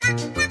Okay,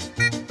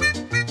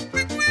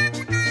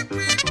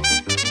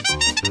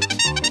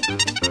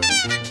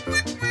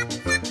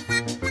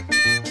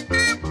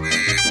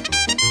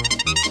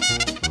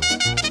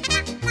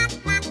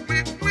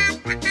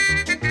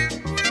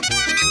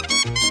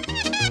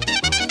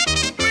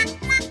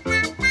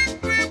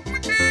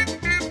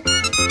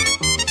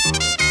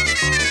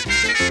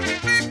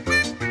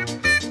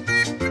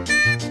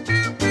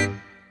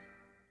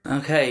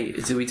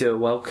 do we do a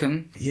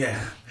welcome?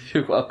 Yeah.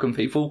 Welcome,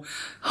 people.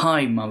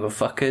 Hi,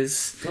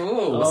 motherfuckers.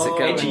 Oh, what's it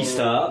going? Edgy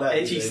start.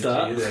 Edgy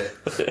start.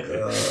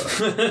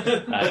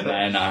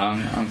 No,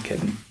 I'm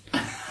kidding.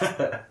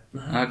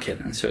 I'm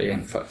kidding. I'm sure you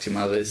ain't fucked your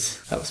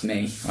mothers. That was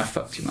me. I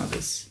fucked your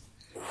mothers.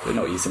 We're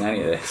not using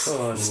any of this.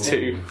 Oh, it's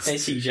too...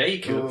 Edgy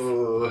Jacob.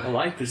 I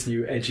like this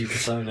new edgy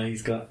persona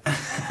he's got.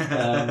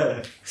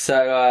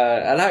 So,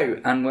 hello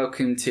and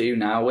welcome to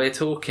Now We're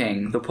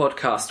Talking, the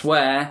podcast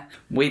where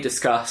we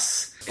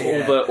discuss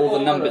all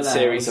the numbered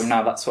series of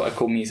Now That's What I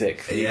Call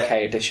Music, the UK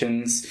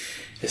editions.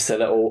 Just a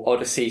little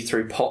odyssey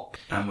through pop.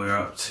 And we're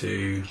up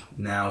to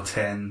Now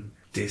 10,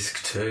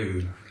 Disc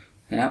 2.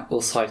 Yeah, all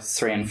sides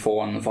 3 and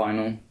 4 on the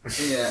vinyl.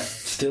 Yeah.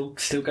 Still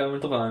going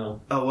with the vinyl.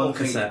 Oh,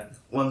 cassette.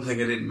 One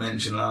thing I didn't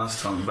mention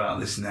last time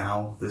about this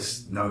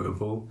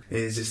notable,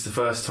 is it's the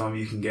first time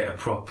you can get a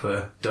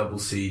proper double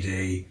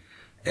CD.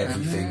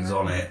 Everything's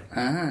on it.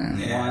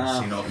 Yeah, wow.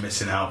 So you're not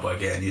missing out by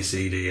getting your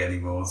CD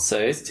anymore. So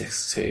it's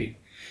Disc 2.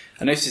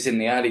 I noticed in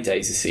the early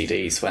days of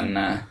CDs when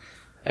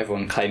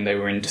everyone claimed they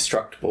were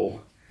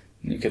indestructible.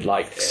 You could,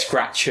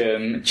 scratch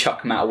them,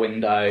 chuck them out a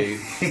window,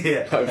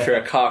 put them through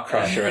a car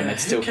crusher, and they'd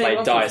still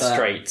play Dire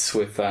Straits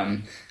with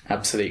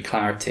absolute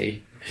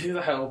clarity. Who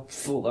the hell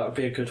thought that would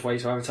be a good way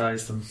to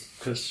advertise them?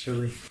 Because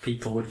surely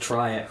people would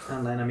try it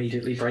and then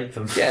immediately break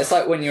them. Yeah, it's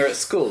like when you were at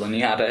school and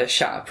you had a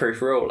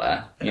shatterproof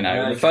ruler.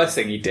 The first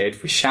thing you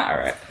did was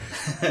shatter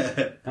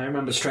it. I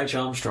remember Stretch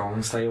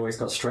Armstrongs, they always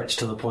got stretched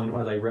to the point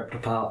where they ripped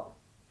apart.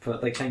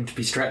 But they claimed to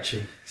be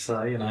stretchy, so,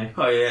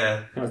 Oh,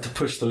 yeah. You had to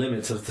push the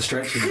limits of the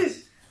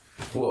stretchiness.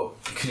 What?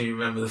 Can you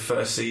remember the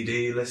first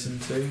CD you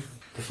listened to?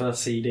 The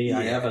first CD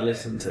I ever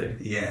listened to?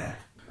 Yeah.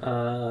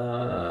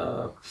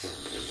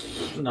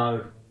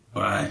 No.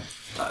 Right.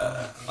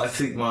 I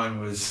think mine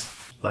was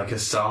like a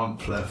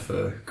sampler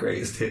for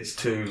Greatest Hits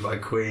 2 by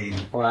Queen.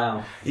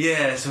 Wow.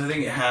 Yeah, so I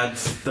think it had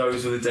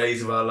Those Were the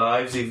Days of Our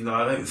Lives, even though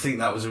I don't think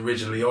that was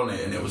originally on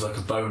it, and it was like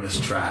a bonus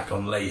track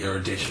on later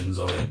editions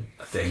of it,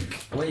 I think.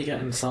 Where are you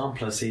getting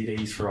sampler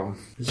CDs from?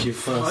 It's your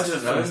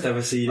first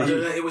ever CD? I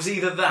don't know. It was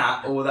either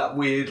that or that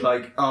weird,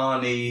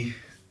 Arnie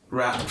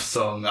rap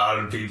song,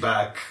 I'll Be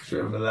Back. Do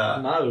you remember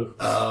that? No.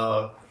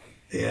 Oh,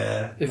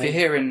 yeah. If you're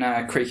hearing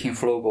creaking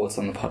floorboards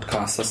on the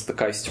podcast, that's the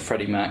ghost of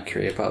Freddie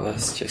Mercury above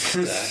us,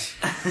 just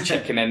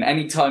checking in.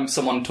 Anytime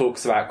someone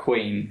talks about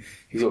Queen,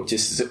 he sort of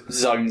just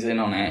zones in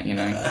on it,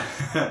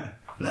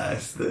 No,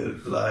 it's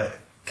the,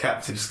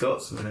 Captive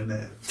Scotsman, isn't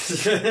it?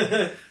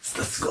 It's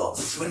the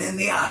Scotsman in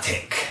the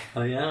Arctic.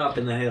 Oh yeah, up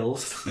in the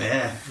hills.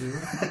 Yeah.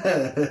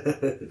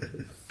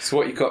 So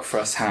what you got for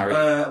us, Harry?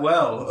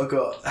 Well, I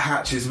got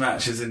Hatches,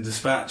 Matches and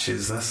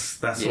Dispatches.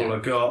 That's all I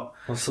got.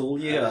 That's all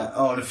you got?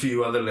 And a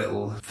few other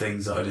little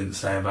things that I didn't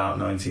say about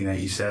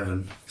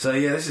 1987. So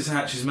yeah, this is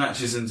Hatches,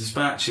 Matches and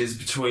Dispatches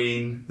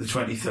between the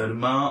 23rd of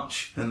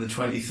March and the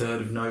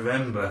 23rd of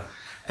November,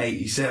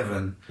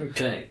 87.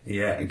 Okay.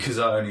 Yeah, because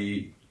I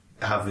only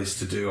have this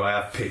to do, I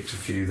have picked a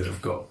few that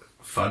have got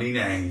funny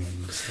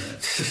names.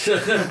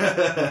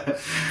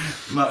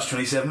 March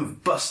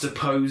 27th, Buster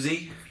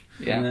Posey.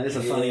 Yeah, it's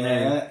a funny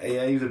name.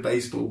 Yeah, he was a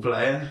baseball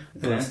player.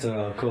 Buster,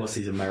 of course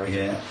he's American.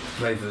 Yeah,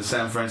 played for the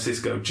San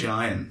Francisco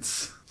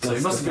Giants. So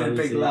he must Buster have been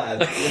a big Posey.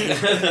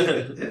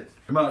 lad.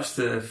 March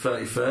the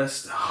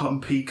 31st,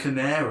 Humpy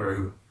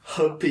Canero.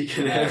 Humpy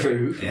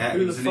Canero? Yeah.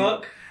 Who the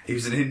fuck? He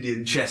was an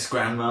Indian chess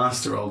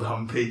grandmaster, old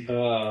Humpy.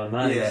 Oh,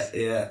 nice.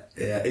 Yeah.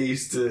 He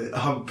used to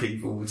hump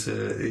people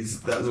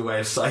that was a way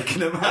of psyching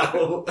them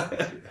out.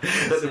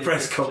 At the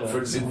press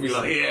conference, he'd be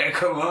like, yeah,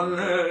 come on.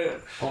 I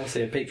want to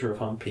see a picture of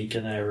Humpy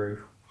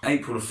Canero.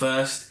 April the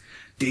 1st,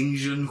 Ding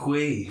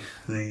Junhui,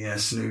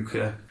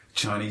 the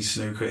Chinese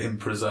snooker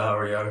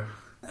impresario.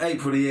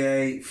 April the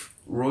 8th,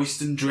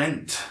 Royston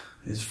Drent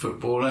is a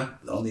footballer.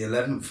 On the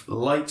 11th,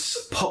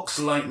 Lights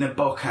Poxleitner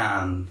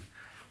Bokan.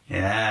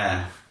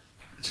 Yeah.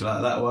 Do you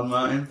like that one,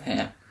 Martin?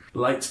 Yeah.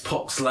 Lights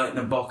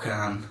Poxleitner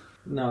Bokan.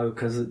 No,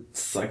 because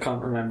I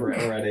can't remember it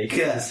already.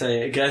 Yeah.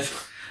 Say it again.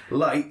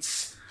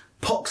 Lights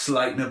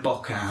Poxleitner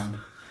Bokan.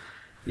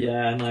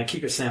 Yeah, no,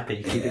 keep it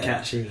snappy, keep it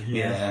catchy.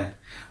 Yeah.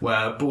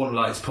 Well, Born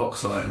Lights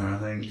Poxleitner, I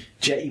think.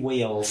 Jetty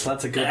Wheels,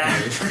 that's a good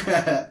name.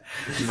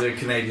 She's a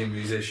Canadian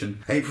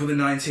musician. April the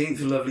 19th,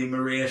 the lovely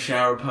Maria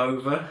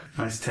Sharapova.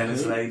 Nice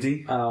tennis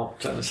lady. Oh,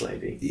 tennis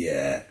lady.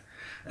 Yeah.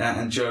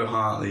 And Joe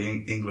Hart, the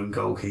England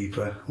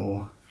goalkeeper,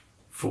 or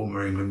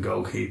former England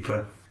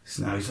goalkeeper.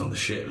 So now he's on the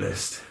shit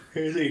list.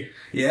 Who's he?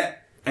 Yeah.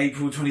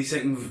 April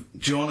 22nd,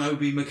 John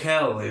Obi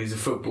Mikel, who's a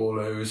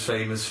footballer who was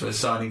famous for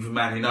signing for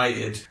Man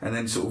United and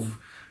then sort of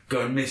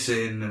going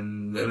missing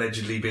and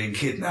allegedly being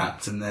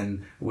kidnapped, and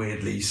then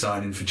weirdly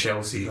signing for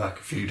Chelsea like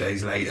a few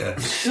days later.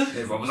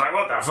 Everyone was like,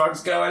 what the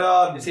fuck's going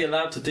on? Is he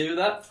allowed to do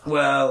that?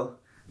 Well,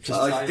 Just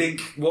I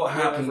think what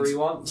happened... whatever he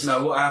wants?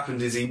 No, what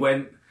happened is he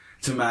went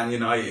to Man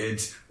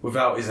United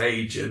without his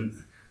agent,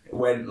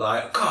 went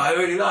like, God, I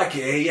really like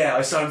it here, yeah,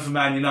 I signed for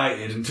Man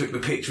United, and took the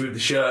picture of the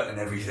shirt and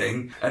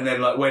everything, and then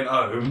like went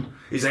home,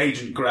 his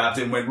agent grabbed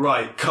him and went,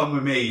 right, come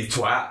with me, you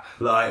twat,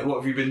 like, what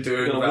have you been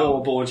doing? Gonna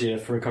waterboard you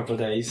for a couple of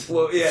days.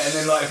 Well, yeah, and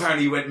then like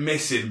apparently he went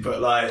missing, but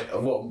like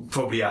what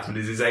probably happened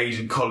is his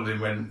agent collared him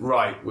and went,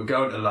 right, we're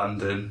going to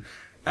London,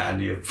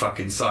 and you're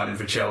fucking signing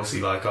for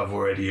Chelsea like I've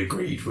already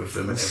agreed with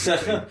them and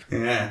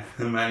everything. Yeah,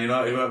 and Man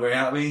United weren't very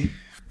happy,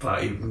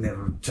 but he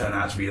never turned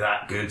out to be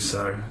that good,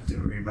 so it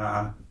didn't really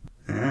matter.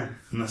 Yeah,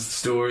 and that's the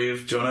story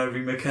of John Obi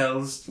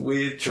Mikel's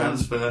weird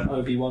transfer.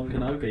 Obi-Wan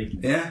Kenobi.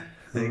 Yeah,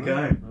 there you go.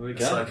 There we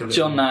go. It's like a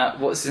John,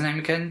 what's his name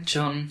again?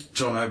 John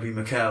Obi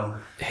Mikel.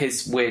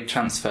 His weird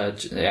transfer.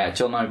 Yeah,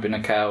 John Obi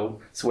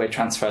Mikel. It's a weird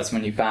transfer as my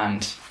new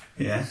band.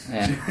 Yeah.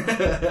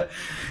 Yeah.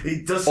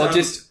 He does Or sound,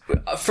 just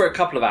for a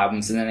couple of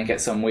albums, and then it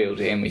gets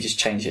unwieldy, and we just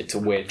change it to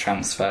weird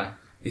transfer.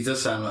 he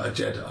does sound like a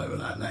Jedi with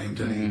that name,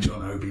 doesn't he?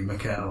 John Obi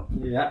Mikel.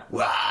 Yeah.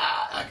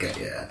 Wow, okay,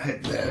 yeah.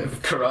 They're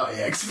karate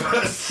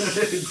experts.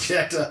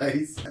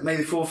 Jedis. May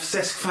the 4th,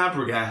 Cesc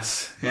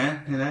Fabregas. Yeah,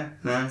 you know?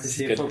 No. Is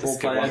he a Good- football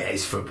it's good player? one. Yeah,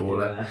 he's a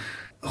footballer.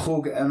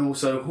 Yeah. And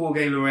also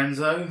Jorge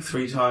Lorenzo,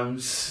 3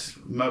 times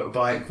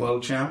motorbike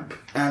world champ.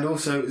 And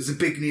also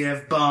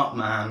Zbigniew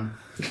Bartman.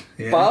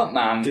 Yeah.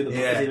 Bartman.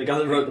 Yeah. Is he the guy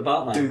that wrote the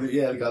Batman?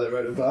 The guy that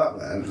wrote the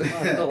Bartman.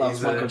 I thought that was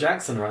He's Michael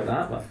Jackson wrote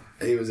that, but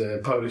He was a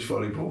Polish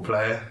volleyball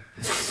player.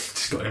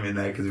 Just got him in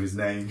there because of his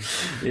name.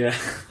 yeah.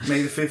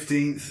 May the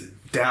 15th,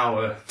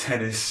 Dower,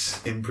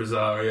 tennis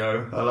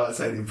impresario. I like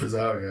saying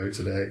impresario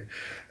today.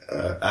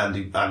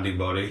 Andy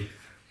Murray.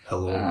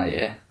 Hello.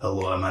 Yeah.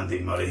 Hello, I'm Andy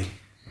Murray.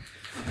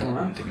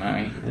 Andy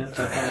Murray. Yeah, don't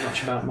know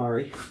much about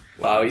Murray.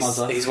 Well,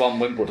 Mother. he's won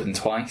Wimbledon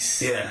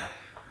twice. Yeah.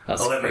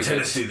 That's I'll let my pretty good.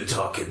 tennis do the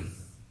talking.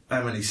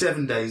 How many?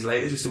 7 days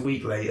later, just a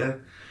week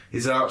later,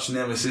 his arch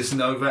nemesis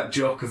Novak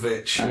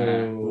Djokovic.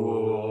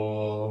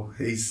 Oh,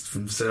 he's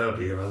from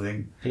Serbia, I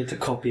think. He had to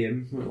copy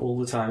him all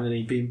the time, and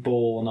he'd been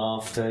born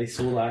after. He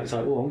saw that, he's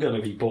like, oh, I'm going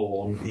to be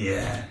born.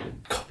 Yeah.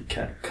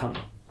 Copycat cunt.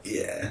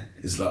 Yeah.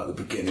 It's like the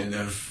beginning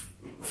of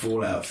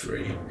Fallout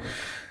 3.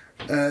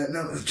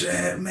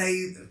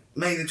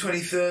 May the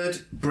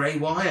 23rd, Bray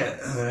Wyatt,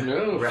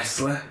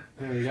 wrestler.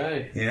 There we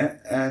go. Yeah,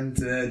 and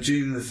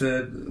June the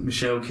 3rd,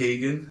 Michelle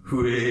Keegan.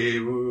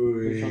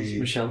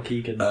 Michelle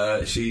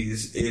Keegan.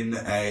 She's in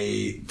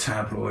a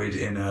tabloid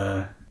in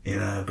a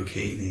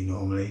bikini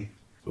normally.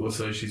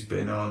 Also, she's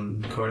been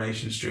on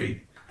Coronation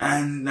Street.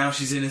 And now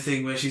she's in a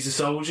thing where she's a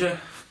soldier.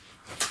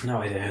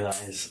 No idea who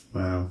that is.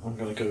 Well, I'm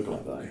going to Google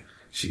it though.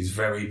 she's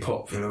very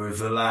popular with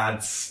the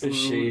lads. Is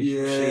she?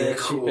 Yeah,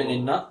 She's been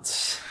in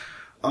nuts.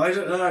 I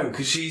don't know,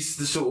 because she's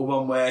the sort of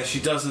one where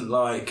she doesn't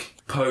like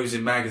pose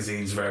in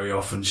magazines very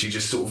often. She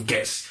just sort of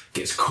gets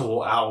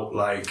caught out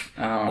like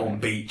on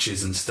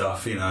beaches and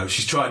stuff. You know,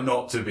 she's trying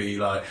not to be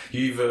like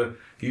you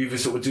either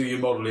sort of do your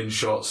modelling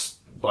shots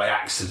by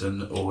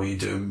accident or you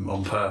do them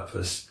on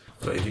purpose.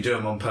 But if you do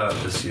them on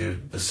purpose, you're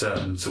a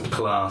certain sort of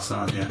class,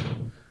 aren't you?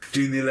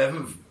 June the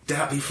 11th,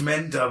 Dappy from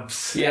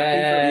N-Dubs.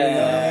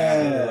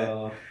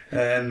 Yeah.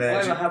 And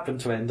Whatever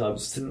happened to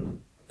N-Dubs?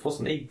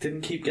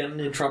 Didn't keep getting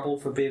in trouble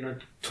for being a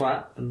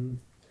twat and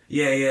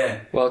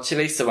yeah. Well,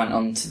 Chalisa went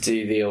on to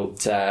do the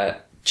old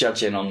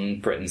judging on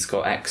Britain's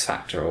Got X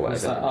Factor or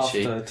was whatever. that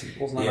didn't after? she?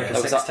 Wasn't that Yeah. like a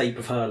Was sex that- tape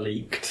of her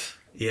leaked?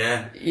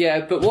 Yeah.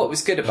 Yeah, but what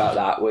was good about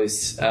that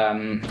was,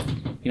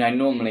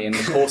 normally in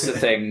the course of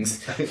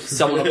things,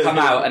 someone will come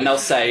out and they'll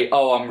say,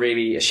 "Oh, I'm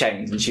really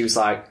ashamed," and she was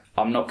like,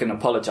 "I'm not going to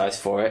apologise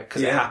for it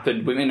because it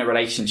happened within a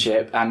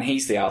relationship, and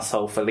he's the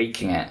arsehole for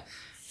leaking it."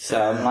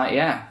 So I'm like,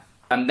 yeah.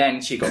 And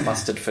then she got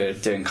busted for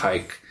doing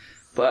coke,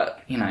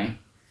 but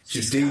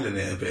She's dealing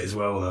it a bit as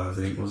well, though, I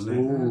think, wasn't it?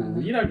 Ooh,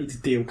 you don't need to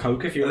deal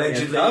coke if you're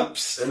Allegedly.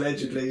 N-Dubs.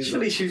 Allegedly.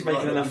 Surely she was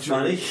making enough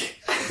money.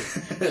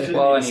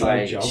 Well, It's a side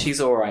anyway, job.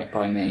 she's all right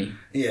by me.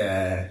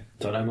 Yeah.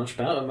 Don't know much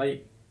about her,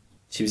 mate.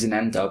 She was in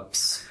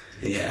N-Dubs.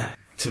 Yeah.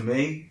 To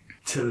me,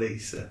 to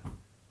Lisa.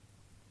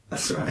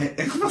 That's right.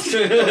 Not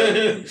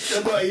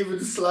even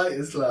the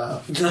slightest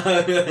laugh. No,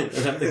 I don't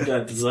think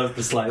I deserve the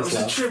That slightest was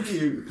a laugh.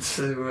 tribute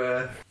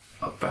to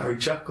Barry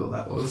Chuckle,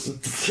 that was.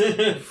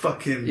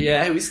 Fucking...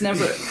 Yeah, it was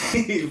never.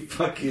 He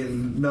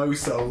fucking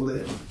no-sold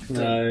it.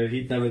 No,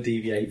 he'd never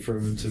deviate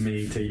from to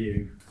me to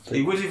you.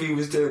 He would if he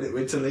was doing it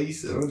with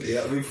Talisa, wouldn't he?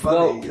 That'd be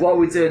Well, funny. while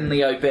we're doing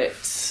Leo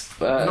bits.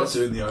 I'm not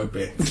doing the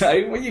obit.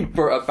 No, when you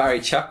brought up Barry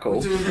Chuckle,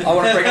 I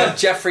want to bring up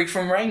Jeffrey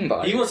from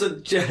Rainbow. He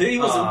wasn't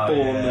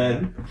born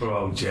then. Poor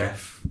old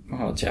Jeff.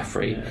 Oh,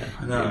 Jeffrey.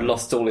 I know. He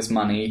lost all his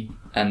money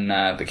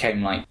and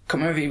became like... I can't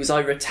remember if he was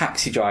either a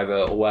taxi driver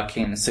or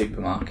working in a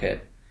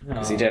supermarket.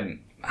 Because he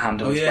didn't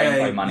handle his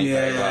Rainbow money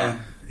very well.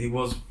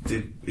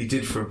 He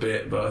did for a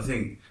bit, but I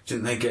think,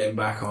 didn't they get him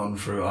back on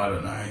for, I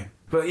don't know,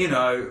 But, you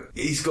know,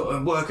 he's got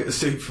to work at the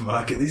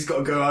supermarket. He's got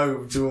to go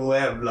home to all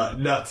them, like,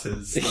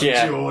 nutters.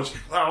 Like George.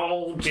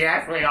 Oh,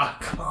 Jeffrey, I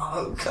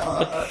can't.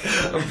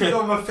 I've been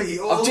on my feet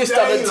all day, I've just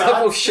done a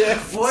double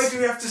shift. Why do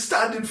we have to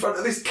stand in front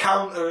of this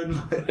counter and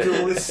like,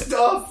 do all this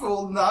stuff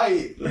all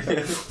night?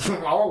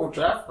 Oh,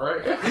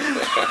 Jeffrey.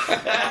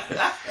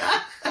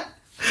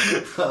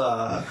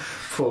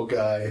 Poor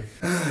guy.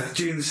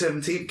 June the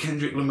 17th,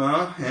 Kendrick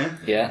Lamar.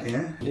 Yeah,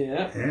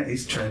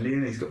 he's trendy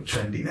and he's got a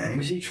trendy name.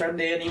 Was he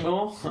trendy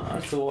anymore?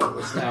 I thought it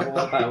was now all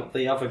about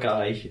the other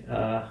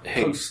guy,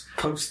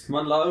 Post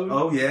Malone.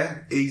 Oh yeah,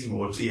 he's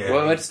more. Yeah.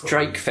 Well, where does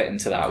Drake fit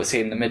into that? Was he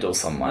in the middle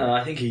somewhere?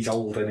 I think he's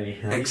old, isn't he?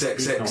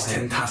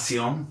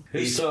 XXXTentacion.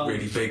 He's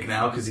really big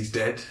now because he's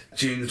dead.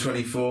 June the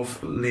 24th,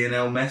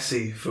 Lionel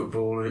Messi,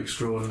 footballer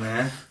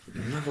extraordinaire.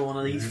 Another one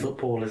of these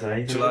footballers,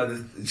 eh?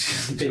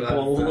 Big ball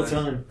all the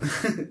time.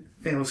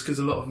 Yeah, it's because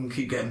a lot of them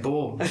keep getting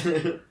bored.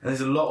 There's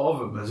a lot of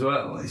them as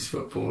well, these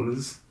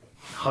footballers.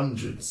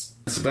 Hundreds.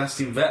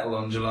 Sebastian Vettel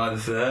on July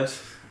the 3rd.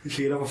 Is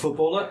he another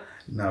footballer?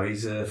 No,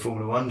 he's a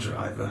Formula 1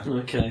 driver.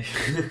 Okay.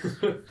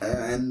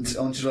 And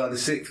on July the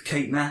 6th,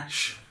 Kate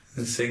Nash,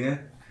 the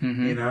singer.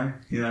 Mm-hmm.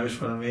 You know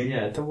which one I mean?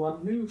 Yeah, the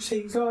one who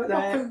sings like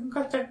that.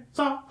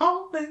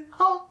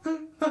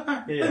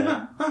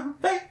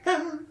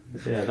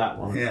 Yeah, that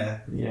one.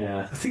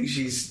 Yeah. I think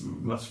she's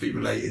must be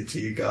related to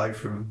your guy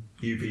from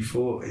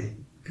UB40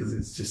 because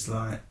it's just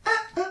like.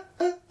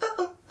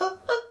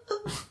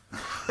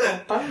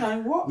 I don't know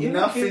what you're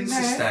nothing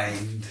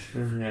sustained.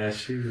 Yeah,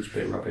 she was a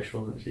bit rubbish,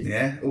 wasn't she?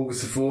 Yeah,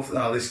 August the 4th.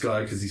 Oh, this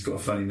guy because he's got a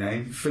funny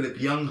name, Philip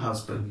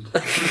Younghusband.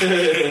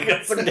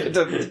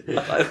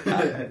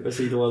 Was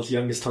he the world's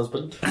youngest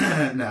husband?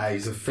 No,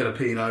 he's a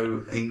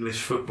Filipino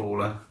English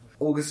footballer.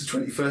 August the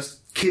 21st,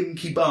 Kim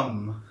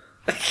Ki-bum.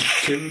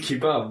 Kim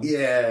Ki-bum?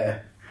 Yeah.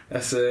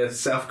 That's a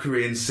South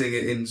Korean singer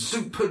in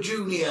Super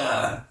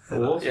Junior.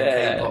 Awesome.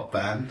 Yeah. K-pop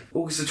band.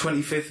 August the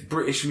 25th,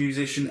 British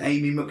musician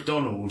Amy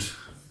MacDonald.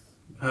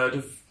 Heard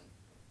of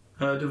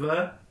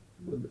her?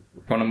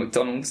 Ronald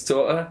McDonald's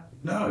daughter?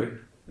 No.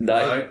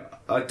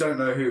 I don't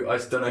know who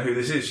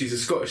this is. She's a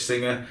Scottish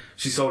singer.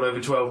 She sold over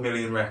 12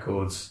 million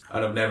records,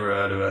 and I've never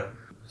heard of her.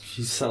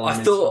 She's selling.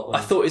 I thought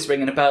it was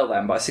ringing a bell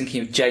then, but I was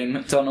thinking of Jane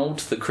McDonald,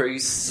 the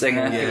cruise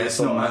singer. Yeah, it's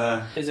not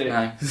her. Is it?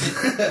 No.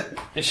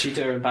 Is she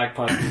doing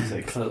bagpipe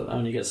music that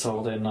only gets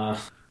sold in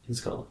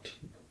Scotland?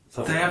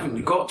 They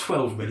haven't got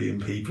 12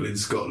 million people in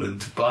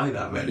Scotland to buy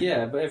that many.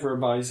 Yeah, but everyone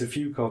buys a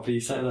few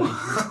copies, don't they?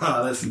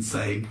 That's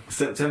insane.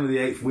 September the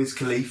 8th, Wiz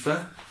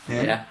Khalifa.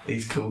 Yeah.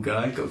 He's a cool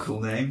guy, got a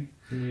cool name.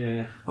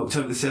 Yeah.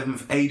 October the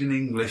 7th, Aiden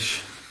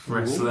English,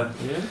 wrestler.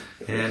 Ooh,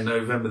 yeah.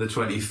 November the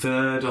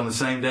 23rd, on the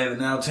same day that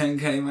Now 10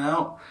 came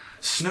out,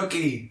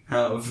 Snooki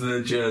out of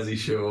the Jersey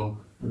Shore.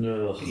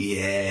 Ugh.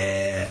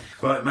 Yeah.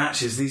 Right,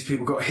 matches. These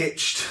people got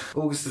hitched.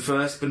 August the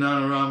 1st,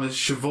 Bananarama's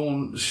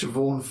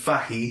Siobhan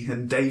Fahey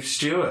and Dave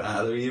Stewart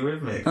out of the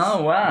Eurythmics.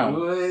 Oh, wow.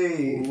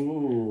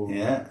 Ooh.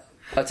 Yeah.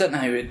 I don't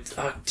know,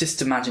 I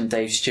just imagine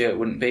Dave Stewart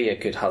wouldn't be a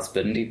good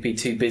husband. He'd be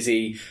too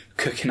busy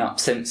cooking up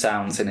synth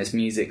sounds in his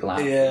music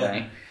lab.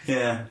 Yeah.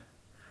 Yeah.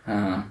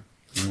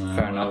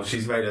 Fair enough.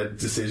 She's made a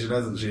decision,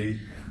 hasn't she?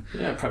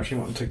 Yeah, perhaps she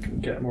wanted to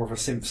get more of a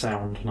synth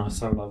sound and her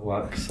solo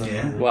work. So,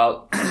 yeah.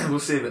 Well, we'll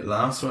see if it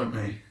lasts, won't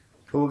we?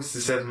 August the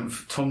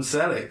 7th, Tom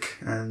Selleck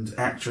and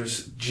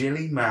actress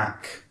Gilly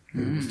Mack,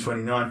 who was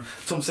 29.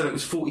 Tom Selleck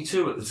was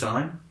 42 at the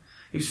time.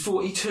 He was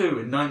 42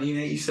 in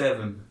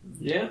 1987.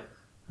 Yeah.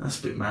 That's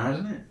a bit mad,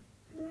 isn't it?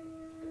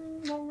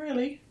 Not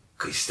really.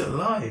 He's still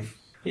alive.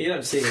 You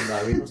don't see him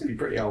though, he must be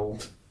pretty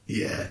old.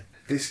 Yeah.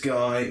 This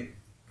guy,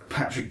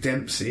 Patrick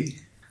Dempsey,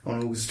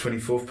 on August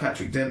 24th,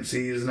 Patrick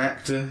Dempsey is an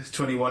actor, he's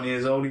 21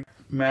 years old. He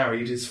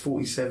married his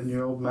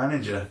 47-year-old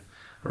manager,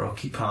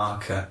 Rocky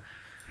Parker.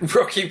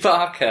 Rocky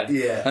Parker?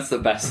 Yeah. That's the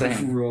best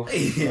thing.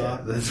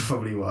 Yeah, that's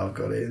probably why I've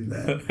got it in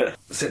there.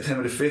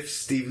 September the 5th,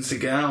 Steven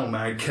Seagal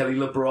married Kelly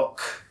LeBrock.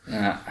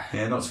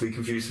 Yeah, not to be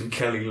confused with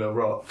Kelly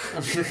LaRock.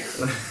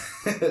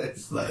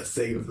 It's like a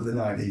singer from the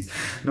 90s.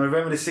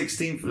 November the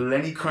 16th,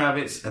 Lenny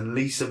Kravitz and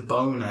Lisa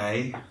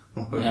Bonet.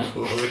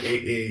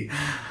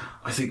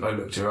 I think I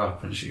looked her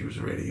up and she was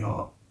really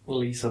hot.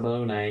 Lisa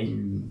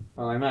Bonet.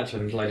 Well, I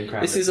imagine Lenny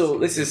Kravitz.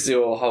 This is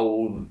your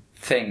whole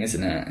thing,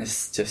 isn't it?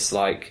 It's just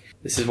like,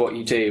 this is what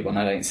you do when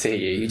I don't see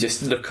you. You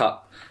just look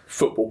up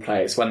football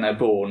players when they're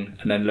born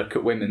and then look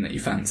at women that you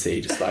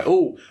fancy. Just like,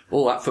 oh,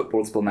 that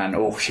footballer's born man.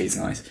 Oh, she's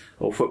nice.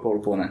 Oh, footballer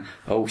born man.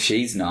 Oh,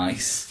 she's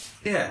nice.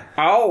 Yeah.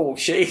 Oh,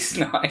 she's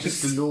nice.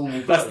 Just a normal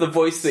bloke. That's the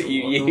voice that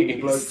you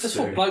use. That's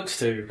what blokes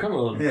do. Come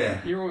on.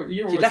 Yeah.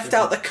 You left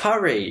out the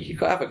curry. You've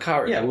got to have a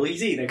curry. Yeah, well,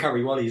 he's eating a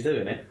curry while he's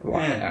doing it.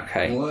 Right, yeah.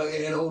 Okay.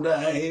 Working all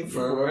day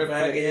for a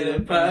packet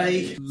of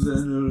pay. Then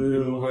a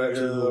little back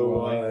to the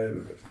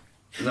wife.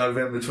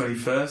 November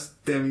 21st,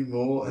 Demi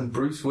Moore and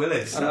Bruce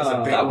Willis.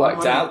 That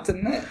worked out,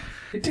 didn't it?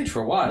 It did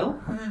for a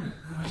while.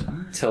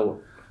 Till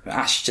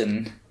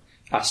Ashton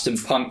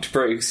punked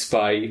Bruce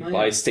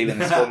by stealing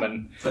his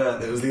woman.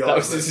 It was the that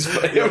was his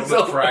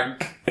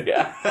prank.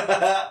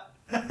 Yeah.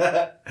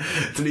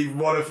 Didn't even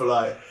want it for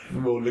like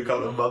more than a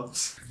couple of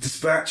months.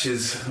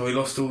 Dispatches. We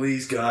lost all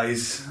these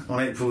guys. On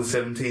April the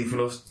 17th, we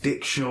lost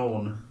Dick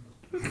Shawn.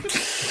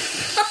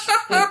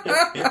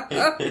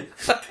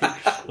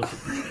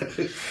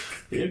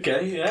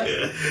 Okay, yeah.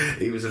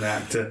 He was an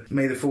actor.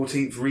 May the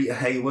 14th, Rita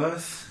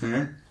Hayworth.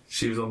 Yeah.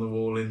 She was on the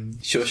wall in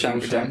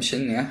Shawshank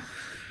Redemption, yeah.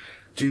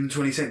 June the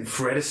 22nd,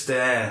 Fred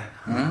Astaire.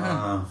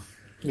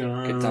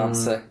 Good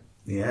dancer.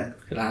 Yeah.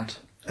 Good lad.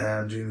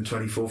 June the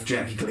 24th,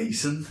 Jackie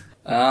Gleason.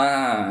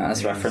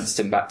 As referenced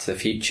in Back to the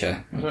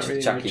Future. I don't really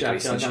know Jackie,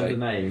 I know the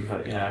name,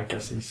 but yeah, I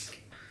guess he's...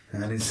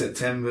 And in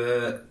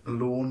September,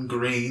 Lorne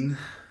Greene,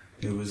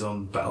 who was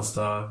on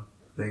Battlestar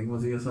thing,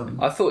 was he, or something?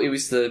 I thought he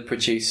was the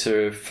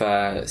producer of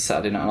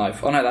Saturday Night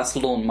Live. Oh no, that's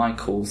Lorne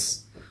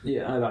Michaels.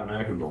 Yeah, I don't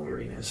know who Lorne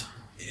Greene is.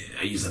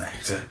 Yeah, he's an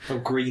actor. Oh,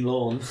 Green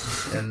Lawn.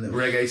 And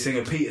reggae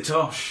singer Peter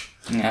Tosh.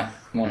 Yeah,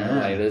 one of the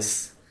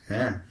Wailers.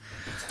 Yeah.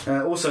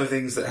 Also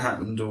things that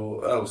happened,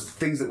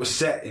 things that were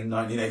set in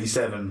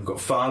 1987. We've got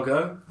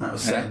Fargo, that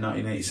was set in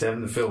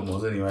 1987, the film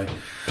was anyway.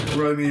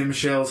 Romeo and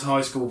Michelle's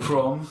High School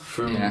Prom,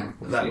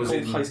 that was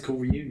in... High School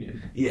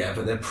Reunion. Yeah,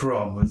 but their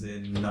prom was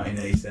in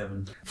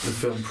 1987. The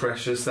film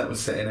Precious, that was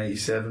set in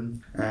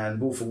 87.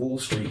 And Wolf of Wall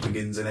Street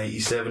begins in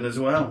 87 as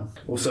well.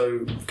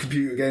 Also,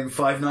 computer game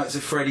Five Nights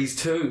at Freddy's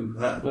 2.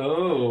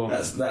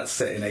 That's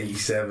set in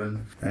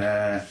 87.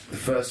 The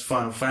first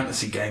Final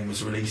Fantasy game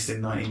was released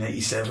in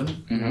 1987.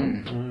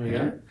 Mm-hmm.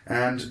 Yeah.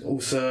 And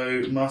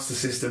also Master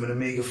System and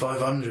Amiga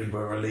 500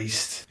 were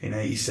released in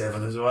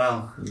 87 as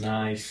well.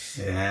 Nice.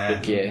 Yeah.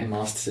 Good year.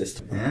 Master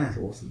System. Yeah. That's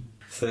awesome.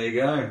 So there you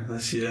go.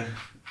 That's your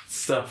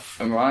stuff.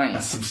 Alright.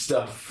 That's some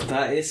stuff.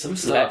 That is some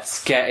stuff.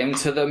 Let's get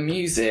into the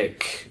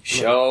music.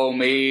 Show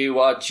me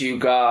what you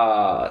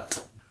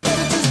got.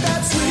 It's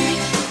that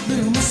sweet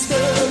little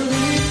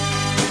mystery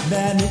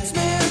that makes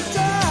me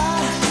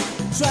try.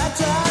 It's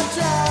just that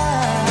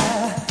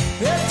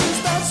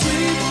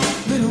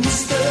sweet little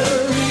mystery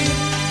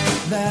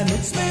that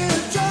makes me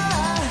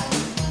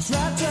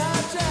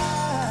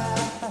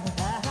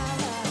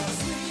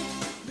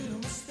Sweet little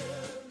mystery.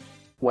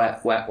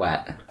 Wet, wet,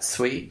 wet.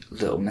 Sweet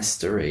little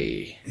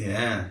mystery.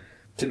 Yeah.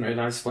 Didn't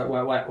realise what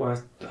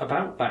were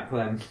about back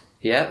then.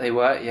 Yeah, they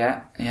were,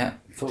 yeah. I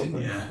thought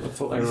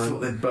they were...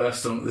 they'd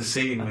burst onto the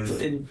scene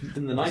with... In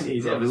the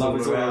 90s, yeah, love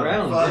was all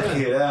around.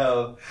 Fucking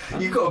hell.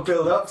 You've got to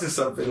build up to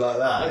something like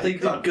that. I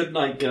think the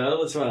Goodnight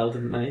Girl as well,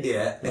 didn't they?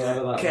 Yeah.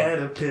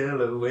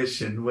 Caterpillar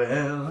wishing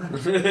well.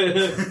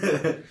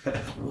 They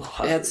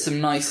had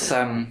some nice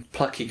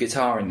plucky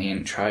guitar in the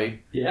intro.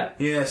 Yeah.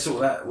 Yeah,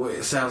 sort of that.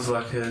 It sounds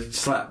like a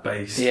slap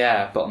bass.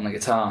 Yeah, but on the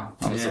guitar.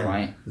 That was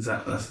alright.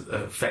 That's an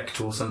effect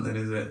or something,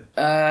 is it?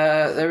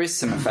 There is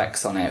some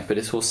effects on it, but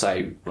it's also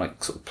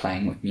like sort of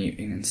playing with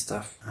muting and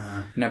stuff.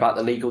 You know about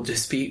the legal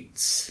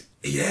disputes?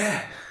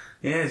 Yeah.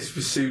 Yeah, it's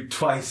been sued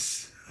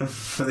twice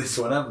for this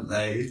one, haven't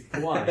they?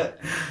 Why?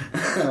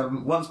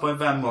 Once by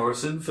Van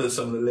Morrison for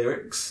some of the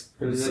lyrics.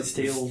 Did they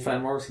steal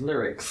Van Morrison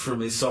lyrics?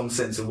 From his song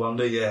Sense of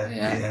Wonder,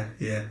 yeah.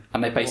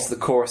 And they based the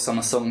chorus on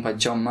a song by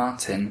John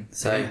Martin,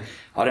 so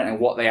I don't know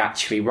what they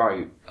actually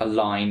wrote, a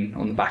line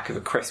on the back of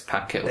a crisp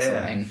packet or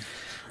something.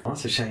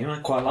 That's a shame, I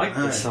quite liked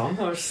this song,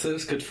 it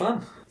was good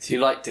fun. So you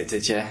liked it,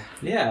 did you?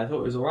 Yeah, I thought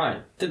it was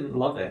alright. Didn't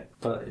love it,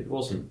 but it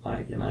wasn't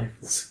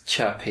It's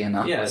chirpy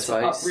enough, I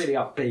suppose. Really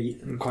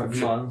upbeat and quite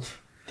fun.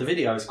 The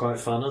video is quite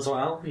fun as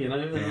well,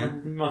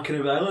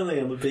 mucking about, aren't they,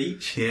 on the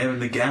beach? Yeah,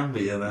 and the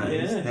Gambia, that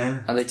is.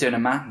 Yeah. Are they doing a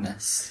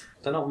madness?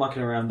 They're not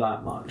mucking around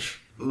that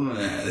much. Ooh,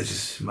 yeah, they're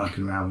just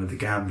mucking around with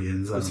the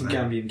Gambians, aren't some they?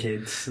 Gambian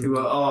kids.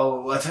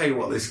 I'll tell you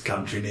what this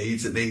country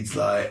needs. It needs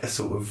like a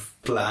sort of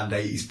bland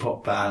 80s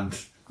pop band.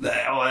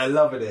 They're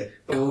loving it.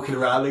 Walking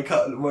around, they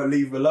won't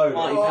leave him alone.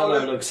 Marty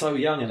Pello looks so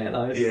young in it,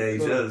 though. Yeah, he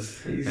does.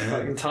 He's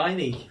fucking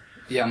tiny.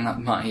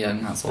 Marty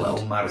Young, that's what.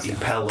 Little Marty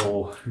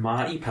Pello.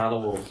 Marty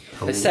Pello.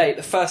 They say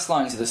the first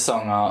lines of the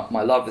song are,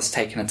 "My love has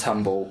taken a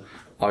tumble,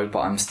 oh, but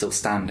I'm still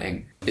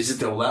standing." He's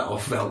stole that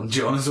off Elton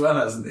John as well,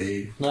 hasn't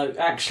he? No,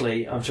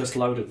 actually, I've just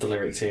loaded the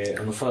lyrics here,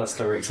 and the first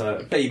lyrics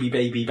are, "Baby,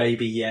 baby,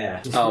 baby,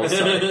 yeah." Oh,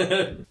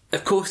 sorry.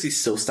 Of course he's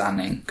still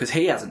standing, because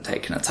he hasn't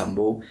taken a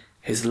tumble.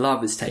 His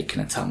love has taken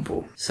a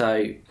tumble.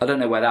 So, I don't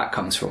know where that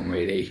comes from,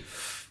 really.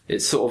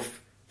 It's sort of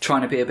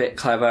trying to be a bit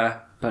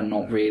clever, but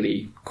not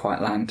really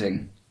quite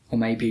landing. Or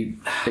maybe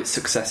its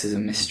success is a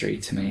mystery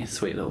to me. A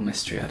sweet little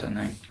mystery, I don't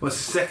know. Well,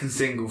 it's the second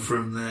single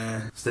from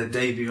their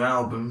debut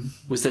album.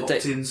 Was the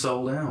Popped In,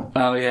 Sold Out.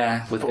 Oh,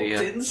 yeah. With Popped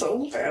In,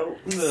 Sold Out.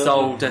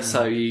 Sold,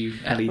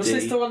 S-O-U-L-E-D. Was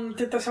this the one,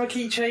 did this have a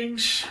key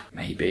change?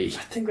 Maybe.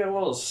 I think there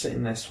was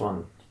in this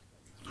one.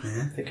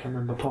 Yeah. I think I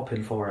remember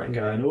popping for it and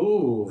going,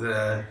 ooh.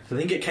 I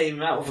think it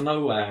came out of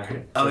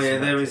nowhere.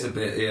 There is a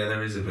bit. Yeah,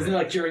 there is a bit. Isn't it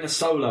like during a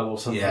solo or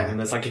something? Yeah. And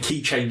there's like a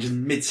key change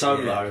in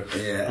mid-solo.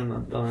 Yeah.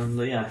 And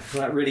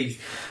that really,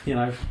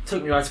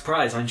 took me by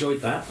surprise. I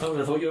enjoyed that. I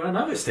thought you would have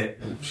noticed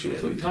it. Shit. I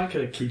thought you'd like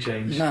a key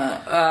change.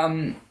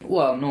 No,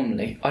 well,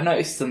 normally. I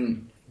noticed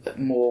them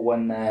more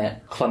when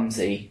they're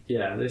clumsy.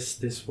 Yeah,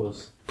 this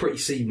was pretty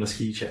seamless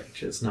key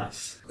change. It's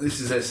nice. This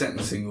is their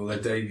second single, their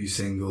debut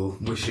single,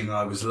 Wishing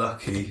I Was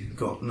Lucky.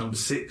 Got number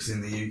 6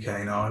 in the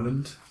UK and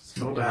Ireland. It's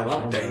not bad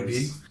for a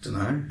debut. Don't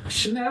know.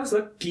 Wishing I was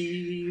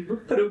lucky.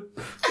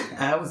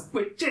 I was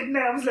wishing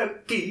I was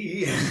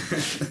lucky.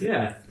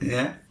 Yeah.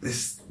 Yeah? This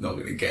is not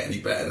going to get any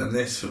better than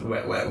this.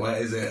 Wet, wet,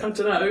 wet, is it? I don't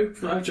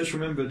know. I just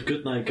remembered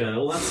Goodnight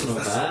Girl. That's not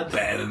bad.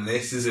 Better than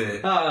this, is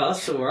it? Oh,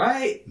 that's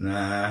alright.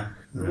 Nah.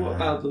 What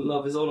about the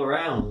Love Is All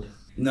Around?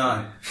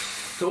 No.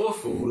 It's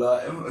awful.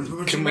 Like,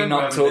 Can we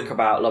not talk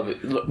about Love?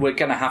 We're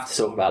going to have to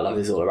talk about Love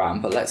Is All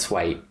Around, but let's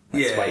wait.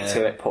 Let's wait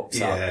till it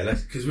pops up. Yeah,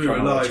 because we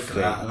were live for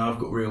that, and I've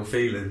got real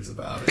feelings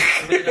about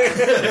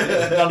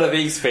it. None of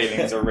these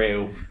feelings are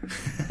real.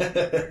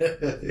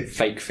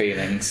 Fake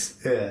feelings.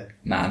 Yeah.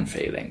 Man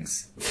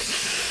feelings.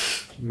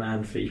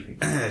 Man feeling.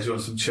 Do you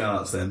want some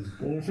charts then?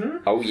 Mm-hmm.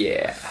 Oh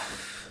yeah.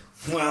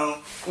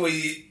 Well,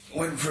 we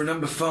went for a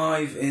number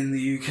 5 in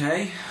the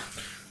UK.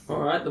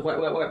 Alright, the Wet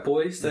Wet Wet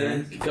Boys, they're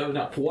going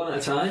up one at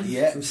a time.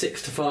 Yeah. From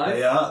 6 to 5.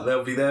 They are.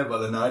 They'll be there by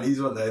the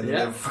 90s, won't they?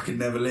 Yeah. They'll fucking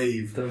never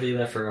leave. They'll be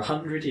there for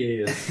 100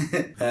 years.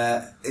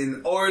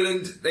 In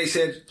Ireland, they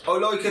said, I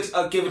like it,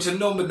 I'll give it a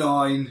number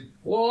 9.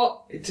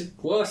 What? It's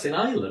worse in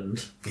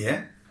Ireland.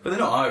 Yeah. But they're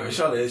not Irish,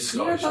 are they? They're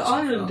Scottish. Yeah, but or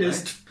something, Ireland aren't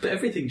is...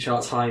 Everything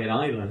charts high in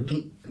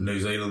Ireland. New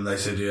Zealand, they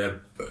said, yeah,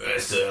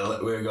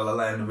 we've got a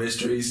land of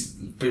mysteries.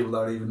 People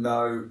don't even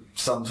know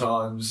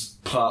sometimes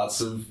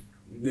parts of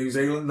New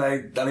Zealand.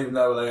 They don't even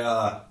know where they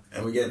are.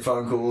 And we get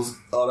phone calls,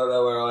 I don't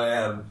know where I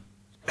am.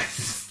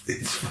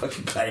 It's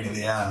fucking pain in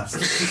the ass.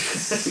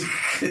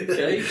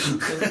 Okay.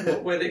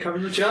 Where did it come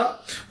in the chart?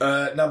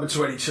 Number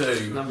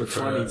 22. Number for,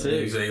 22.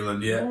 New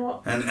Zealand, yeah.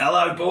 What? And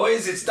hello,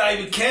 boys, it's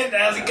David Kent.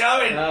 How's it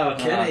going? Oh,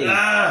 Kenny.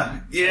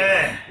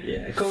 Yeah.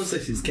 Yeah, of course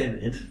this is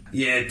Kenneth.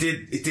 Yeah, it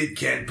did,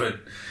 Kent,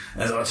 but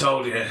as I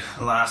told you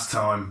last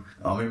time,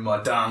 I'm in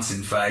my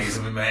dancing phase,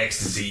 I'm in my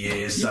ecstasy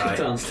years, You so... could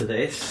dance to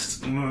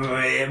this.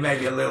 Yeah,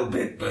 maybe a little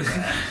bit, but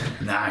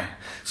no.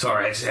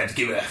 Sorry, I just had to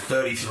give it a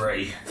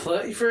 33.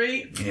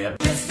 33? Yeah.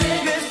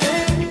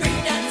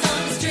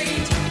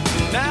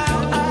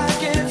 Now I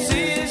can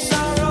see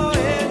sorrow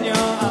in your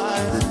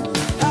eyes.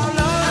 How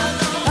low,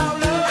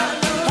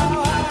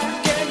 how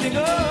high can you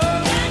go?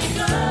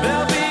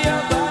 There'll be a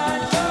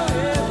fight for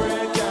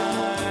every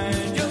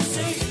kind. You'll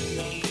see.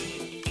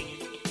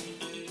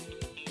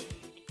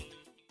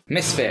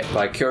 Misfit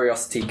by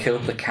Curiosity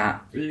Killed the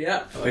Cat.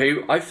 Yeah.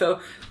 Who I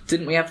felt...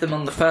 Didn't we have them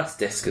on the first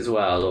disc as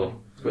well, or...?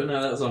 But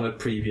no, that was on a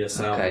previous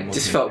album. Okay,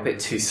 just felt a bit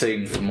too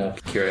soon for more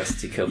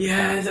Curiosity Killed the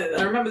Yeah, Cat.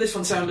 I remember this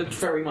one sounded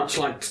very much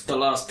like the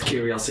last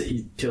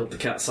Curiosity Killed the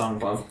Cat song,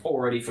 but I've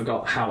already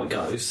forgot how it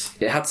goes.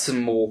 It had some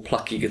more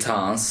plucky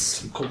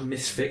guitars. It's called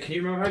Misfit. Can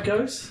you remember how it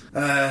goes?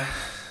 No,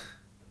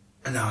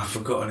 I've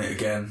forgotten it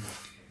again.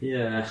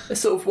 Yeah.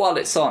 It's sort of while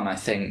it's on, I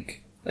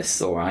think. This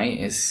is alright.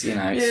 It's, you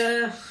know,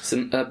 it's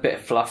a bit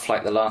of fluff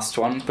like the last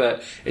one,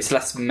 but it's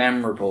less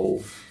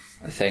memorable,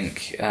 I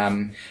think.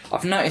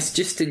 I've noticed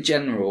just in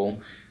general,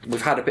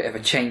 we've had a bit of a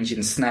change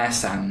in snare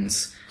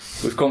sounds.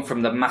 We've gone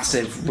from the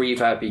massive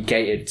reverby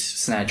gated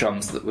snare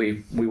drums that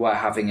we were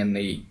having in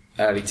the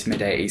early to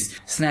mid 80s.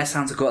 Snare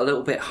sounds have got a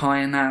little bit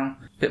higher now,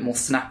 a bit more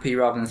snappy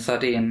rather than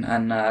thuddy,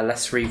 and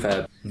less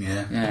reverb.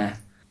 Yeah.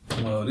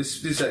 Well,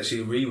 this is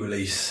actually a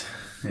re-release.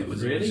 It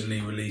was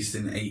originally released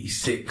in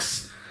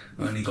 86.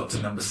 Only got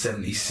to number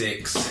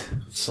 76.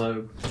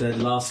 So the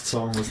last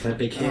song was their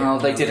big hit. Oh,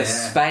 they did a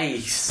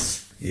space.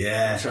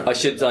 Yeah. I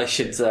should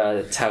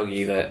tell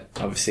you that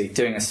obviously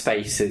doing a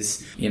space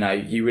is, you know,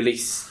 you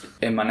release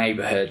In My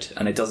Neighbourhood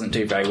and it doesn't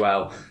do very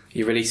well.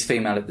 You release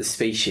Female of the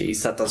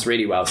Species, that does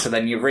really well. So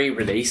then you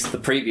re-release the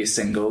previous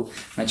single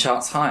and it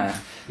charts higher.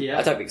 Yeah.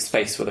 I don't think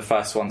Space were the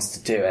first ones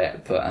to do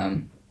it, but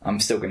I'm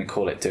still going to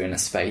call it doing a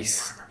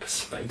space.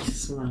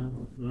 Space.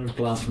 Well, a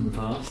blast from the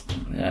past.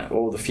 Yeah,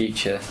 or the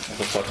future of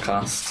a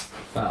podcast.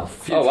 Well,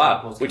 Oh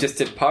wow, we just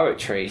did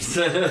poetry.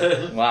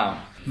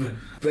 Wow.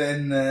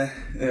 Ben,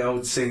 the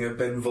old singer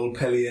Ben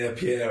Volpellier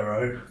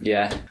Piero.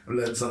 Yeah. I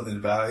learned something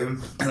about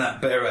him. And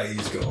that beret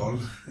he's got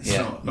on, it's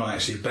not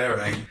actually a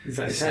beret. Is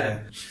that his It's,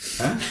 hair?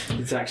 Huh?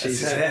 It's actually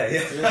It's his hair,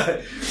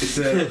 yeah.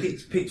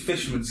 It's Pete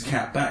Fishman's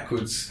cap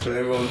backwards, but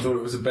everyone thought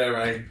it was a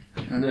beret.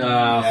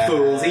 Ah,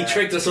 fools. He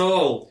tricked us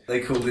all. They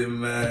called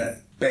him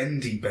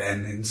Bendy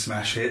Ben in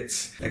Smash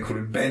Hits. They called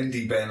him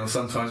Bendy Ben, or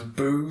sometimes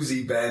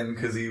Boozy Ben,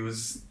 because he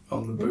was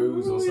on the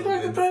booze or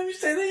something.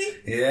 did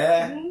he?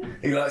 Yeah,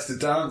 he likes to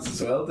dance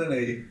as well, doesn't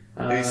he?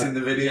 Have you seen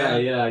the video?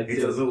 Yeah, I He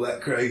did. does all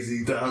that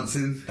crazy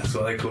dancing. That's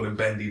why they call him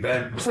Bendy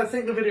Ben. So I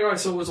think the video I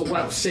saw was all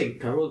out of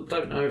sync. I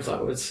don't know if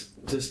that was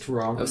just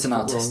wrong. It was an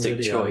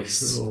artistic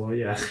choice. Or,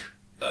 yeah.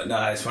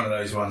 No, it's one of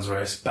those ones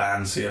where it's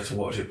banned, so you have to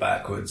watch it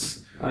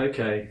backwards.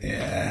 Okay.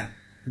 Yeah.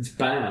 It's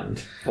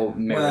banned. Or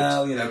mirrored.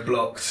 Well,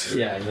 blocked.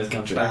 Yeah, in this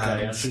country. Banned.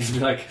 Okay, yes. It's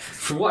like,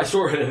 from what I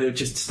saw, they're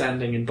just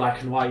standing in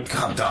black and white,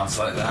 Can't dance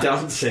like that.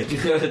 dancing.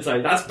 It's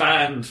like, that's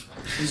banned.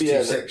 It's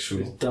too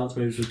sexual. Dance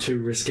moves were too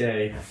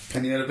risque.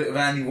 And you had a bit of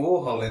Andy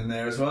Warhol in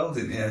there as well,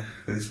 didn't you?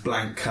 With his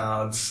blank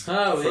cards.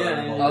 Oh, Throwing yeah,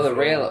 them yeah. on Oh, the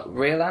floor.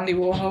 real Andy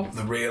Warhol?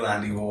 The real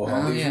Andy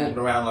Warhol. Oh, He was yeah. walking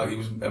around like he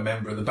was a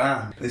member of the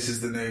band. This is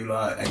the new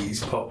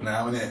 80s pop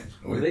now, isn't it?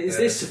 With, Is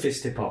this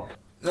Sophistipop?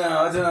 No,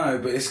 I don't know,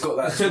 but it's got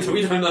that. Sort of,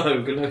 We don't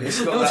know. It's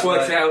No got one's that,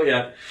 worked like- out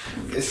yet.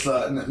 it's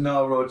like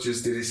Nile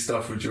Rodgers did his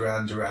stuff with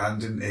Duran Duran,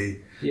 didn't he?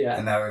 Yeah.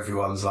 And now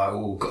everyone's like,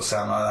 oh, got to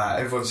sound like that.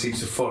 Everyone seems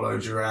to follow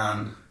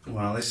Duran.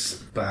 Well, this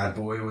bad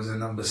boy was a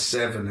number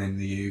 7 in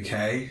the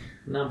UK.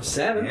 Number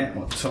 7? Yeah,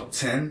 top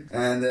 10.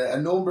 And a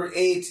number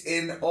 8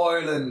 in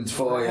Ireland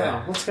for you.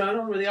 Wow, what's going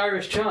on with the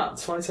Irish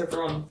charts? Why is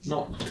everyone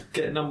not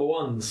getting number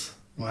 1s?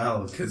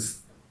 Well, because,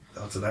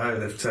 I don't know,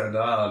 they've turned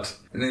hard.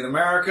 And in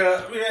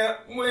America, yeah,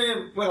 we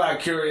like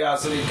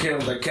Curiosity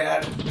Killed the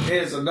Cat.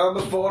 Here's a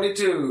number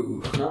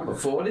 42. Number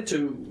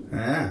 42.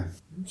 Yeah,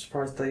 I'm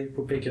surprised they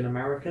were big in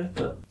America,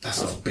 but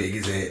that's not big,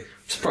 is it?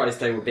 I'm surprised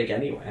they were big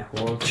anywhere,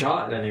 or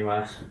charted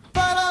anywhere.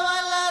 Para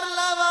bailar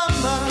la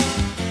bamba,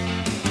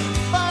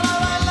 para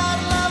bailar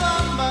la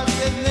bamba,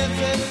 que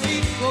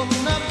necesito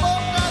una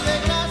poca de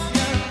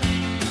gracia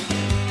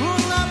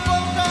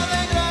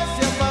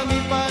pa' mi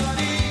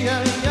pastilla, y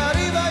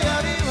arriba, ay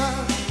arriba,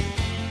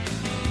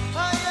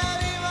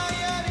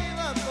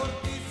 por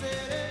ti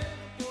seré,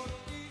 por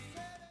ti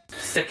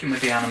seré. Sticking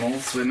with the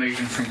animals, we're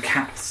moving from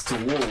cats to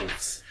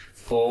wolves.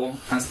 Or,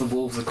 as the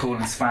wolves are called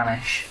in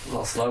Spanish,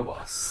 Los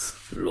Lobos.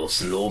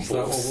 Los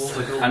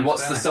And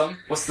what's the song?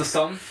 What's the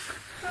song?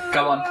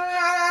 Go on.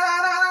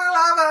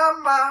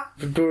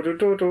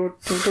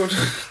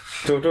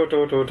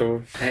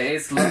 It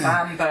is La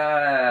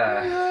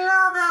Bamba.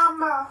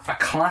 A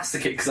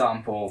classic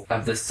example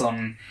of the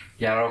song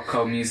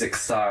Yaroko music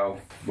style,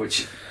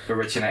 which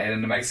originated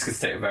in the Mexican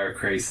state of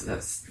Veracruz.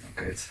 That's not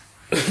good.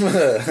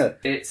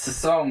 It's a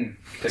song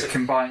that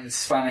combines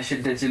Spanish,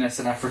 indigenous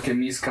and African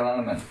musical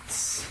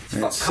elements.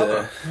 It's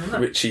cover.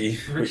 Richie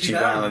Richie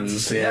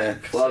Valens, Valens, yeah.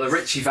 Well, the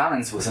Richie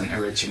Valens wasn't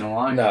original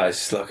either. No,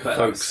 it's like a But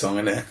folk that's- song,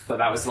 isn't it? But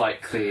that was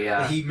like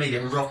the... He made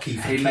it rocky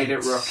for he made it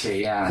kids. rocky,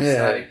 yeah. Yeah.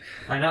 So,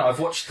 I know, I've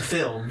watched the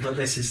film, but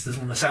this is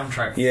on the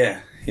soundtrack.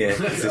 Yeah, yeah.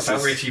 'cause this About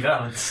is Richie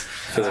Valens.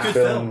 for the Good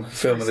film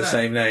of the It's sad.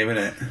 same name,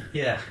 isn't it?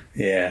 Yeah.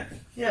 Yeah.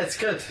 Yeah, it's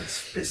good.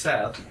 It's a bit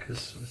sad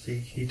because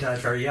he died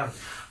very young,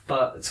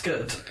 but it's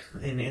good.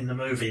 In the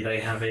movie, they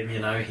have him.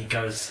 He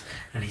goes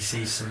and he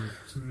sees some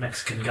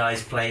Mexican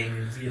guys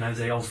playing,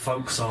 the old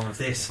folk song of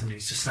this, and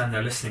he's just standing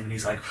there listening, and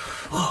he's like,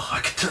 "Oh, I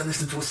could turn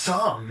this into a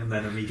song!" And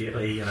then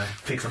immediately,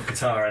 picks up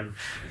guitar, and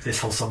this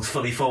whole song's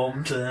fully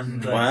formed.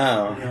 And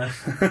Wow.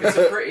 it's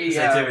a pretty...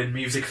 as they do in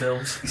music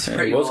films. It's a Yeah,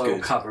 pretty it was loyal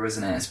good. cover,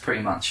 isn't it? It's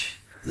pretty much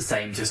the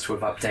same, just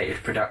with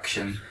updated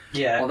production.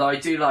 Yeah. Although I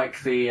do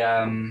like the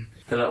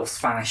little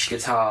Spanish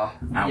guitar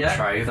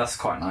outro. That's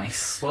quite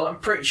nice. Well, I'm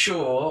pretty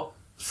sure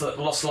that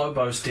Los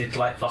Lobos did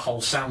like the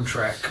whole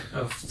soundtrack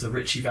of the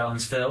Richie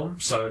Valens film,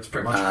 so it's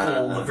pretty much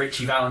all the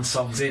Richie Valens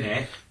songs in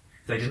it.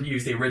 They didn't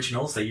use the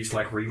originals; they used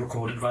like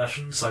re-recorded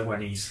versions. So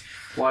when he's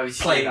Why would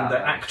you playing do that? the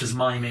actors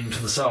miming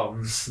to the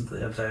songs,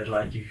 they're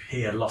like you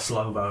hear Los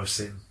Lobos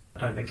in.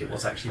 I don't think it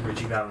was actually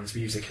Richie Valens'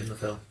 music in the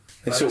film.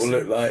 They sort of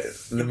look like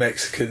the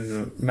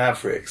Mexican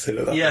Mavericks. They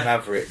look like Yeah. the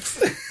Mavericks.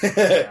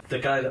 The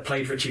guy that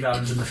played Richie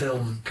Valens in the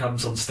film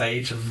comes on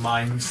stage and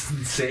mimes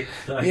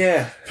and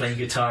Yeah. playing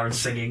guitar and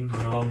singing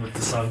along with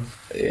the song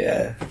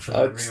Yeah. for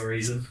no real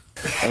reason.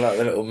 I like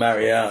the little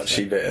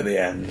mariachi bit at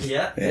the end.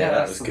 Yeah. Yeah, Yeah, that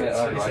that's was the good. bit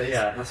I So, liked.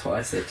 yeah. That's what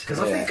I said. Because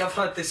I think I've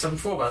heard this song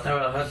before, but I've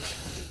never heard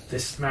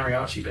this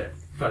mariachi bit.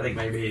 But I think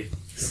maybe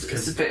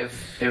It's a bit of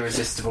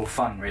irresistible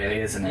fun,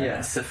 really, isn't it? Yeah.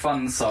 It's a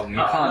fun song.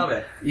 You Oh, I can't. love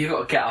it. You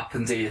got to get up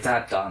and do your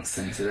dad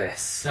dancing to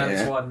this.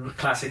 That's Yeah. one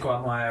classic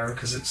one where,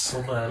 because it's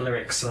all the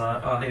lyrics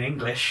aren't in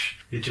English,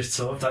 you just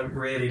sort of don't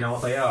really know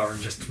what they are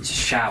and just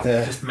Shout.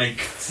 Yeah.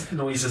 make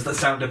noises that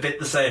sound a bit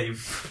the same.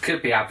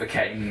 Could be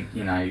advocating,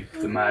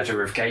 the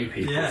murder of gay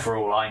people, Yeah. for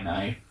all I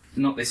know.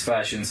 Not this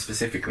version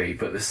specifically,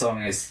 but the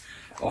song is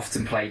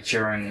often played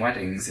during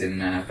weddings in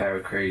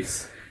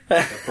Veracruz.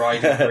 The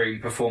bride and groom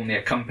perform the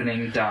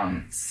accompanying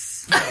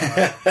dance.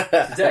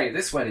 Today,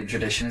 this wedding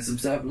tradition is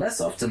observed less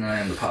often than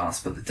in the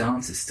past, but the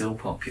dance is still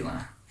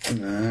popular.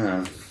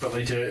 Ah. But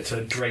they do it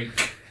to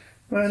Drake.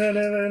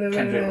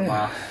 Kendrick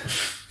Lamar.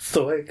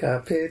 Soy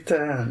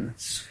Capitan.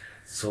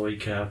 Soy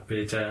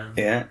Capitan.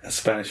 Yeah,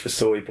 Spanish for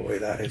soy boy,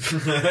 that is.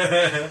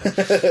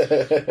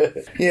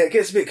 Yeah, it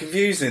gets a bit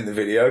confusing in the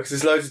video because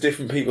there's loads of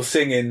different people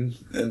singing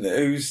and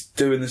who's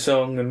doing the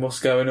song and what's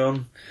going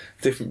on.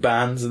 Different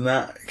bands and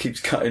that. It keeps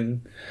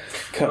cutting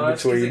Well,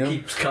 it's 'cause between it them.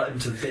 keeps cutting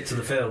to bits of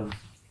the film.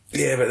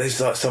 Yeah, but there's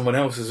like someone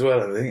else as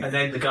well, I think. And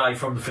then the guy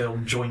from the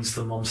film joins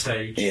them on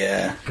stage.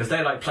 Yeah. Because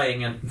they're like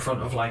playing in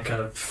front of like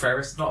a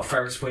not a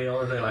Ferris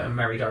wheel, they're like a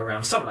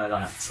merry-go-round, something like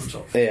that. Some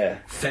sort of Yeah,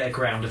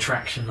 fairground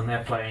attraction, and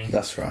they're playing.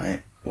 that's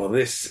right. Well,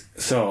 this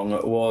song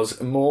was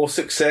more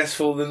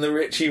successful than the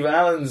Richie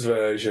Valens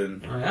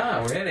version. Oh,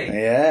 yeah, really?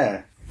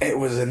 Yeah. It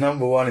was a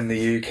number one in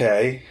the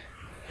UK.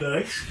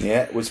 Nice.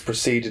 Yeah, it was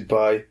preceded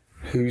by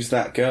Who's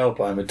That Girl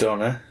by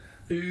Madonna.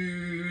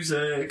 Who's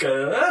a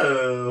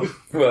girl?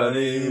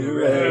 Running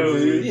around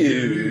with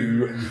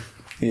you.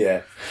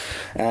 Yeah.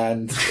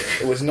 And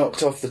it was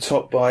knocked off the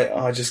top by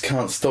I Just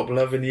Can't Stop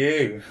Loving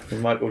You with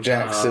Michael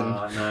Jackson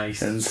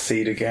Nice. and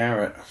Cedar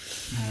Garrett.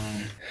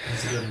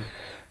 That's a good one.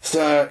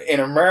 So,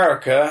 in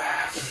America,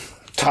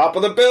 top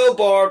of the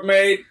Billboard,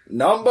 mate.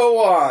 Number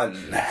one.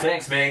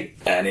 Thanks, mate.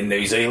 And in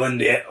New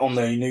Zealand, yeah, on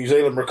the New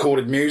Zealand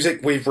recorded music,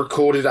 we've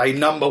recorded a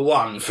number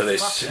one for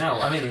this. Fucking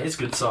hell. I mean, it is a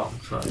good song.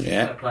 So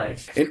Yeah. fair play.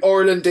 In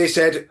Ireland, they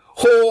said,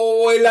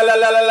 "Hoi la la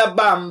la la la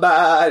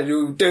bamba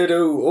doo doo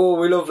doo." Oh,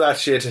 we love that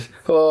shit.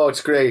 Oh,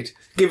 it's great.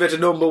 Give it a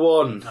number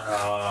one.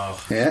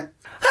 Oh. Yeah.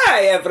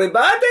 Hi,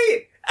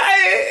 everybody.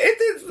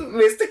 It is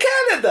Mr.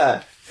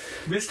 Canada.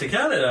 Mr.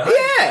 Canada.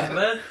 Yeah.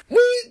 Hi,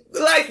 We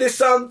like this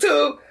song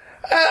too.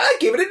 I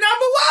give it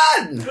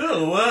a number one.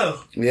 oh,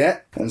 wow.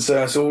 Yeah, and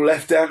so it's all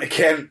left down to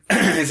Kent.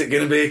 Is it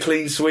going to be a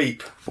clean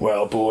sweep?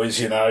 Well,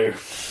 boys, you know,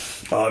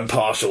 I'm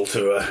partial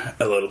to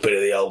a little bit of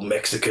the old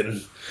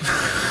Mexican.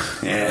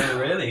 Yeah. Oh,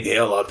 really?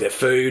 Yeah, I like their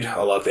food,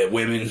 I like their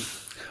women,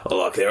 I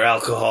like their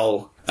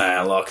alcohol, and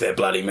I like their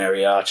bloody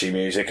mariachi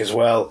music as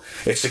well.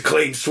 It's a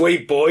clean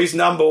sweep, boys.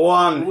 Number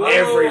one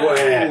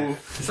everywhere.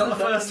 Is that the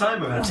first time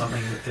we've had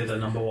something that did a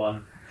number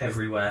one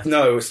everywhere?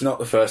 No, it's not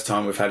the first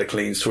time we've had a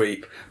clean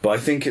sweep, but I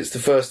think it's the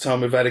first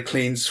time we've had a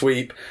clean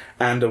sweep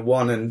and a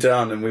one and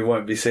done, and we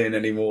won't be seeing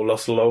any more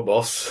Los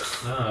Lobos.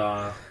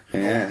 Oh.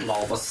 Yeah.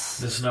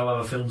 There's no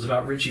other films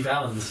about Richie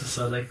Valens,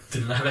 so they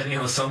didn't have any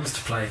other songs to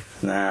play.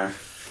 Nah.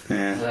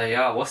 Yeah. There you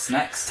are. What's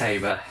next,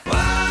 Tabor?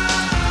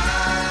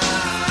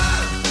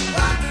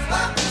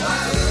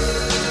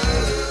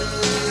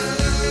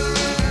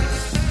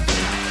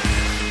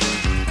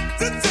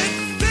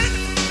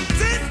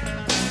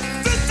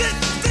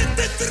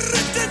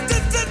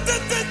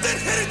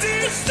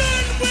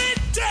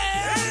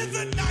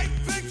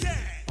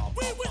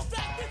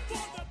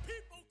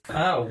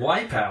 Oh,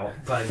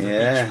 Wipeout by the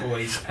Yeah. Beach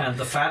Boys and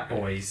the Fat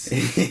Boys.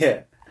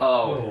 Yeah.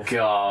 Oh,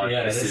 God.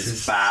 Yeah, this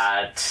is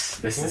bad.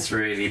 This is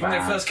really When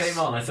bad. it first came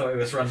on, I thought it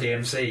was Run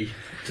DMC.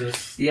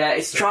 Just, Yeah,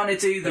 it's trying to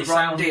do the They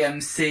Run sound-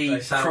 DMC they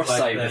sound like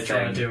crossover they're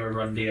trying to thing. do a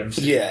Run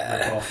DMC Yeah.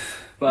 rip-off.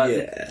 But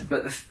Yeah.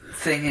 but the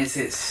thing is,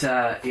 it's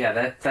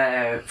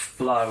their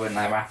flow and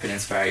their rapping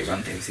is very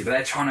Run DMC, but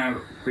they're trying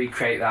to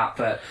recreate that.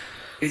 But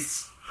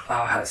it's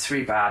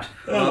really bad.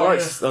 I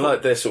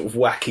like their sort of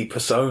wacky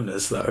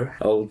personas though.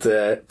 Old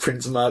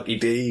Prince Marky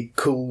D,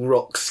 Cool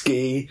Rock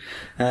Ski,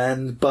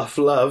 and Buff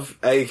Love,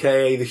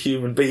 aka the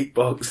human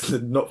beatbox, the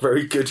not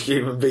very good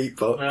human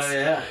beatbox. Oh,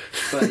 yeah.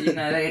 But you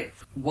know,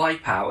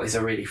 Wipeout is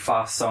a really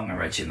fast song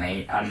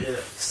originally, and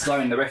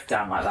slowing the riff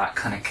down like that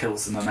kind of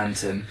kills the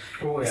momentum.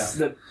 Oh,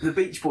 yeah. The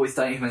Beach Boys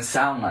don't even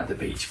sound like the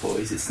Beach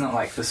Boys. It's not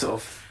like the sort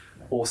of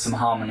awesome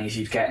harmonies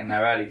you'd get in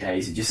their early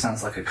days. It just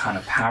sounds like a kind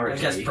of I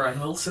parody. guess Brian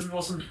Wilson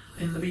wasn't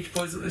in the Beach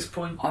Boys at this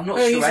point. I'm not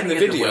Yeah, sure he's any in the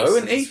of video, the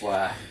isn't he? Wilsons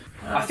were.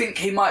 I think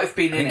he might have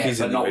been in think it, he's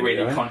but in the not video,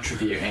 really eh?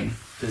 contributing.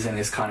 As in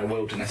his kind of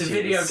wilderness The years.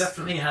 video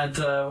definitely had,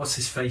 what's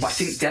his face? I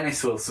think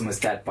Dennis Wilson was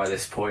dead by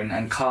this point,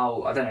 and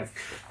Carl, I don't know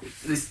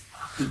if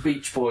the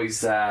Beach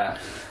Boys,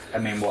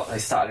 they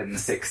started in the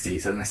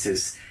 60s, and this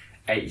is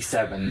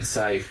 87,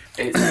 so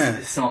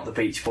it's not the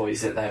Beach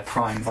Boys at their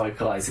prime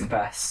vocalising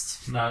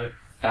best, No.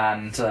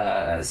 and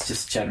it's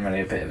just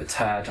generally a bit of a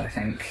turd, I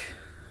think.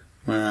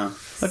 Wow.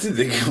 I didn't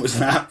think it was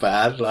that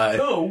bad. Like,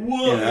 Oh,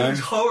 what? You know. It was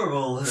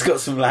horrible. it's got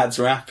some lads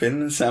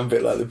rapping and sound a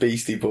bit like the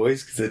Beastie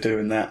Boys because they're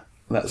doing that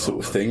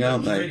sort of thing,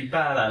 aren't They're they? really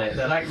bad at it.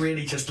 They're like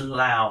really just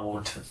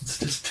loud. It's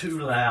just too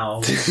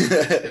loud.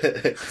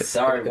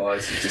 Sorry,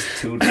 boys, it's just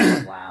too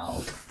damn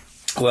loud.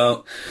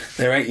 Well,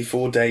 their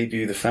 84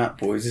 debut, The Fat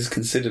Boys, is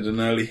considered an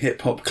early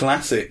hip-hop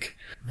classic.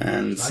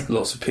 And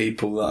lots of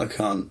people that I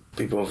can't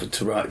be bothered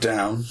to write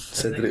down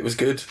said that it was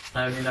good.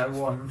 I only know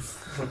one.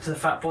 What do the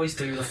Fat Boys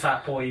do? The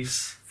Fat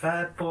Boys.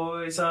 Fat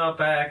Boys are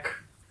back.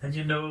 And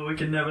you know we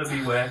can never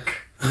be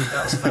whack.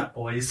 That was Fat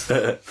Boys.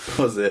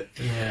 Was it?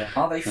 Yeah.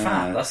 Are they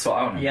fat? That's what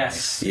I want to know.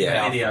 Yes.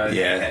 Yeah. Video.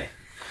 Yeah. Okay.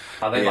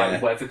 Are they Yeah.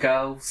 like weather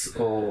girls,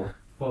 or...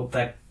 Well,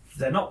 they're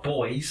not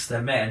boys.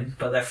 They're men,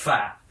 but they're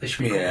fat. They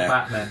should be called Yeah.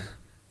 fat men.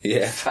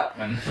 Yeah.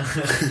 Fatman?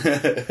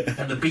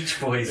 And the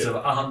Beach Boys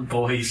aren't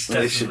boys.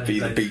 They should be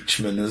the definitely.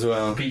 Beachmen as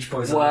well. Beach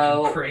Boys are Well,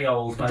 looking pretty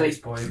old by they- this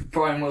point.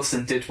 Brian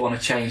Wilson did want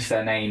to change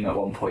their name at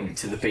one point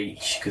to The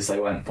Beach because they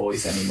weren't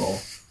boys anymore.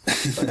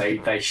 But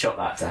they shot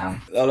that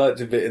down. I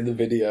liked a bit in the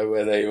video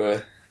where they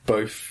were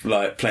both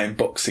like playing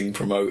boxing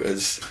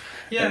promoters.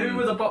 Yeah, who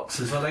were the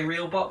boxers? Were they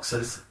real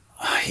boxers?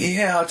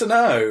 Yeah, I don't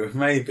know.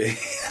 Maybe.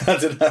 I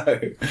don't know.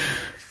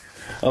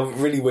 I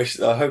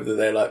hope that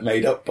they're like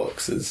made up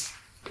boxers.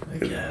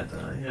 Yeah,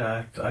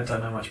 I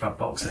don't know much about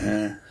boxing.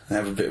 Yeah, they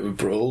have a bit of a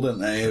brawl, don't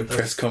they? A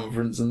press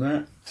conference and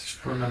that.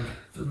 Just remember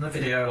in the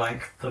video,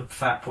 like the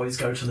Fat Boys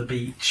go to the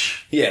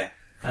beach, Yeah.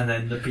 and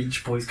then the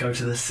Beach Boys go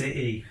to the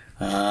city.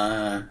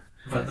 Ah.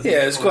 But the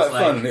Yeah, it's Beach Boys,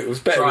 quite fun. It was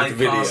better with drive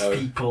the past video.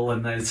 people,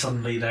 and then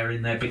suddenly they're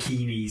in their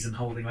bikinis and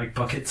holding like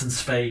buckets and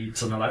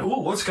spades, and they're like, "Oh,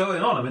 what's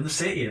going on? I'm in the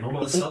city," and all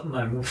of a sudden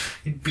I'm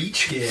in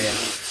beach gear.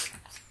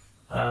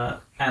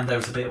 And there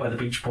was a bit where the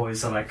Beach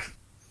Boys are like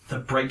the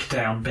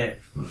breakdown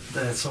bit.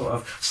 They're sort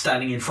of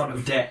standing in front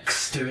of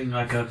decks doing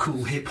like a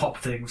cool hip hop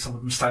thing. Some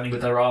of them standing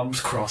with their arms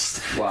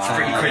crossed. Wow. It's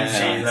pretty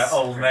cringy. Nice. They're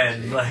old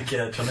men, like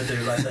trying to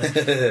do like that.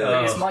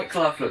 Because Mike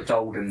Love looked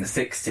old in the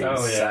 60s,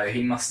 Oh, yeah. so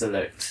he must have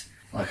looked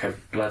like a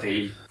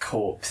bloody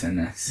corpse in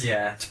this.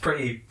 Yeah, it's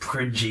pretty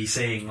cringy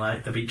seeing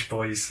like the Beach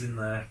Boys in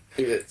there,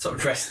 sort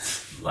of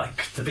dressed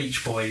like the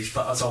Beach Boys,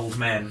 but as old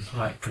men,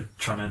 like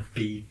trying to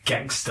be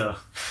gangster.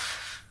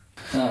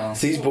 Oh.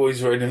 These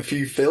boys were in a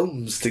few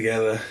films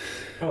together.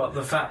 What,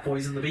 the Fat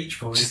Boys and the Beach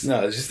Boys?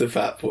 Just the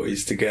Fat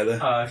Boys together.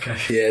 Oh, okay.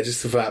 Yeah,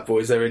 just the Fat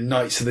Boys. They were in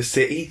Knights of the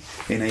City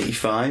in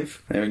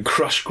 '85. They were in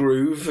Crush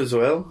Groove as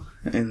well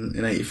in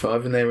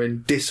 '85, and they were in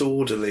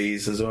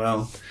Disorderlies as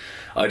well.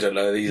 I don't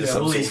know. These are Yeah,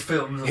 some all sort these of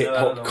films I've hip heard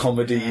hop of.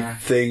 comedy Yeah.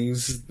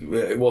 things.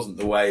 It wasn't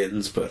the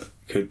Wayans, but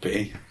could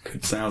be.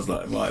 Sounds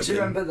like it might have Do you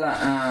been. remember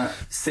that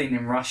scene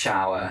in Rush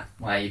Hour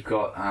where you've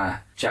got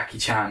Jackie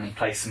Chan, he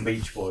plays some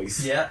Beach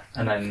Boys? Yeah.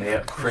 And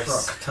then Chris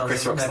Rock tells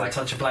Chris them Rock's never like,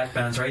 touch a black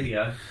band's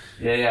radio.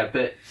 yeah,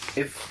 but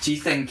do you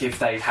think if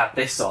they had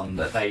this on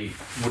that they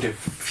would have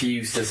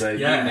fused as a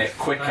unit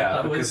quicker?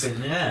 That would Because, have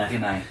been, yeah. you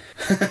know,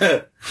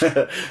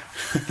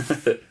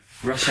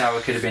 Rush Hour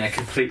could have been a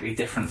completely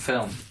different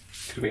film.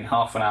 Could have been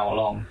half an hour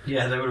long.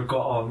 Yeah, they would have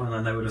got on and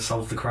then they would have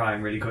solved the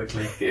crime really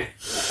quickly. Yeah.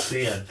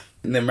 The end.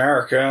 In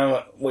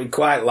America, we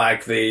quite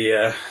like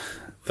the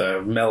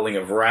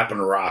melding of rap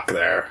and rock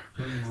there.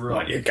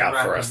 What you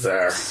got for us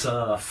there?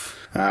 Surf.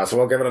 So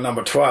we'll give it a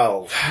number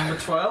 12. Number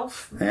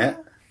 12? Yeah.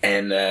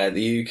 And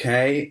the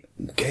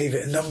UK gave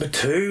it a number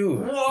 2.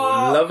 What?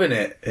 We're loving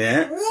it.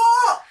 Yeah.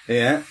 What?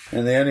 Yeah.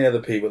 And the only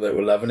other people that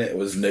were loving it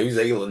was New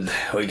Zealand.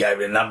 We gave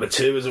it a number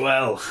 2 as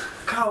well.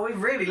 God, we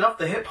really loved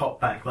the hip hop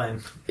back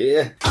then.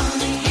 Yeah.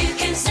 Only you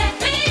can set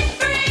me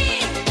free,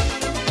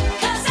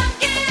 'cause I'm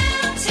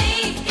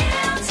guilty,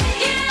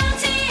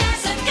 guilty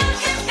as a girl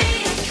can be.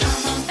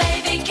 Come on,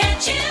 baby,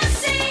 can't you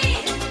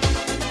see?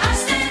 I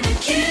stand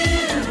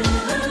accused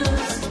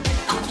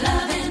of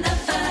love in the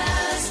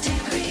first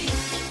degree.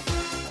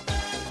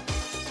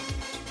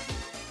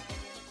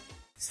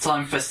 It's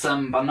time for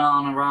some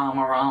banana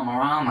rama rama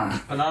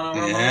rama.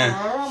 Banana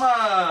Yeah.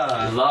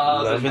 Rama.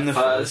 Love in the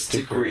first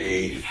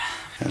degree.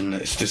 And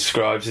it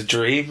describes a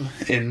dream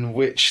in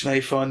which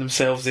they find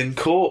themselves in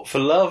court for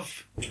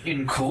love.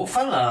 In Court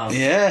for Love.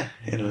 Yeah.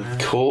 In a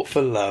court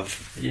for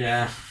love.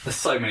 Yeah. There's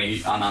so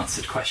many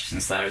unanswered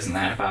questions there, isn't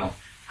there, about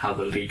what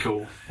the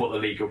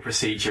legal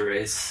procedure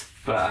is.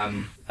 But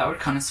that would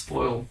kind of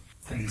spoil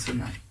things,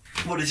 wouldn't it?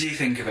 What did you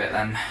think of it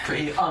then?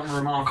 Pretty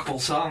unremarkable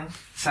song.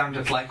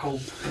 Sounded like all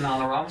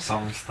Banana Rama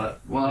songs that...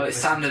 Well, it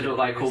sounded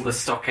like all the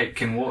Stock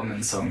Aitken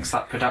Waterman songs.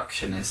 That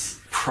production is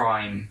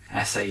prime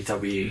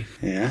SAW.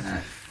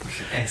 Yeah.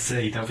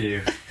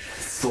 S.A.W.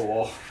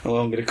 Thor. Well,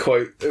 I'm going to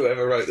quote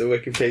whoever wrote the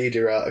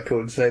Wikipedia article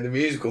and say the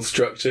musical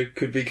structure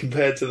could be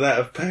compared to that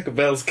of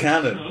Pachelbel's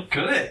Canon.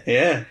 Could it?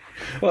 Yeah.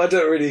 Well, I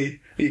don't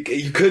really...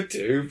 You could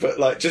do, but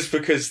like just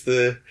because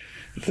the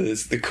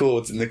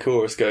chords in the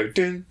chorus go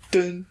dun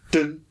dun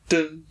dun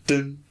dun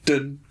dun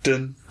dun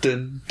dun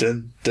dun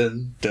dun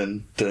dun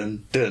dun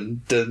dun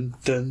dun dun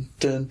dun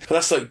dun. Well,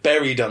 that's like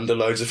buried under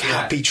loads of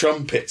happy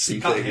trumpets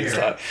and can't things.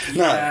 hear Like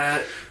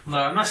no, No,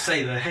 I must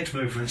say the head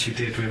movements you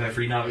did with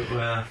every note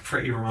were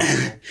pretty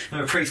remarkable. They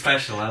were pretty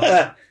special. I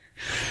like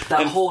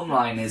That horn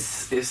line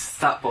is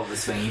that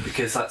bothers me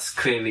because that's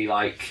clearly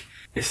like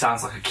it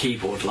sounds like a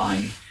keyboard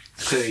line.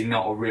 It's clearly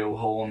not a real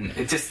horn.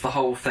 It just the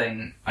whole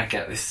thing. I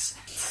get this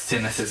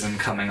cynicism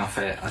coming off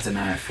it. I don't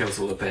know. It feels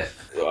all a bit.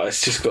 well,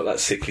 it's just got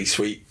that sickly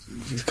sweet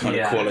kind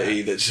Yeah. of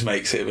quality that just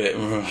makes it a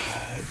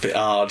bit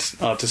hard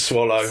to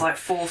swallow. It's like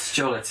forced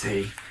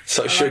jollity. It's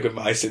like sugar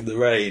mice in the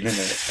rain,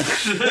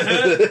 isn't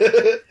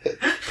it?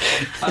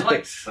 I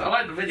liked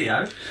the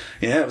video.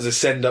 Yeah, it was a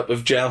send up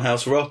of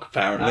Jailhouse Rock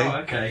apparently. Oh,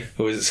 okay.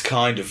 It was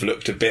kind of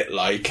looked a bit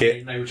like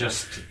it. They were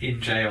just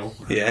in jail.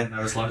 Yeah. And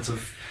there was loads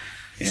of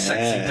Yeah.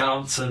 sexy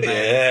dancer men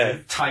Yeah.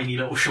 with tiny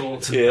little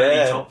shorts and Yeah.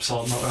 belly tops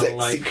on. That were Sexy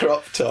like,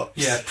 crop tops.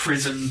 yeah,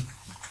 prison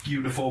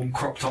uniform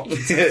crop tops and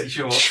sexy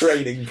shorts.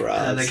 Training bras.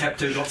 And they kept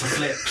doing lots of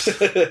flips.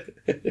 And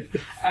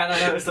I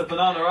noticed that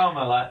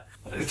Bananarama, like,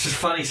 it's just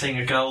funny seeing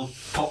a girl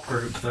pop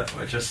group that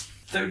were just,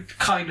 they were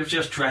kind of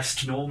just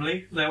dressed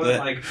normally. They weren't, Yeah.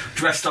 like,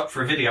 dressed up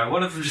for a video.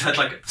 One of them just had,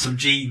 like, some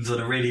jeans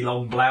and a really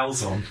long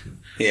blouse on.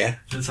 Yeah.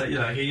 And so, you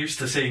know, you're used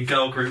to seeing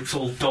girl groups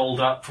all dolled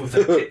up with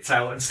their tits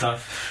out and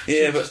stuff.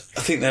 Yeah, but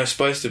I think they were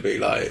supposed to be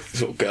like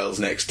sort of girls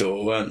next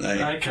door, weren't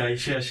they? Okay,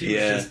 yeah, she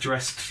Yeah. was just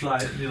dressed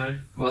like, you know.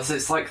 Well, so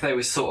it's like they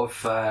were sort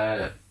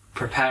of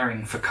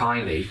preparing for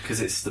Kylie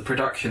because it's the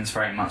production's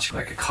very much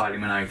like a Kylie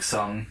Minogue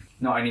song.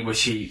 Not only was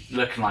she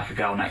looking like a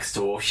girl next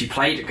door, she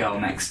played a girl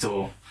next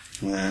door.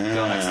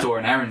 Girl Next Door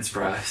in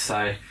Erinsborough. So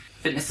I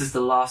think this is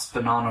the last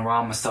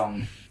Bananarama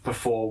song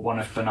before one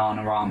of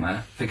Bananarama.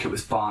 I think it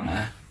was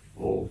Bana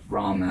or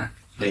Rama.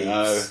 leaves.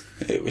 No,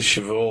 it was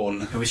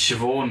Siobhan. It was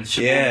Siobhan.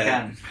 Siobhan Yeah.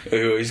 Ken.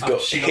 Who he's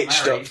got she got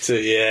hitched married. up to,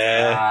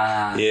 yeah.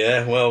 Ah.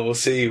 Yeah, well, we'll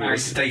see. Married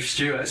to Dave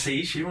Stewart.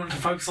 See, she wanted to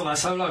focus on her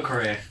solo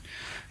career.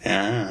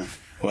 Yeah,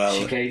 well,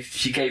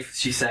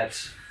 She said,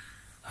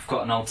 "I've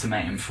got an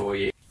ultimatum for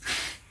you."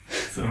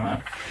 So,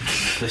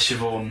 the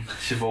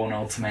Siobhan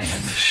ultimatum.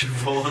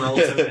 Siobhan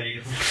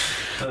ultimatum.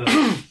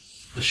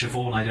 The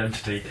Siobhan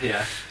identity.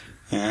 Yeah.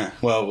 yeah,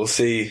 well, we'll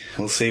see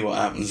what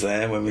happens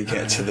there when we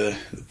get to the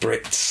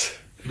Brits.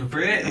 The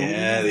Brit.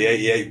 Yeah, the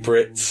 88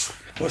 Brits.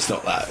 Well, it's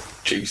not that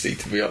juicy,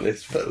 to be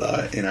honest, but,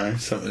 like, you know,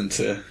 something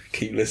to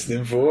keep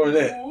listening for,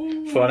 isn't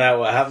it? Find out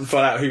what happened,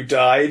 find out who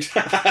died.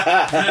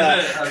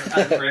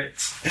 and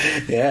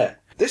Brits. Yeah.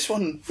 This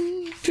one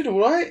did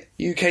alright.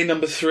 UK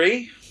number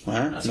 3.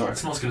 Wow, That's alright.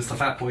 It's not as good as the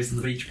Fat Boys and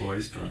the Beach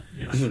Boys, but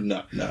you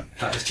know, no.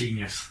 that is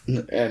genius.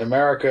 In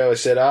America, they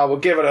said, we'll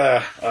give it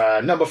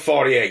a number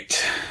 48.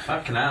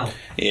 Fucking hell.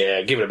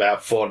 Yeah, give it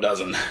about 4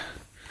 dozen.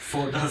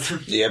 4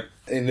 dozen. Yep.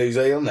 In New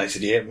Zealand, they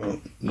said, yeah, well,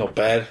 not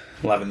bad.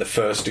 I'm having the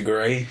first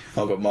degree.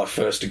 I got my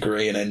first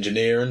degree in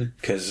engineering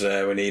because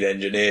we need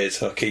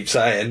engineers. I keep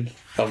saying,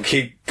 I'm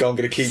going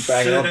to keep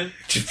banging on.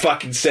 Just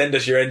fucking send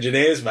us your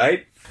engineers,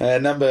 mate.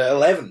 Number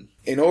 11.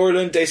 In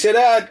Ireland, they said,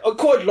 I'd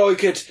quite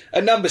like it.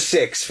 A number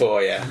 6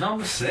 for you.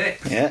 Number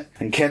 6. Yeah.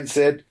 And Kent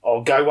said,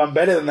 I'll go one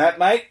better than that,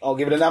 mate. I'll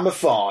give it a number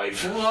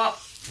 5. What?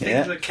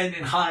 Yeah. Things are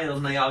getting higher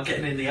than they are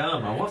getting in the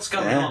armour. What's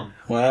going on?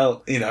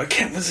 Well, you know,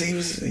 Kent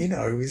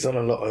he's on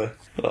a lot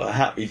of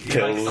happy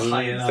pills likes the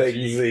high and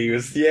energy. things. He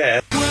was, yeah.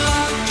 Well,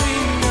 I'm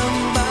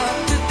dreaming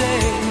about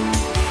today,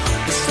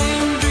 the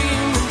same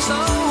dream that's so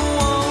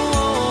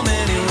warm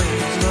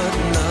anyways, but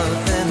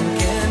nothing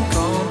can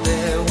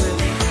compare with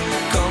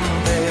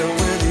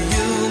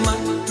you, my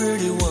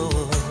pretty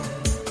one.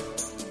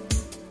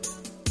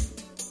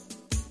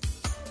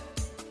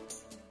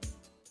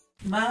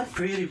 My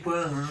pretty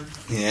one.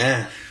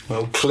 Yeah.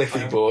 Well,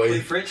 Cliffy boy.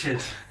 Cliff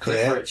Richard. Cliff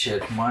Yeah.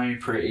 Richard, my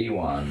pretty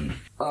one.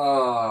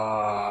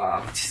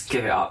 Oh, just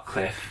give it up,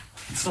 Cliff.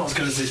 It's not as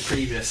good as his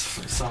previous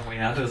song we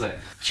had, is it?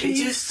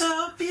 She's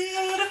so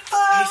beautiful.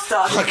 He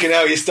started. Fucking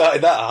hell, you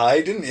started that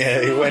high, didn't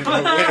you? You went.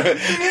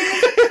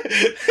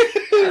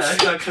 Yeah,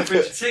 that's how Cliff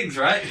Richard sings,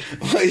 right?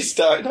 What are you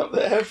starting up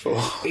there for?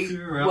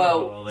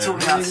 Well,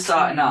 talking about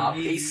starting up,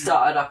 he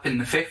started up in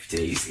the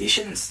 50s. He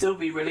shouldn't still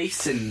be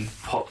releasing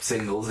pop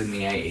singles in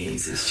the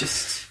 80s. It's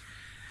just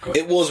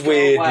It was go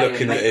weird away and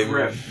looking make at him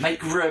room.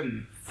 Make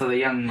room for the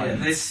young Yeah,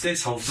 ones.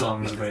 this whole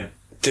song is weird.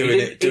 doing He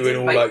it, didn't doing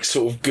all make- like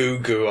sort of goo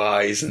goo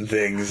eyes and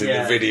things in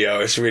Yeah. the video.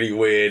 It's really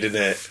weird,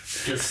 isn't it?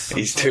 Just some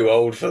He's sort too of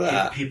old for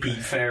that. hippie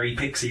fairy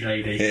pixie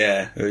lady.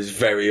 Yeah, it was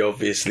very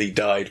obviously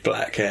dyed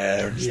black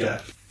hair and Yeah.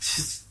 stuff.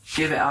 Just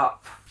give it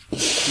up.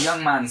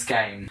 Young man's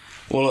game.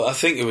 Well, I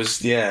think it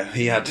was, yeah,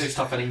 he He had. doesn't do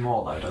stuff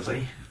anymore though, does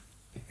he?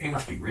 He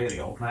must be really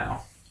old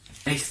now.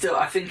 I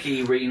think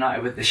he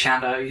reunited with the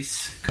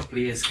Shadows a couple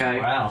of years ago.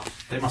 Wow,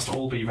 they must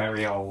all be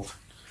very old.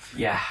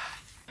 Yeah.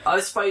 I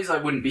suppose I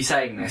wouldn't be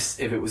saying this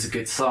if it was a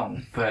good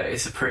song, but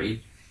it's a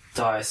pretty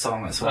dire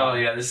song as well. Oh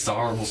yeah, this is a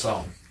horrible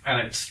song,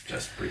 and it's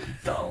just pretty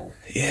dull.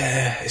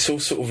 Yeah, it's all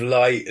sort of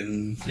light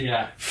and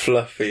Yeah,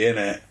 fluffy,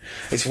 innit?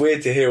 It's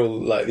weird to hear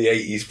all like the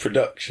 80s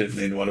production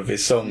in one of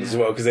his songs as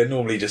well, because they're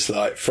normally just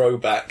like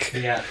throwback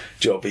yeah.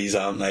 jobbies,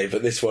 aren't they?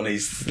 But this one,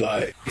 he's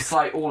like, It's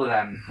like all of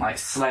them, like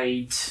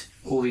Slade,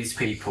 all these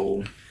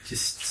people,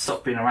 just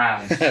stop being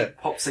around.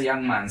 Pop's a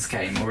young man's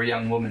game or a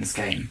young woman's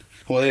game.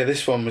 well, yeah,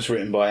 this one was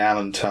written by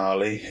Alan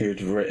Tarley,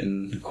 who'd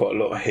written quite a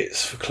lot of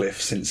hits for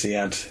Cliff since he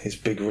had his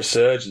big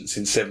resurgence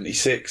in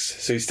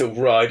 '76. So he's still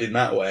riding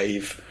that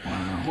wave.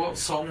 Wow. What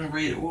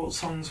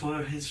songs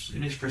were in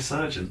his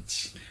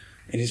resurgence?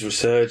 In his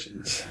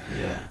resurgence,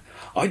 Yeah,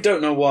 I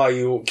don't know why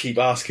you keep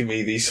asking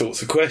me these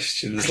sorts of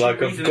questions. Like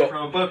You're I've reading it got,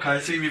 from a book. I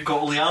assume you've got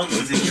all the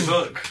answers in your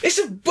book. it's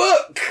a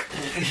book.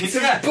 It's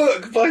Yeah. a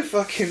book by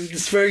fucking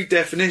its very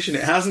definition.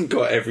 It hasn't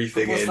got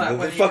everything What's in. that The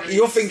when you fuck, release-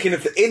 you're thinking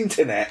of the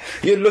internet.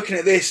 You're looking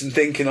at this and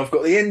thinking I've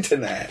got the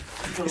internet.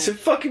 It's a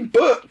fucking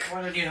book.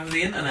 Why don't you have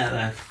the internet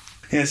then?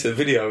 Yes, the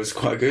video was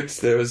quite good.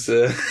 There was.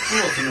 It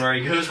wasn't very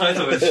good. I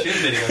thought it was a shit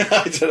video.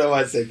 I don't know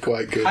why I said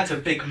quite good. Had a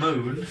big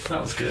moon. That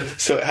was good.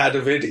 So it had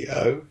a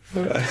video.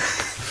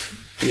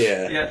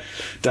 Yeah. Yeah.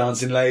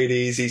 Dancing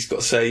ladies. He's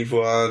got Save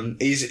One.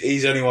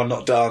 He's only one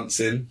not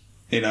dancing.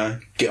 You know,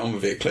 get on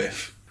with it,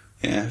 Cliff.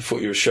 Yeah,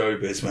 thought you were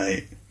showbiz,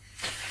 mate.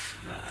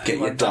 Get You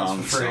your won't dance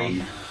dance for free.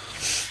 on.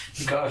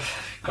 You got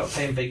to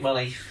pay him big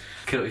money.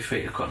 Kill your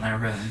feet, I've got no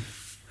rhythm.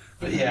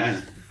 But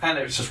yeah, and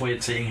it was just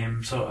weird seeing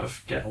him sort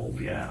of get all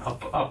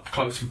up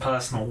close and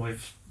personal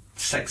with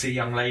sexy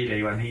young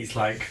lady when he's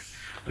like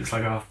looks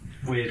like a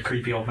weird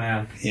creepy old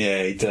man.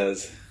 Yeah, he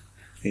does.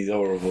 He's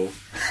horrible.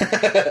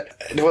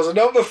 There was a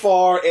number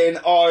 4 in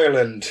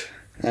Ireland,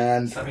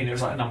 and Does that mean it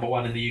was like number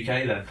 1 in the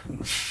UK then?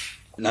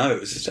 no, it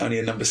was only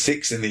a number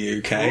 6 in the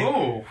UK.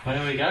 Oh,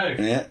 there we go.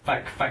 Yeah.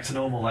 Back to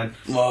normal then.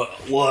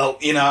 Well,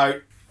 you know,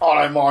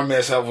 I don't mind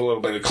myself a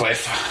little bit of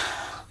Cliff,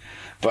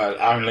 but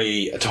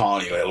only a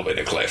tiny little bit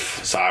of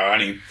Cliff. So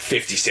only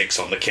 56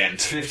 on the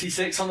Kent.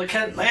 56 on the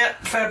Kent. Yeah,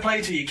 fair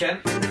play to you,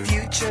 Kent. In the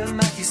future,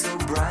 Matthew, so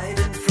bright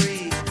and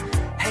free.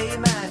 Hey,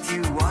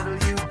 Matthew, what'll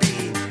you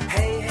be?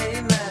 Hey,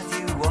 hey,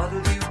 Matthew, what'll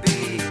you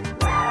be?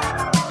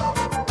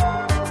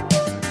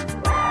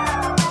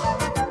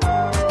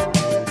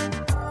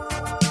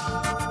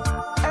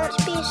 I want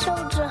to be a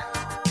soldier,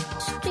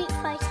 street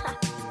fighter,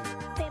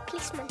 be a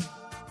policeman.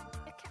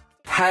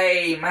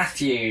 Hey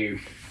Matthew,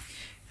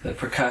 the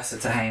precursor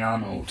to Hey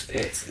Arnold.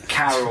 It's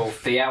Karol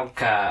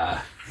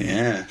Fialka,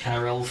 Yeah.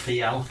 Karol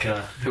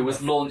Fialka. who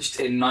was launched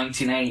in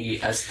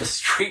 1980 as the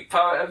street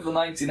poet of the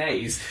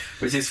 1980s,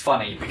 which is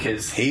funny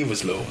because He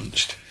was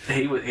launched.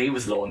 he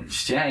was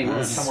launched. Yeah, he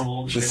was. Someone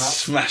launched him Just up.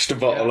 smashed a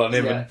bottle on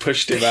him Yeah. and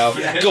pushed him out.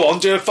 Go on,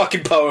 do a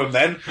fucking poem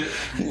then.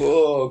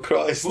 Whoa,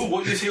 Christ. Ooh,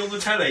 what did you see on the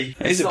telly?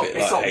 It's a bit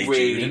It's like not Hey Jude,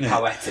 really isn't it?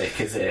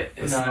 poetic, is it?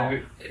 It's No. not.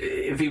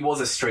 If he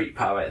was a street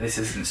poet, this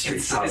isn't street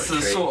It's poetry.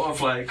 the sort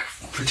of like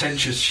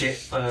pretentious shit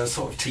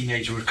sort of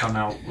teenager would come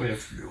out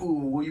with. Ooh,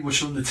 what you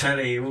watch on the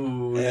telly?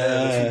 Ooh,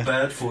 yeah, I feel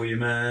bad for you,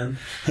 man.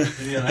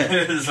 You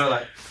know, so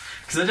like,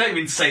 because they don't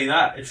even say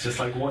that. It's just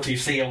like, what do you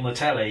see on the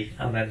telly?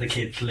 And then the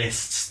kid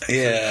lists.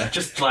 Yeah.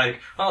 Just like,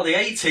 oh, the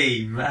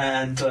A-Team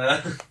and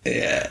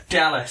Yeah.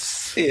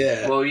 Dallas.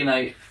 Yeah. Well, you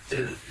know,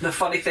 the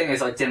funny thing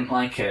is I didn't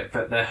like it,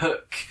 but the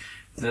hook,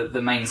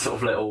 the main sort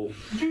of little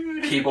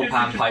keyboard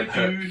panpipe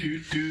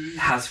hook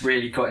has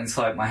really got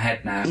inside my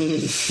head now.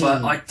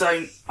 But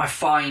I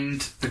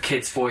find the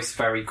kid's voice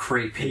very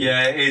creepy.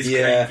 Yeah, it is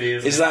Yeah. creepy,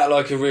 isn't Is it? that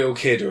like a real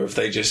kid, or have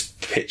they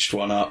just pitched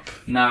one up?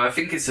 No, I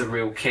think it's a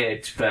real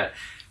kid, but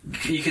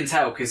you can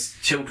tell because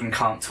children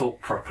can't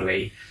talk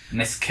properly, and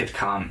this kid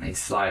can't.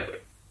 It's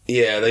like,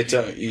 Yeah, they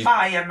don't.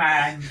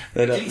 Fireman!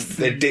 They don't.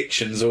 Their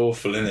diction's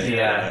awful, isn't it?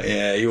 Yeah.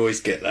 Yeah, you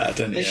always get that,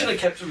 don't They you? should have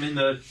kept him in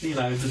the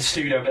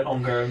studio a bit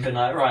longer and been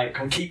like, right,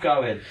 come keep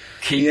going.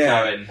 keep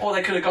Yeah. going. Or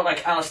they could have got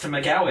like Alistair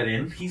McGowan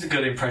in. He's a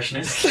good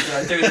impressionist.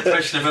 Doing an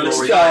impression of a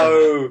Rory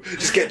No,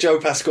 just get Joe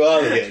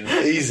Pasquale in.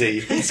 Easy.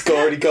 He's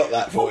already got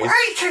that voice.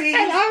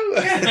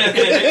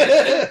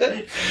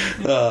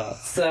 Ah,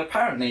 So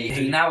apparently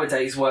he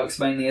nowadays works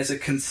mainly as a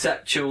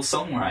conceptual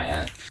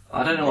songwriter.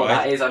 I don't know what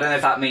Right. that is. I don't know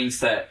if that means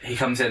that he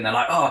comes in, they're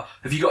like, oh,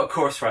 have you got a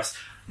chorus for us?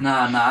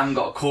 Nah, I haven't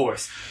got a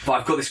chorus. But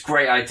I've got this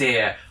great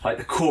idea. Like,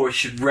 the chorus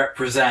should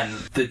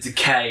represent the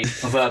decay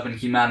of urban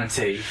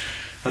humanity.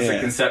 As a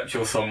Yeah.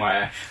 conceptual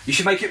songwriter. You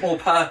should make it more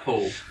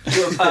purple.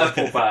 Do a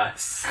purple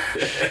verse.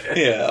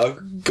 yeah,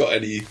 I've got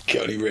any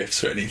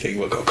riffs or anything?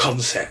 Well, I've got a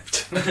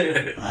concept.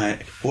 Right.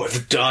 What if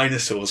the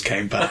dinosaurs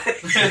came back?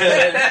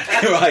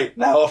 Right,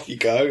 now off you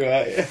go,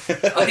 right?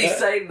 Are you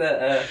saying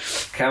that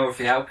Karol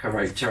Fialka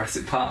wrote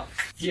Jurassic Park?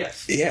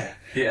 Yes. Yeah.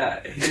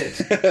 Yeah, he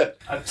did.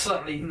 I've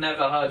certainly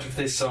never heard of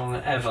this song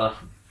ever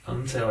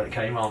until it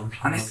came on.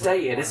 And it's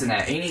dated, isn't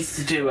it? He needs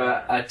to do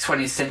a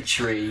 20th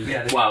century...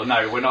 Yeah, well,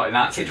 no, we're not in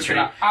that Kids would century.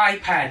 be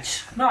like, iPad,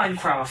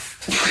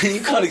 Minecraft.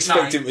 You can't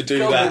expect him to do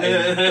that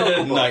in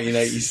Gogglebox.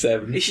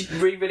 1987. He should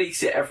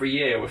re-release it every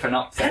year with an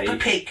Peppa update.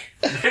 Pig.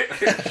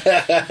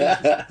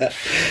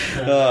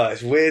 Oh,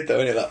 it's weird though,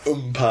 isn't it? Like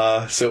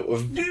umpa sort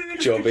of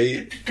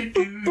jobby.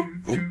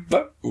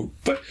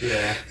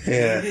 Yeah.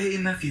 Yeah. Hey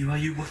Matthew, are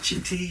you watching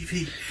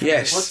TV?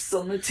 Yes. What's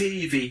on the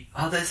TV?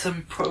 Are there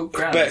some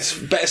programs?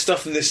 Better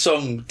stuff than this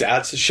song,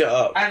 Dad, so shut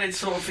up. And it's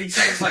sort of, he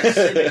seems like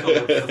cynical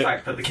of the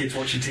fact that the kid's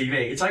watching TV.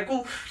 It's like,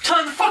 well,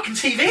 turn the fucking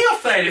TV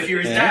off then if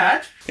you're his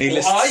dad. He Or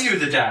lists- are you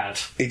the dad?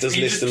 He does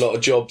list just- a lot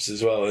of jobs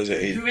as well, isn't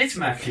he? Who is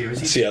Matthew? Is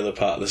That's he? the other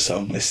part of the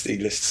song. He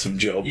lists some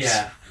jobs.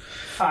 Yeah.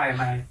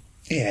 Fireman.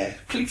 Yeah.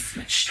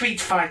 Policeman. Street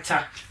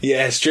fighter.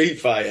 Yeah, Street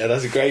Fighter,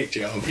 that's a great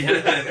job. Yeah.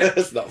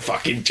 That's not a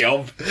fucking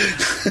job.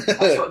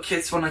 That's what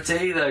kids want to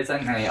do, though,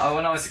 don't they?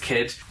 When I was a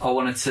kid, I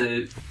wanted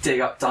to dig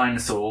up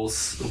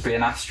dinosaurs or be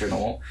an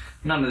astronaut.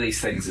 None of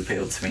these things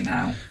appealed to me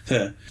now.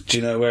 Yeah. Do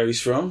you know where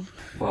he's from?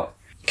 What?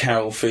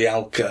 Karol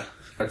Fialka.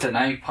 I don't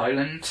know,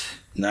 Poland?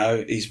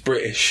 No, he's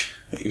British.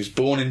 He was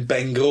born in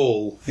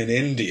Bengal, in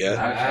India.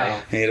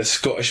 Okay. He had a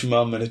Scottish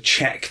mum and a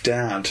Czech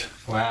dad.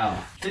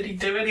 Wow. Did he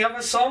do any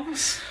other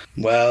songs?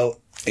 Well,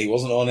 he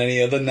wasn't on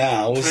any other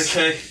nows.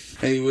 Okay.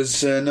 He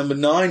was number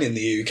 9 in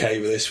the UK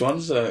with this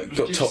one, so it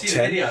got Did top you see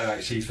 10. the video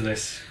actually for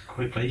this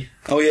quickly?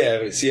 Oh yeah,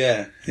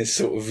 it's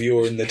sort of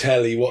you're in the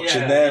telly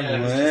watching Yeah, them. yeah,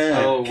 it was Yeah.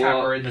 just Oh,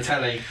 camera what? in the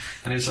telly,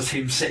 and it was just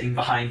him sitting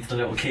behind the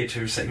little kid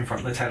who was sitting in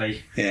front of the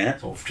telly, Yeah.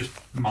 sort of just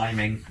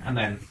miming, and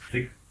then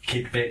the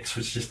kid bits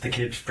was just the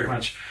kid pretty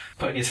much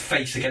putting his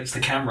face against the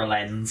camera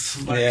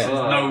lens, like Yeah. his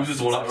nose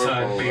was all That's upturned,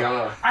 horrible. being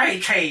like, "I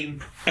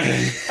came."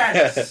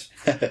 That's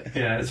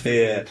yeah, it's Yeah.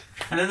 weird.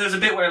 And then there was a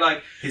bit where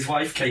like his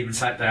wife came and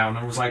sat down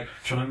and was like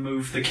trying to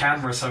move the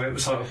camera so it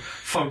was sort of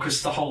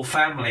focused the whole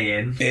family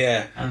in.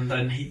 Yeah. And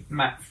then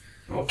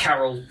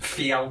Karol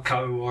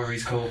Fialka, or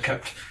he's called,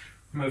 kept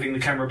moving the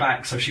camera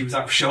back so she was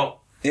out of shot.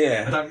 I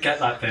Yeah. don't get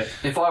that bit.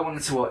 If I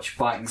wanted to watch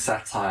biting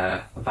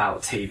satire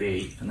about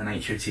TV and the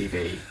nature of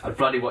TV, I'd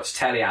bloody watch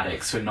Telly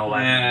Addicts with Noel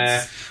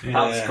Edmonds. Yeah.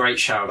 That was a great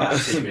show about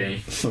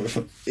TV.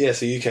 Yeah,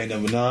 so UK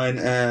number 9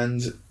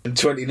 and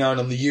 29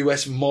 on the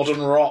US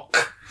Modern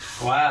Rock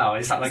Wow,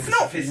 is that like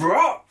Not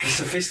rock. the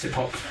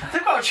Sophistipop?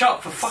 They've got a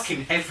chart for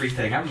fucking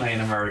everything, haven't they,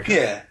 in America?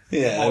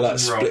 Yeah, I Modern like rock.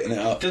 splitting it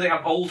up. Do they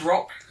have old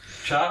rock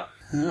chart?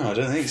 No, I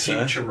don't think so.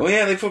 Future rock. Well,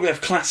 yeah, they probably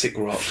have classic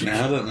rock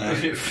now, don't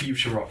they?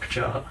 Future rock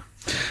chart.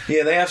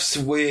 Yeah, they have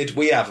some weird.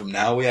 We have them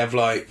now. We have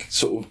like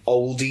sort of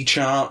oldie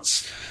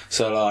charts.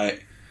 So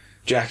like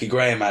Jackie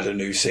Graham had a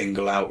new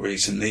single out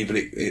recently, but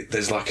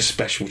there's like a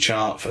special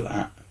chart for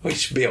that. Well, it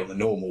should be on the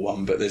normal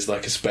one, but there's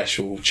like a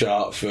special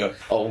chart for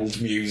old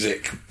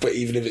music. But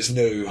even if it's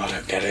new, I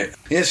don't get it.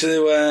 Yeah,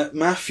 so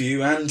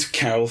Matthew and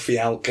Carol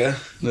Fialka,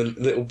 the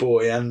little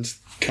boy, and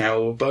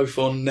Carol were both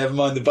on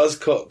Nevermind the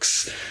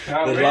Buzzcocks,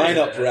 Oh, the really?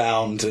 lineup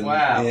round. And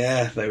Wow.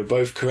 yeah, they were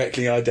both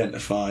correctly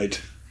identified.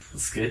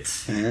 That's good.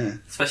 Yeah.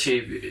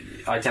 Especially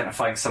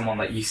identifying someone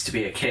that used to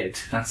be a kid.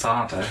 That's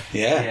harder.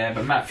 Yeah. Yeah,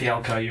 but Matt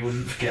Fialko, you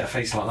wouldn't forget a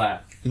face like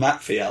that. Matt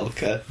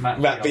Fialka. Matt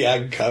Matt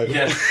Bianco.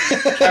 Yeah,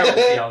 Carol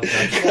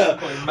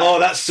Fialko. Oh,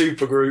 that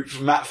super group,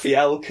 Matt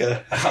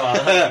Fialka. Oh,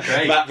 that'd be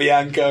great. Matt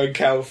Bianco and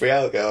Carol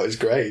Fialka. Oh, it's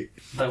great.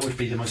 That would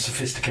be the most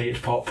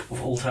sophisticated pop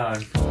of all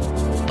time.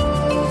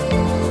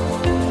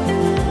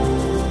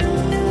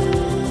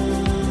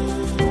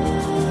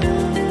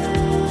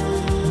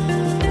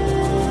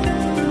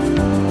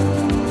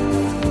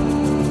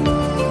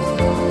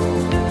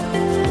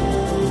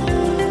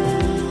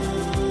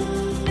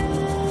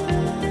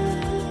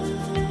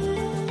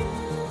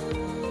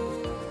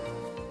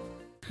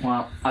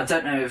 Well, I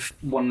don't know if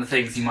one of the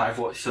things you might have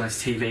watched on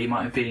this TV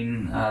might have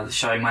been the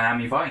show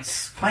Miami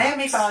Vice.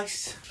 Miami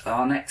Vice.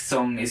 Our next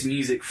song is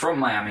music from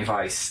Miami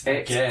Vice.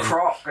 It's Again.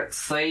 Crockett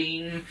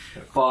Theme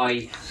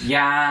by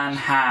Jan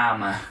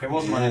Hammer. It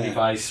wasn't Miami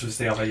Vice, was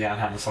the other Jan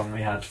Hammer song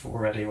we had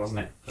already,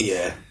 wasn't it?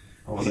 Yeah.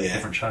 Or was it a Yeah.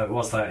 different show? It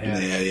was that, yeah.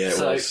 Yeah, it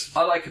So was.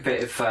 I like a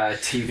bit of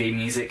TV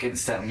music,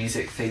 incidental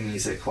music, theme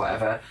music,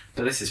 whatever.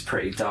 But this is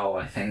pretty dull,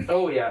 I think.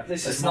 Oh yeah,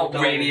 this There's is not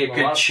more really a dull than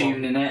the good last tune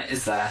one. in it,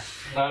 is there?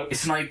 No,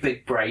 It's no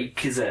big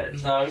break, is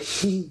it? no,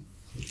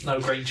 no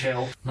Green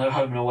Chill, no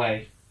Home and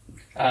Away.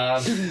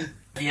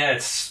 Yeah,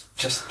 it's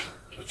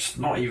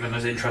not even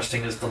as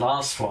interesting as the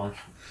last one.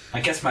 I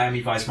guess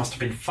Miami Vice must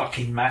have been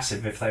fucking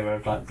massive if they were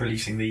like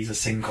releasing these as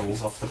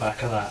singles off the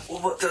back of that.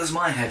 Well, what does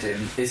my head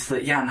in is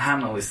that Jan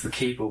Hammer was the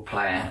keyboard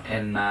player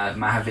in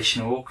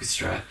Mahavishnu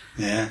Orchestra,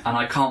 Yeah. and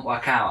I can't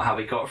work out how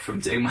he got from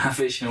doing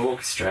Mahavishnu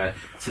Orchestra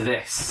to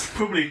this.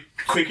 Probably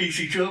quick,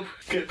 easy job.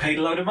 Get paid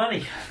a load of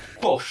money.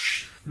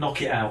 Bosh,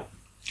 knock it out.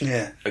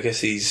 Yeah. I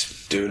guess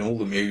he's doing all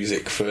the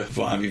music for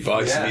Miami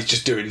Vice Yeah. and he's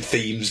just doing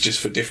themes just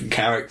for different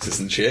characters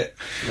and shit.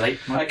 Late,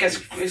 I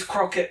guess it's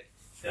Crockett.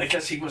 I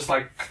guess he was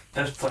like.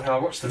 I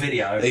watched the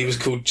video. He was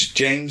called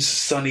James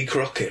Sonny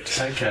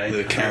Crockett. Okay.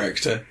 The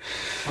character.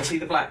 Was he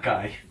the black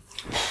guy?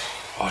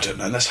 I don't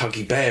know. That's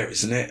Huggy Bear,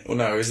 isn't it? Well,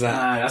 no, is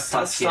that? No, that's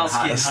Starsky and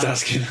Starsky and Hutch. That's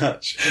Starsky and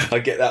Hutch. I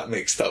get that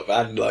mixed up,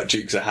 and like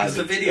Dukes of Because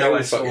Hazzard. the video They're I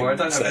all saw, fucking I don't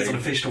know if it's an same.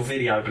 official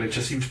video, but it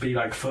just seemed to be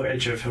like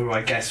footage of who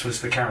I guess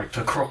was the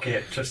character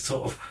Crockett, just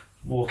sort of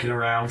walking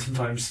around,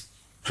 sometimes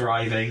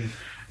driving.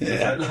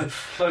 Yeah.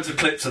 Like, loads of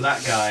clips of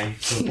that guy.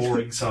 It's a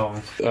boring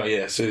song. Oh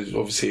yeah, so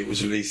obviously it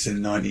was released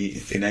in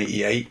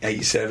 88,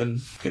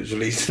 87. It was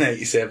released in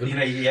 87. In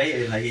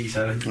 88 and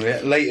 87.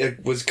 Yeah, later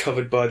was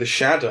covered by the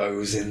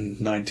Shadows in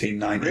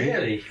 1990.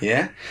 Really?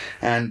 Yeah.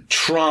 And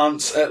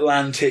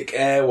Transatlantic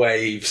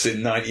Airwaves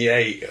in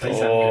 98. They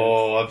sound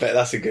Oh, I bet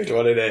that's a good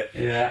one, isn't it?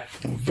 Yeah.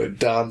 But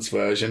dance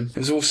version. It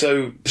was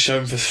also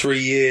shown for 3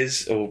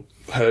 years, or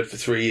heard for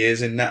 3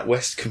 years in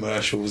NatWest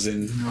commercials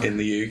in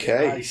the UK.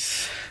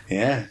 Nice.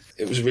 Yeah.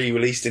 It was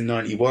re-released in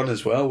 91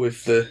 as well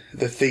with the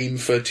theme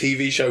for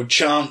TV show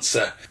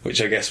Chancer,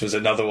 which I guess was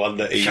another one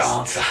that he's...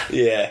 Chancer.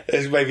 Yeah.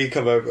 It's maybe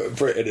come over to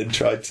Britain and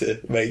tried to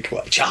make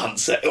one.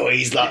 Chancer. Oh,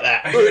 he's like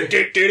that. Oh,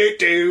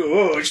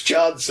 oh, it's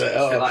Chancer.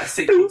 Oh. It's like a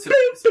sequel to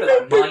it's a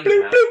bit like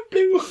Minder.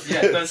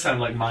 Yeah, it does sound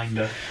like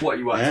Minder. What are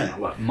you working Yeah.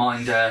 on? Like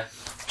Minder,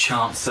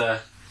 Chancer,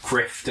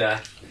 Grifter,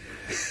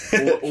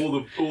 all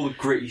the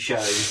gritty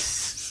shows.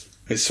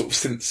 His sort of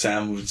synth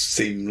sound would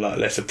seem like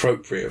less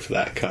appropriate for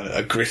that kind of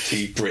a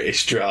gritty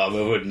British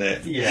drama, wouldn't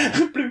it? Yeah.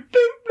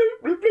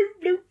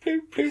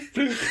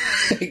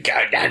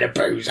 Go down a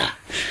boozer.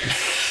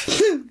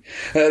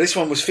 This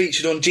one was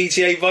featured on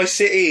GTA Vice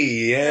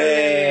City. Yeah,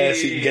 Hey.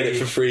 so you can get it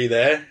for free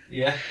there.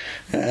 Yeah.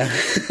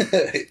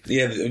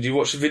 Yeah, did you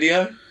watch the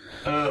video?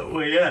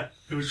 Well, yeah.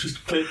 It was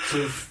just clips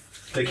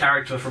of the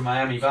character from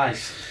Miami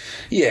Vice.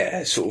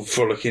 Yeah, sort of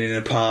frolicking in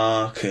a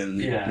park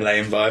and Yeah.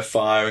 laying by a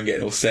fire and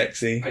getting all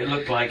sexy. It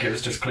looked like it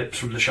was just clips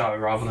from the show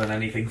rather than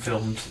anything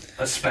filmed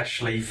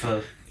especially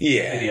for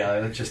Yeah,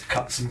 video. They just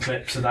cut some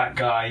clips of that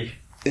guy.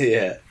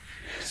 yeah.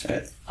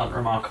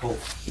 Unremarkable.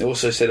 It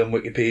also said on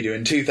Wikipedia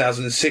in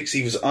 2006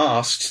 he was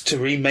asked to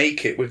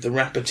remake it with the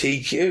rapper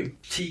TQ.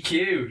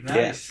 TQ,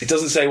 nice. Yeah. It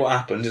doesn't say what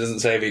happened. It doesn't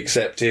say if he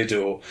accepted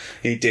or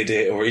he did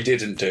it or he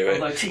didn't do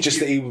it. Although TQ Just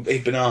that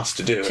he'd been asked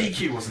to do it.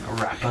 TQ wasn't a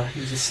rapper, he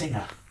was a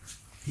singer.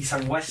 He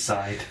sang West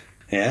Side.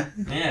 Yeah?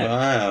 Yeah.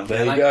 Wow,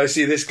 there like- you go.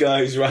 See, this guy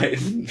who's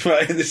writing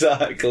this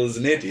article is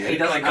an idiot. He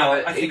doesn't I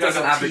have, he think I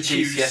doesn't got have a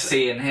TQs.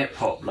 GCSE in hip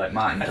hop like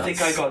Martin I does.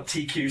 think I got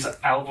TQ's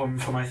album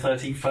for my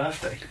 13th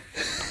birthday.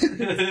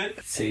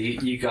 So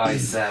you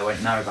guys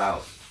won't know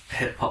about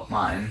hip hop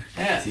Martin.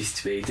 Yeah. He used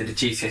to be, did a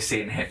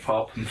GCSE in hip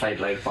hop and played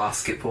a load of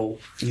basketball.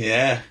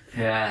 Yeah.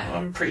 Yeah.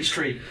 I'm pretty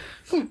street.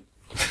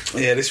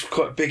 Yeah, this was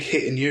quite a big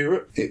hit in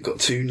Europe. It got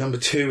to number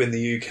 2 in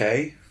the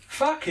UK.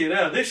 Fucking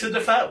hell, this is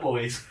the Fat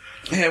Boys.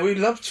 Yeah, we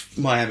loved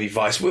Miami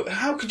Vice.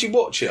 How could you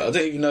watch it? I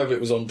don't even know if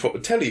it was on proper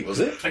telly, was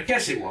it? I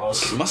guess it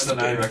was. It must I don't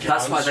have know, been. like,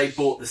 That's it why was- they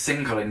bought the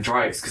single in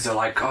droves, because they're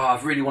like, oh,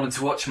 I've really wanted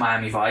to watch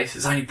Miami Vice.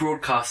 It's only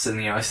broadcast in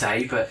the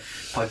USA, but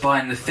by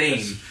buying the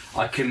theme,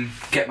 I can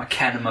get my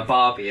Ken and my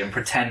Barbie and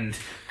pretend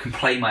I can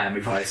play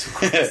Miami Vice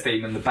with the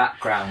theme in the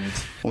background.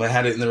 Well, they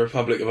had it in the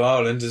Republic of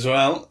Ireland as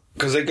well,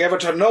 because they gave it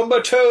to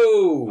number 2!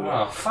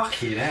 Oh,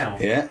 fucking hell.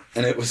 Yeah,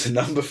 and it was a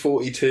number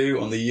 42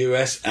 on the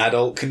US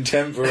Adult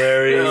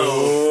Contemporary.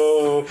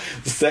 Oh,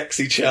 the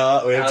sexy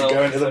chart. We have to go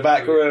Adult into the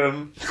back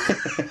room.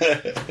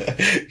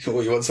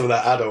 Well, you want some of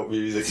that adult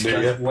music, do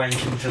Just you?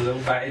 wanking to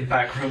little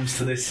back rooms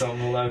to this song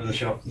all over the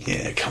shop.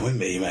 Yeah, come with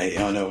me, mate.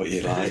 I know what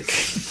you like.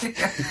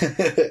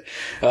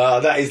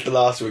 That is the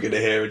last we're going to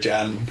hear of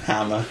Jan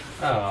Hammer.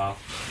 Oh,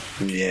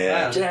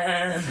 Yeah.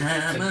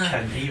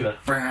 Ken either.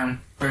 Brown,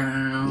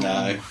 brown.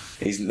 No,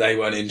 they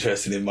weren't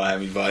interested in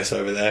Miami Vice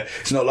over there.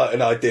 It's not like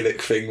an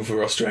idyllic thing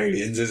for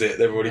Australians, is it?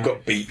 They've already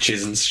got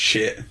beaches and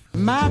shit.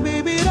 My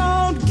baby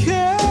don't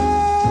care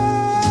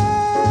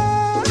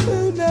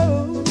who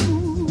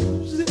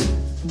knows.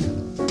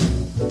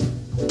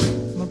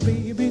 My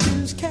baby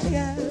just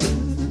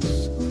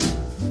cares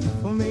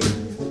for me.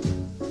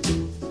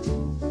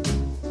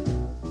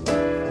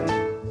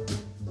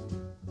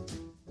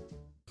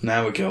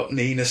 Now we got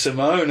Nina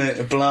Simone,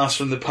 a blast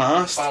from the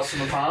past. Files from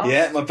the past.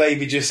 Yeah, my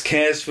baby just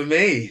cares for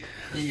me.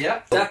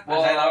 Yep. That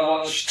And then I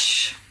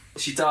watched.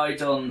 She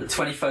died on the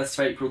 21st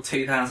of April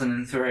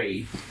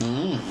 2003.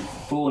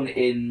 Born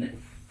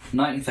in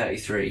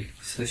 1933,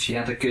 so she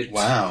had a good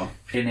Wow.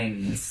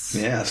 innings.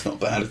 Yeah, that's not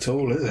bad at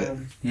all, is it?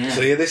 Yeah.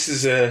 So yeah, this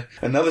is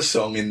another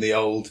song in the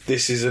old.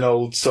 This is an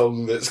old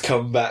song that's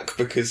come back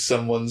because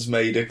someone's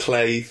made a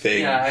clay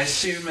thing. Yeah, I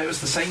assume it was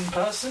the same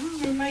person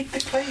who made the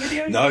clay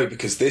video. No,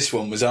 because this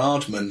one was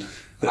Aardman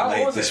that Oh,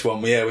 made was this it?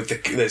 one. Yeah, with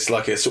there's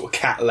like a sort of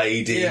cat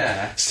lady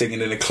Yeah.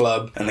 singing in a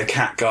club, and a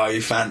cat guy who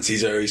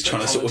fancies her. He's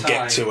trying to all sort the of get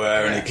time. to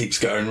her, and Yeah. it keeps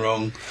going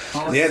wrong.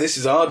 Oh, Yeah, this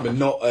is Aardman,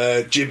 not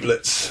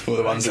Giblets, were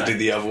the ones that Okay. did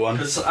the other one.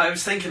 Because I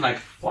was thinking, like,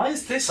 why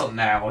is this on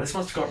now? This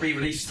must have got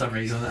re-released for some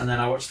reason. And then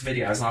I watched the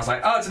videos and I was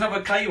like, oh, it's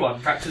another clay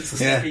one. Perhaps it's the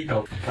same Yeah.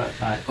 people. But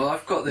no. Well,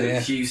 I've got that Yeah.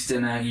 it's used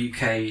in a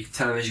UK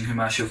television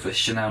commercial for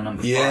Chanel No.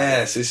 5.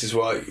 Yes, this is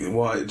why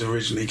it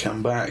originally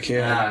came back. Yeah,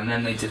 Yeah, and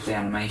then they did the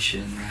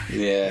animation.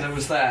 yeah. There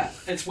was that.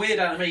 It's weird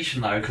animation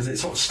though, because it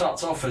sort of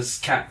starts off as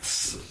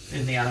cats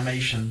in the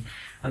animation,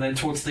 and then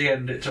towards the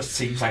end it just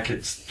seems like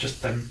it's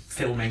just them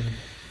filming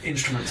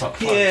instruments up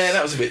close. Yeah,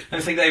 that was a bit.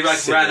 I think they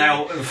silly. ran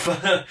out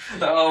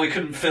of we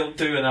couldn't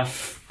do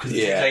enough because it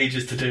Yeah. took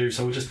ages to do,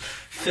 so we'll just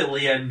fill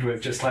the end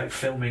with just like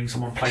filming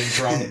someone playing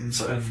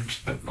drums and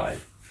like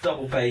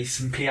double bass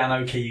and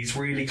piano keys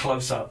really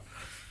close up.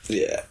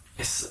 Yeah,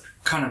 It's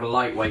kind of a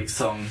lightweight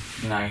song,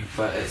 you know,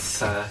 but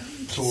it's alright.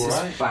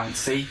 just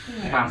bouncy,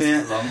 bounces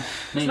Yeah. along.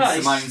 Nina nice.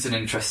 Simone's an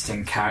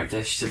interesting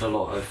character. She did a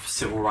lot of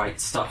civil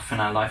rights stuff in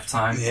her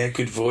lifetime. yeah,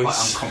 good Quite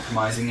voice.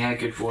 uncompromising, yeah,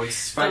 good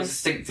voice. Very Does-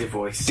 distinctive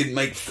voice. Didn't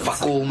make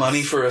fuck all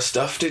money for her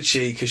stuff, did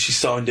she? Because she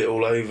signed it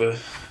all over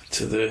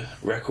to the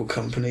record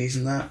companies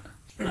and that.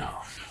 No.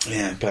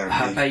 Yeah, Her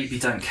apparently. baby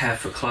don't care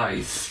for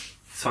clothes.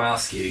 So I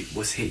ask you,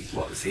 was he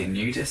a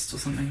nudist or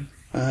something?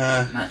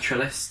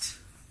 Naturalist?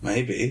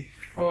 Maybe.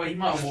 Well, he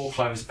might have wore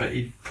clothes, but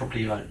he'd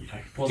probably like He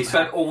wasn't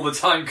spent all the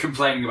time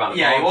complaining about it.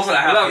 Yeah, he wasn't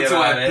happy Loved to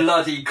about wear it.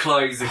 bloody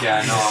clothes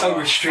again. Oh, so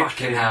restricted.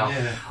 Fucking hell.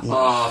 Yeah.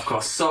 Oh, I've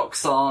got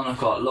socks on, I've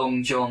got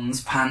long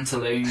johns,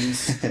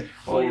 pantaloons.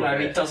 Well, you know, all of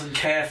he it. doesn't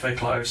care for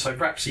clothes, so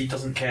perhaps he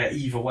doesn't care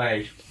either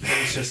way.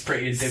 He's just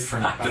pretty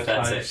indifferent about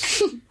Pathetic.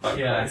 clothes.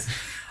 Yeah.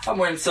 I'm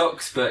wearing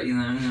socks, but you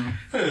know.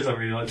 I don't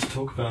really like to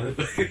talk about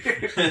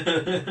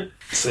it.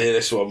 So yeah,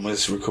 this one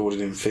was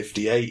recorded in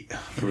 '58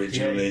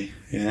 originally.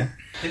 Yeah.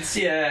 It's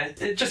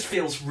it just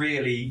feels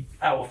really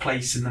out of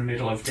place in the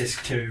middle of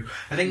disc 2.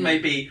 I think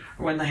maybe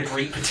when they had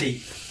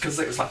Repetit, because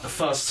it was like the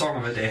first song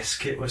of a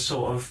disc, it was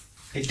sort of,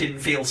 it didn't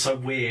feel so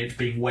weird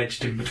being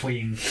wedged in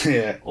between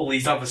Yeah. all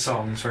these other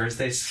songs, whereas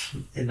this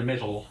in the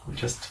middle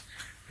just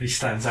really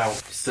stands out.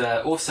 It's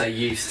also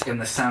used in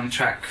the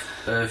soundtrack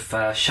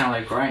of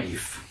Shallow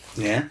Grave.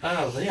 Yeah.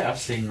 Oh yeah, I've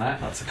seen that.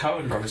 That's a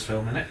Coen Brothers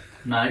film, isn't it?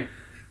 No.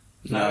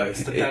 No,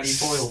 it's the Danny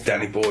Boyle.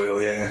 Danny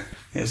Boyle, yeah.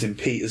 It was in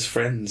Peter's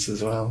Friends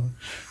as well.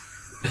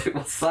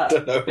 What's that?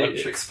 Don't know what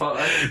Beatrix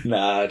Potter?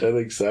 Nah, I don't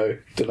think so.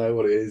 Don't know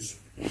what it is.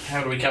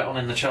 How do we get on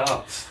in the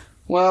charts?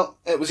 Well,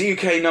 it was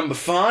UK number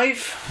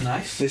 5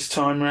 Nice. this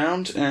time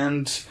round,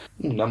 and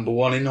number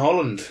 1 in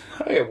Holland.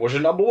 Hey, it was a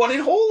number 1 in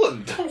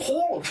Holland.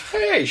 Holland.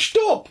 Hey,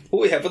 stop!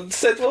 We haven't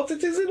said what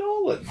it is in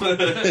Holland.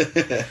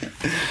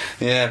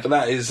 Yeah, but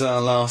that is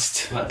our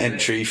last That's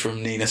entry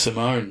from Nina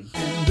Simone.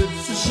 And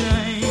it's a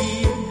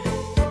shame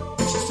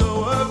she's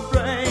so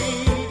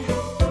afraid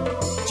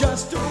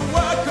just to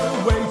walk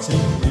her waiting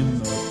in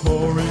the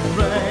pouring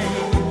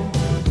rain,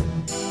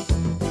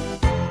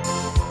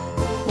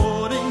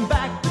 putting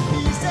back the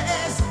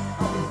pieces of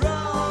a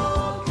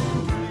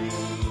broken dream.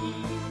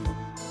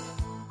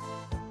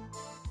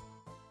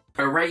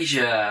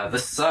 Erasure, the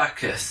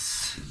circus.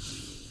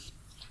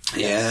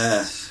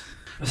 Yeah.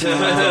 I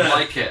didn't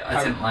like it.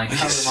 I didn't like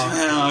How it. am I?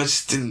 No, I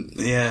just didn't,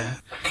 yeah.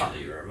 I can't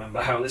even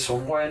remember how this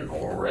one went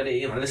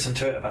already. I listened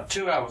to it about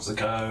 2 hours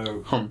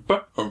ago.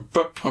 Humpa,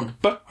 humpa,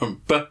 humpa,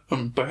 humpa,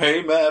 humpa.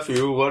 Hey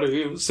Matthew, what do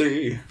you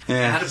see?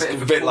 Yeah, It had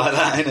it's a bit like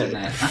that, innit? It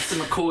had some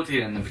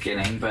accordion in the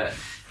beginning, but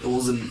it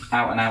wasn't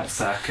out and out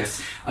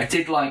circus. I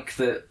did like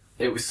that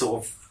it was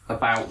sort of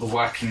about the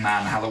working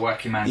man, how the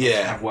working man doesn't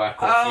Yeah. have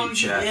work or Oh,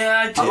 future.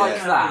 yeah, I do I like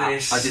remember that.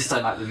 this. I just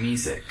don't like the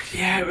music.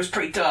 Yeah, it was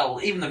pretty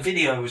dull. Even the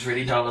video was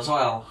really dull as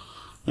well.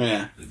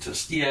 Yeah. It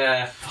just,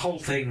 yeah, the whole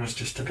thing was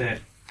just a bit...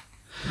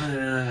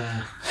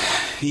 Yeah,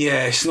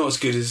 it's not as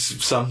good as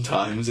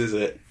sometimes, is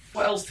it?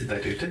 What else did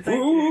they do? Did they?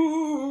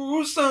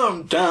 Ooh,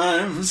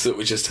 sometimes that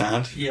we just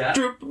had. Yeah.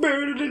 Drip a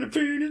bird in a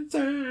feeding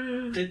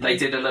thing. Did They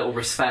did a little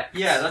respect.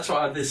 Yeah, that's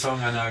what this song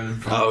I know them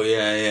from. Oh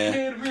yeah, yeah,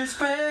 Little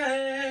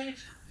respect.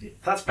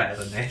 That's better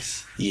than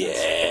this.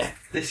 yeah,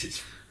 This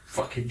is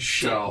fucking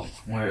shit. Dull.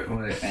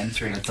 We're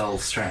entering a dull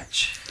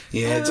stretch.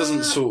 yeah. It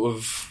doesn't sort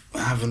of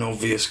have an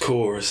obvious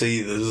chorus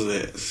either, does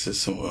it? It's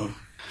just sort of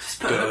Just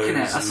put a hook in it.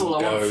 Goes That's all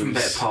I want from a and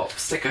bit of pop.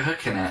 Stick a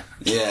hook in it.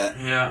 yeah,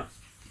 Yeah.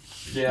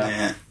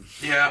 Yeah.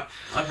 yeah.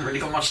 I haven't really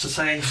got much to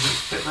say.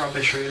 It's a bit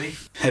rubbish, really.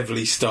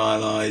 Heavily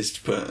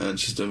stylised, but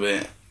just a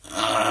bit. A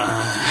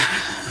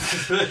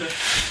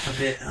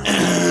bit.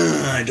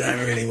 It don't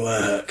really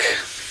work.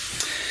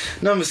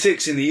 Number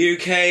 6 in the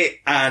UK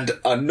and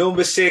a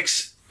number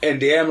 6 in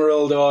the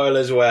Emerald Isle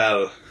as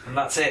well. And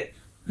that's it.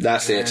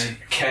 That's it.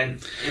 Ken,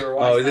 you're a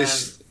wise Oh, man.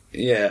 this.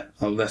 Yeah.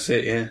 Oh, that's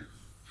it. Yeah.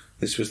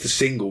 This was the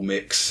single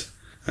mix.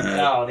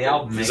 Oh, the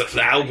album mix.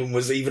 The album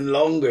was even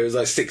longer. It was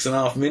like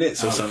 6.5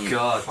 minutes or Oh something.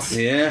 God.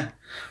 Yeah,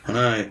 I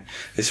know.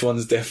 This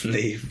one's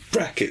definitely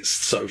brackets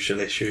social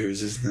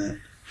issues, isn't it?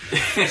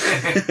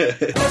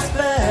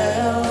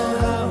 Spell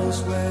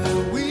house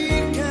where we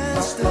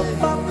can stay.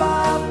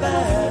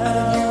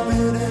 And you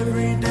win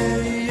every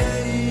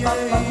day.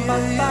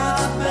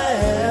 Spell the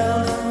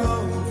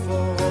road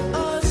for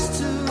us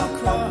to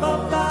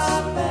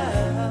cross.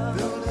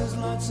 Builders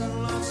lots and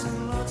lots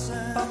and lots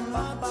and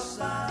lots.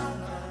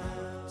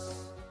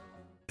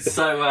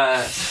 So,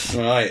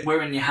 Right.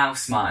 we're in your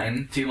house,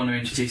 Martin. Do you want to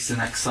introduce the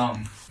next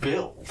song?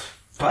 Build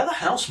by the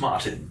House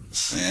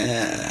Martins.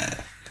 Yeah.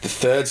 The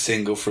third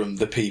single from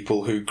the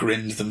people who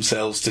grinned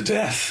themselves to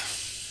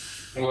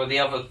death. Were the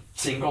other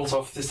singles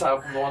off this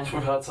album the ones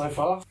we've heard so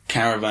far?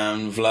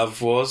 Caravan of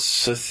Love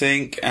was, I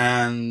think,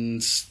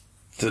 and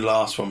the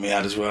last one we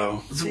had as well.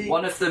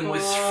 One of them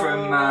was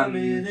from.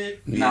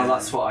 Now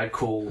that's what I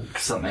call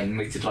something.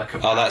 We did like a.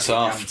 Oh, that's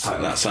parody after.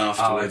 anthem. That's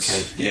afterwards. Oh,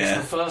 okay. It's Yeah.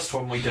 the first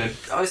one we did.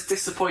 I was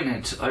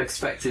disappointed. I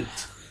expected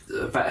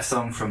a better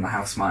song from the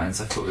House Martins.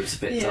 I thought it was a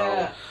bit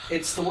dull.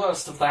 It's the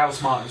worst of the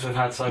House Martins we've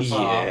had so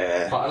far.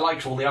 Yeah. But I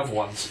liked all the other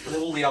ones.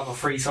 All the other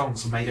 3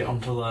 songs have made it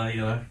onto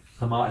the,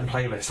 the Martin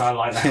playlist. I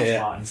like the House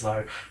Yeah. Martins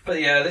though. But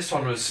yeah, this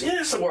one was,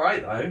 it's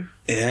alright though.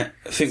 Yeah.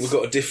 I think we've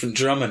got a different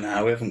drummer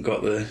now. We haven't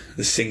got the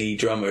singy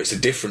drummer. It's a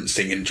different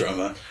singing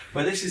drummer.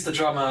 Well, this is the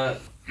drummer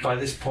by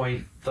this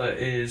point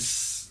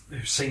who's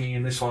singing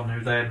in this one, who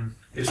then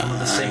is one of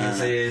the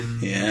singers in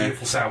yeah.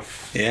 Beautiful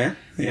South. Yeah.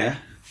 Yeah.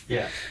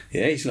 Yeah.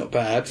 Yeah, he's not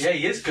bad. Yeah,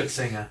 he is a good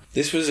singer.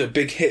 This was a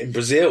big hit in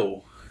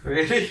Brazil.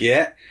 Really?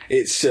 Yeah.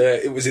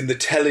 It was in the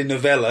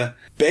telenovela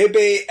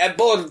Bebê a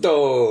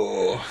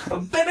Bordo.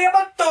 Baby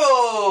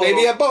Abato!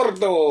 Baby a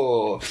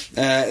Bordo.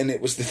 And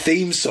it was the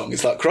theme song.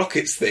 It's like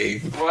Crockett's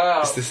theme.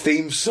 Wow. It's the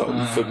theme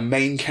song for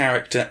main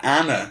character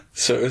Anna.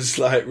 So it was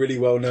like really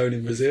well known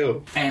in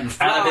Brazil. And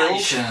Anna Bild.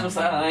 Inflation. What's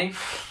that name?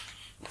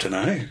 Don't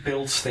know.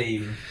 Bill's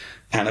theme.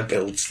 Anna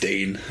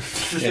Bildstein.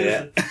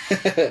 Yeah.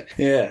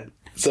 Yeah.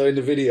 So in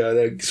the video,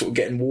 they're sort of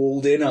getting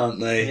walled in, aren't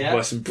they? Yeah.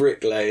 By some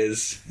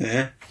bricklayers.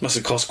 Yeah. Must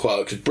have cost quite a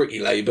lot, because bricky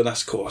labour,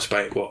 that's cost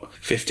about, what,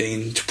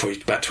 15 to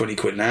probably about 20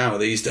 quid an hour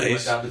these I went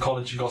days. down to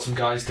college and got some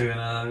guys doing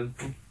a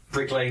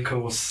bricklaying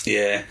course.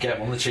 Yeah. Get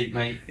them on the cheap,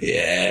 mate.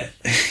 Yeah.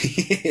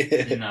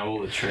 You know all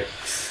the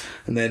tricks.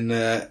 And then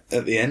at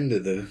the end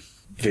of the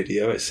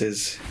video, it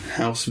says,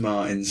 House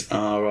Martins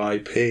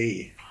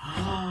R.I.P.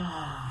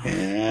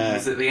 Yeah.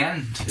 Was it the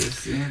end? It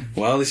was the end.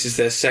 Well, this is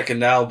their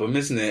second album,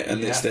 isn't it?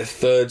 And it's Yeah. their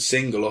third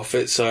single off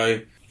it,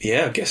 so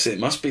yeah, I guess it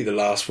must be the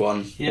last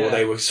one. Yeah. Or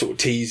they were sort of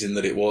teasing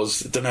that it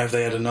was. I don't know if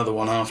they had another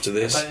one after I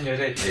this. don't think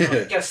they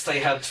did. I guess they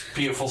had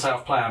Beautiful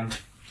South planned.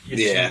 You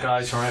Yeah. two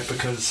guys, right?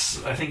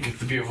 Because I think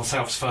the Beautiful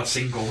South's first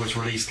single was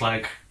released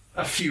like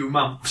a few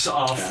months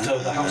after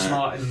the House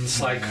Martins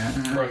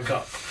broke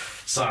up.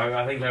 So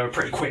I think they were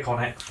pretty quick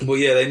on it. Well,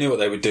 yeah, they knew what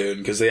they were doing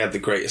because they had the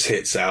greatest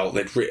hits out.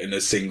 They'd written a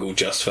single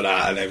just for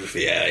that and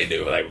everything. Yeah, they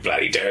knew what they were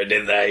bloody doing,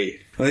 didn't they?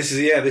 Well, this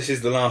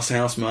is the last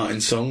House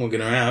Martin song we're going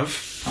to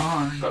have.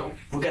 Oh, But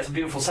we'll get some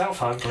beautiful South,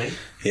 hopefully.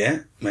 Yeah,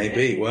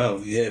 maybe. Yeah. Well,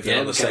 yeah, if they're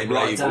on the same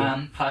right label.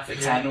 down,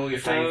 Perfect 10, all your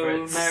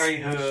favourites. Oh, marry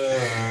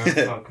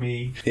her, fuck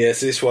me. Yeah,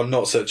 so this one,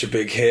 not such a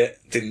big hit.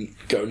 Didn't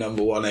go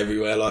number one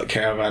everywhere like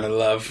Caravan of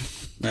Love.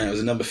 No, it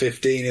was a number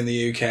 15 in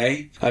the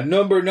UK. And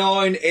number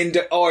 9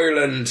 into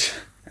Ireland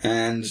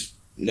and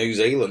New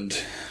Zealand.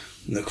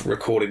 The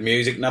recorded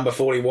music, number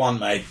 41,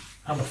 mate.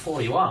 Number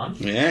 41.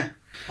 Yeah.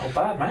 Not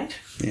bad, mate.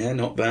 Yeah,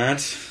 not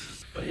bad.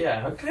 But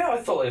yeah, I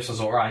thought this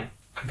was alright.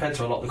 Compared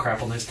to a lot of the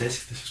crap on this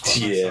disc, this was quite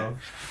a nice Yeah. song.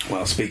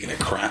 Well, speaking of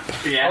crap.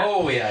 Yeah.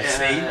 Oh yeah,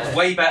 see?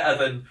 Way better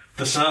than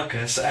The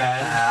Circus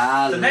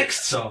and the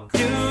next song.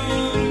 You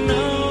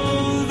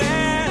know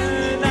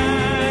that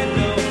I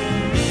know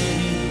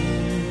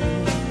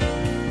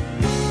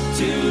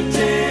to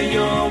tear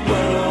your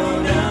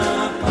world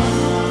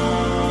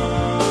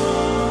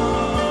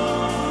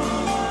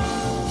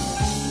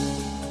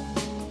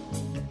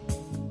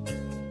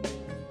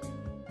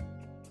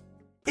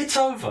It's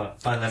Over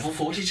by Level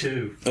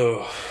 42.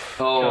 Oh,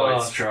 Oh,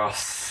 God. it's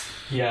dross.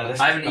 Yeah, this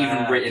I is haven't even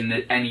bad. written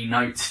any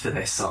notes for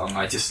this song.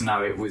 I just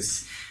know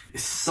it's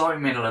so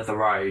middle of the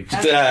road.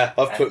 there.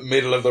 I've put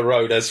middle of the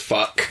road as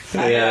fuck.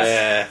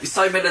 Yeah. It's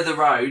so middle of the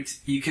road,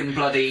 you can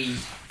bloody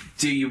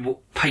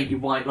paint your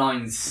white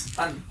lines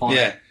on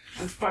Yeah.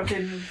 It's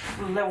fucking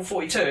Level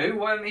 42,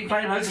 why aren't he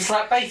playing loads of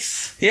slap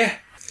bass? Yeah.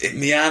 It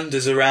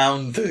meanders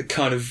around the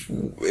kind of...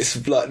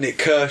 It's like Nick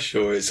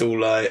Kershaw. It's all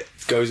like...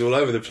 Goes all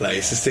over the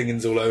place. The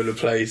singing's all over the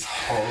place.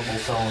 Horrible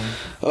song.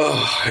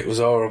 Oh, it was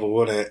horrible,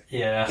 wasn't it?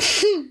 Yeah.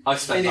 I've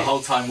spent the whole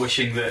time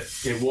wishing that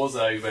it was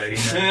over. You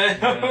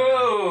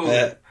know?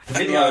 Yeah. The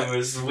video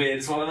was weird.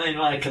 It's one in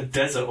like a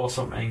desert or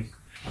something.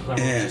 Everyone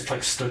Yeah. just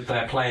like stood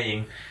there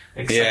playing,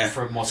 except Yeah.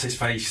 from what's his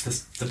face,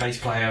 the bass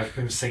player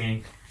who was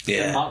singing.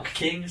 Yeah. Mark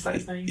King, is that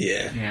his name?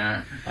 Yeah.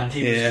 Yeah. And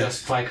he was Yeah.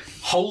 just like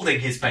holding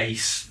his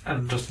bass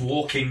and just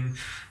walking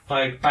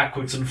like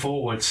backwards and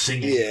forwards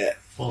singing. Yeah.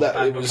 While That- the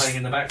band it were was- playing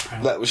in the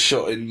background. That was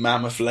shot in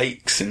Mammoth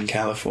Lakes in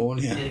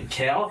California. In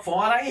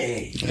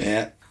California.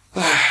 Yeah.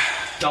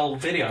 Dull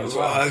video as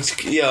well.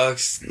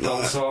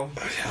 Dull song.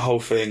 The whole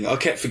thing. I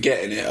kept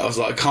forgetting it. I was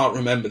like, I can't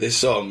remember this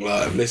song.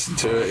 Like, I've listened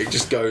to it. It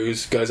just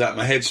goes out of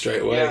my head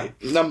straight away.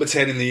 Number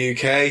 10 in the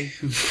UK.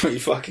 Pretty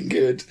fucking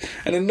good.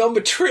 And then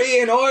number 3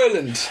 in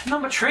Ireland.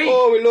 Number 3.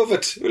 Oh, we love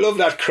it. We love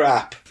that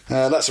crap.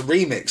 That's a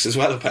remix as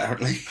well,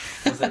 apparently.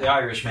 Was it the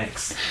Irish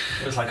mix?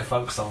 It was like a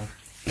folk song.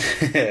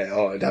 Yeah,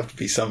 oh, it'd have to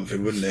be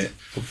something, wouldn't it?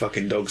 For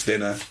fucking dog's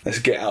dinner. Let's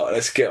get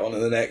on to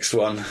the next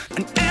one.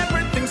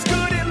 everything's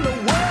good in the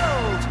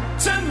world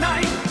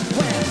tonight.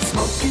 When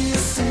Smokey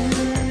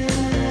sings,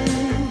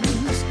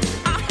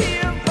 I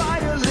hear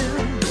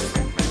violins.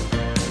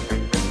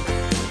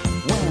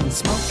 When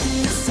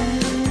Smokey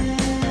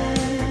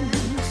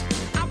sings,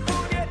 I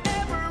forget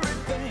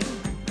everything.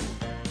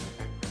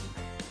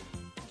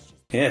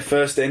 Yeah,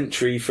 first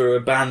entry for a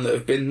band that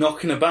have been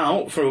knocking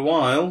about for a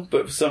while,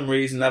 but for some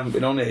reason haven't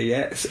been on here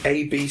yet. It's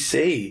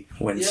ABC,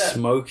 When Yeah.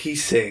 Smokey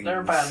Sings.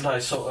 They're a band I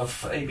sort of,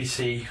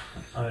 ABC,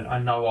 I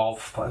know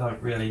of, but I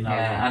don't really know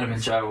Yeah, them. Adam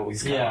and Joe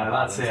always go Yeah, on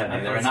that's about them, it. don't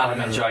they? They're an That's Adam what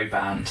I and know. Joe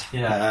band.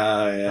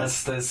 Yeah. Yeah.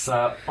 There's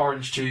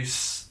Orange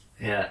Juice,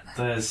 Yeah.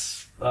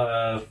 there's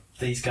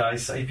these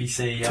guys,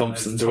 ABC. and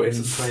Thompson there's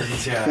Twins.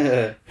 Twins,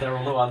 yeah. They're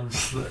all the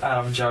ones that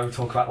Adam and Joe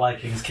talk about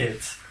liking as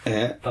kids.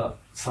 Yeah. But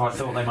so I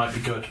thought they might be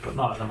good, but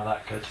none of them are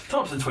that good.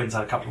 Thompson Twins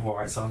had a couple of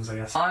alright songs, I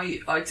guess. I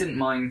didn't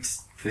mind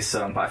this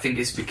song, but I think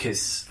it's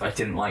because I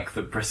didn't like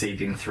the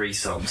preceding 3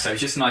 songs. So it's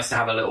just nice to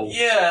have a little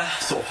Yeah.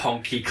 sort of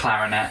honky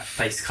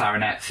bass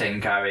clarinet thing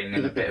going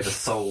and a bit of a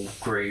soul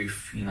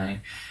groove, you know.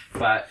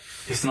 But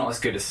it's not as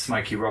good as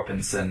Smokey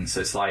Robinson, so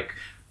it's like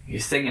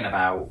you're singing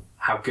about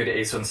how good it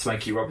is when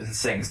Smokey Robinson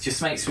sings.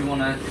 Just makes me want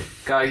to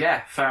go,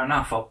 yeah, fair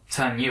enough, I'll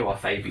turn you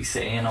off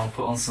ABC and I'll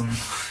put on some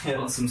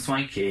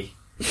Smokey.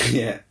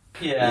 Yeah.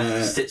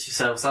 Yeah. Stitch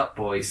yourselves up,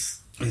 boys.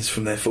 It's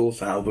from their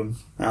 4th album,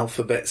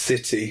 Alphabet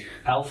City.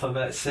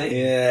 Alphabet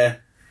C. Yeah.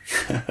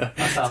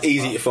 sounds It's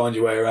easy fun. to find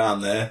your way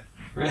around there.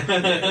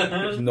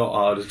 It's not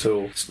hard at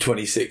all. It's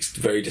 26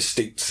 very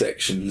distinct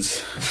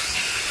sections.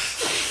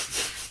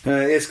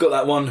 It's got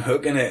that one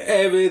hook in it.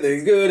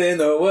 Everything's good in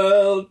the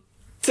world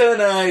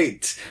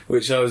tonight,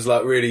 which I was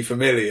like really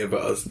familiar,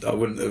 but I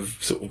wouldn't have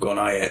sort of gone,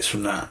 oh yeah, it's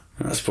from that.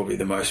 That's probably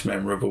the most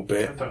memorable I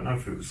bit. don't know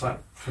if it was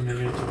that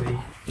familiar to me.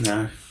 No.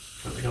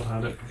 I don't think I've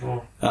heard it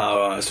before.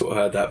 Oh, I sort of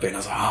heard that bit and I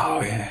was like,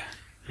 oh yeah.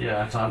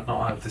 Yeah, I've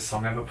not heard this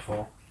song ever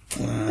before.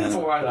 It's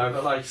alright though,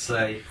 but like you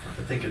say,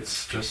 I think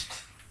it's just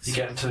you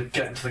get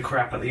into the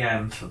crap at the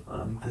end.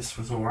 This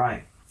was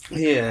alright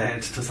Yeah.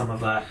 compared to some of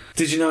that.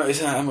 Did you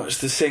notice how much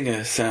the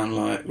singer sound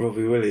like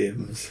Robbie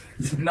Williams?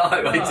 No,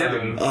 I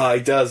didn't. Oh,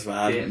 he does,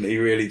 man. Yeah. He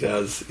really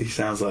does. He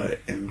sounds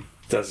like him.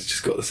 He's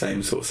just got the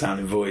same sort of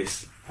sounding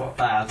voice. What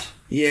bad?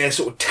 Yeah,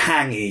 sort of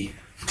tangy.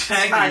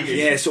 Tangy.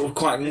 Yeah, sort of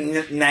quite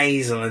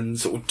nasal and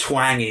sort of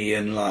twangy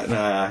and like,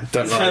 nah,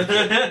 don't like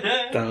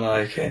it. Don't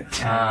like it.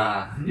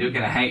 You're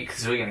going to hate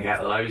because we're going to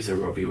get loads of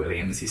Robbie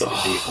Williams. He's going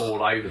to be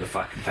all over the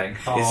fucking thing.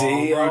 Is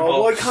he? Robots.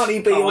 Oh, why can't he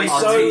be on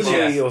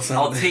Sony or something?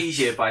 I'll tease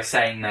you by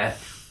saying that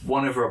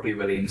one of Robbie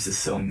Williams'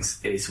 songs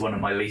is one of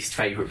my least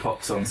favourite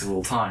pop songs of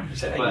all time.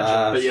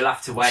 But you'll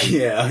have to wait.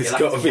 Yeah, it's You'll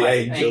got have to be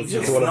wait. Angels.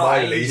 It's It's one of not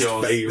my least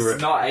Angels. favourite.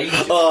 It's not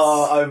Angels.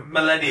 Oh,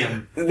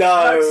 Millennium. no.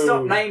 No,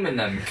 stop naming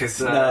them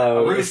because No.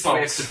 I want this to be a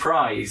Roof Box. What's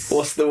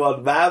surprise. the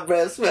one? My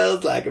breath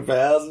smells like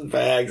 1,000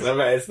 bags. I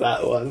bet it's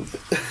that one.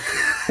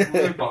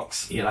 Rude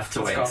Box. You'll have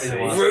to wait and gotta be see.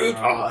 the one. Rude.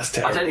 Oh, that's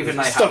I terrible. don't even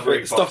know Stop how it.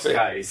 Rude Stop Box it.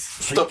 goes.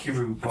 Thank you,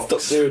 Rude Box.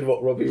 Stop doing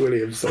what Robbie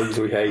Williams songs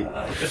we hate.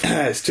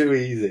 It's too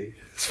easy.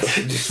 It's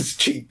fucking just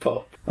cheap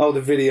pop. Oh,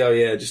 the video,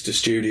 yeah, just a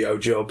studio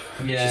job.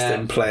 Yeah. Just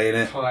them playing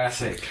it.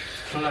 Classic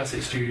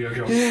studio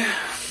job.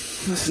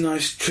 That's a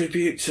nice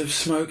tribute to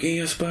Smokey,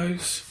 I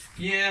suppose.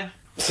 Yeah.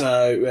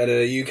 So, we had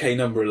a UK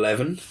number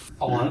 11.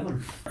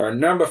 11. Or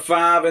number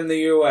 5 in the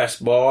US,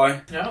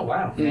 boy. Oh,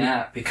 wow.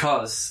 Yeah,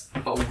 because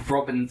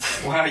Robin,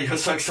 Wow, you're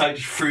so excited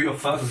you threw your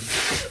phone.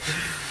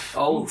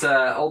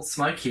 old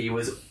Smokey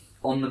was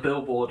on the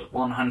Billboard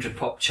 100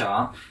 pop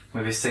chart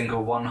with his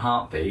single One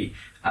Heartbeat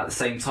at the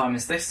same time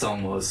as this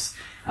song was.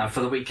 And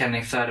for the weekend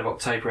in 3rd of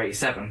October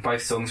 87,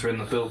 both songs were in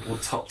the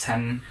Billboard Top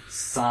 10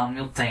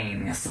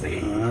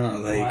 simultaneously.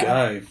 Oh, there you Wow.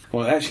 go.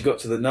 Well, it actually got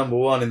to the number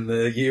 1 in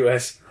the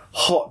US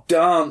Hot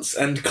Dance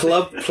and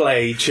Club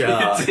Play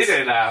chart. Did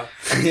it now?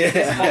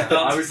 Yeah.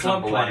 I was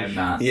Club number one Play. in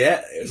that.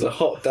 Yeah, it was a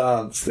hot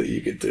dance that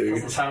you could do.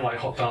 Doesn't sound like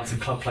hot dance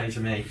and club play to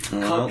me.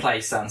 Club play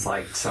sounds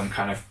like some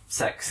kind of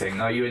sex thing.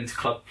 Are you into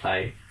club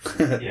play?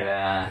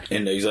 Yeah.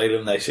 In New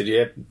Zealand, they said,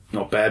 yeah,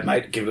 not bad,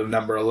 mate. Give it a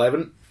number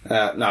 11.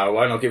 No,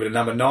 why not give it a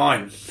number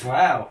 9?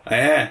 Wow.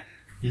 Yeah.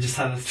 You just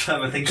had to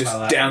have a think Just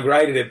about that.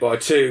 downgraded it by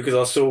 2 because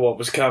I saw what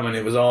was coming.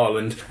 It was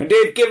Ireland.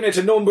 Indeed, giving it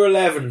to number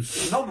 11.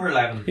 Number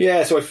 11.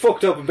 Yeah, so I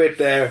fucked up a bit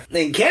there.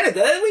 In Canada,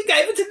 we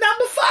gave it to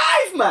number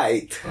 5,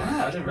 mate.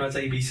 Wow, I didn't realise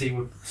ABC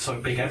were so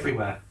big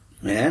everywhere.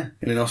 Yeah.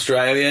 And in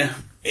Australia,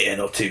 yeah,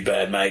 not too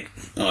bad, mate.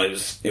 Oh,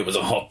 it was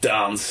a hot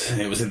dance.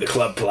 It was in the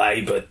club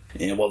play, but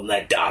it wasn't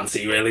that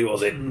dancey, really,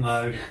 was it?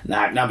 No.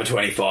 Nah, number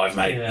 25,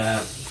 mate. Yeah,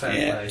 fair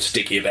Yeah, play.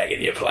 stick you back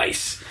in your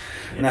place.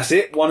 And that's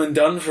it, one and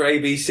done for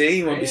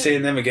ABC. Won't be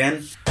seeing them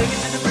again.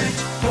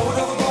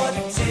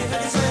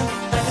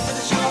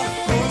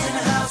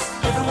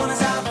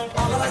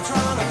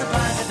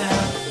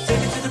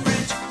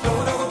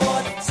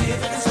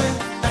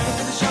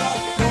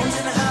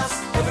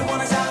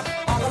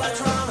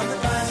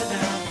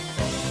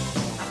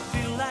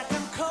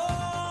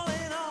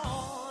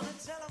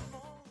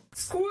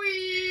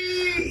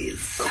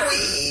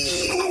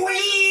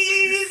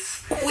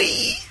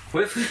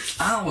 With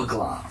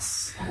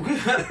Hourglass.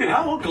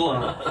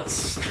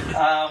 Hourglass.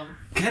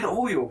 Get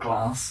all your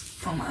glass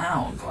from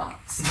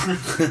Hourglass.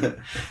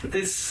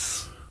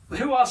 This.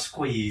 Who are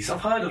Squeeze?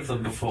 I've heard of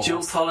them before.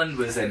 Jules Holland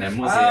was in him,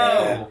 was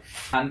Oh.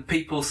 he? And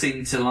people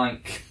seem to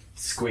like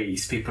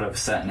Squeeze, people of a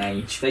certain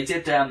age. They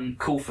did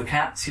Call for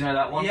Cats, you know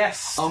that one?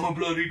 Yes. I'm a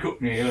bloody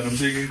Cockney and I'm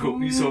singing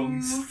Cockney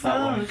songs. That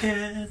one.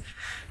 Okay.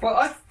 Well,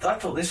 I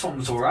thought this one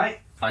was alright.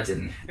 I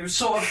didn't. It was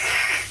sort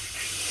of.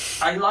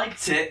 I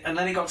liked it, and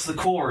then it got to the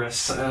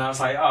chorus, and I was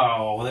like,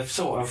 oh, well, they've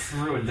sort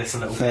of ruined this a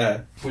little bit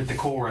Yeah. with the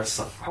chorus.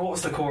 What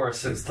was the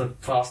chorus? It's the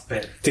fast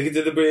bit. Take it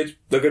to the bridge.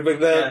 Look at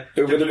that.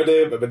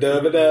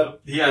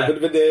 Yeah.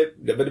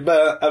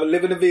 I'm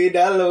living a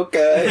vida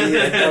loca.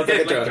 Yeah, I'll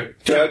take a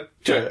truck.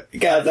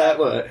 Got that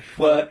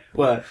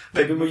what?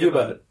 Baby, move your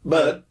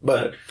butt.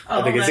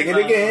 I think I sing it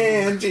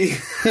again. Gee.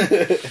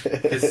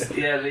 'Cause,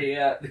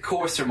 yeah, the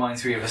chorus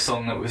reminds me of a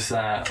song that was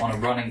on a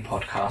running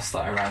podcast that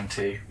I ran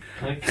to.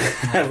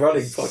 Okay.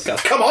 Running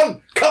podcast. Come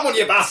on,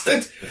 you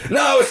bastard!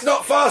 No, it's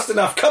not fast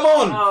enough. Come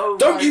on! Oh,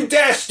 Don't right. you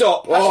dare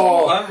stop! Run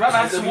Oh,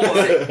 out some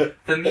water.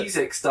 The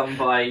music's done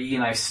by,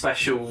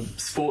 special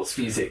sports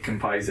music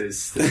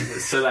composers that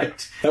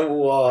select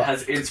what?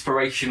 has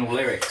inspirational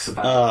lyrics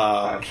about,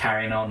 about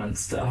carrying on and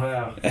stuff.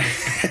 Wow.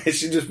 It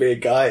should just be a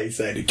guy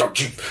saying, "Don't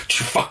you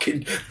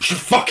fucking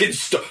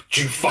stop!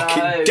 You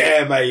fucking No.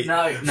 dare, mate!"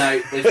 No,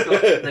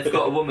 they've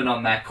got a woman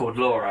on there called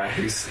Laura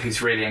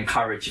who's really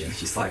encouraging.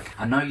 She's like,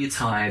 I know you're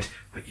tired,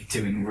 but you're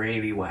doing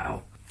really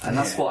well. And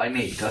that's what I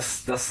need.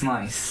 That's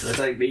nice. I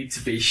don't need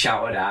to be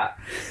shouted at.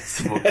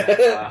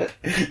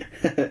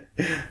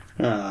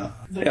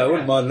 Yeah, I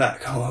wouldn't mind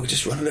that. Come on,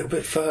 just run a little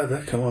bit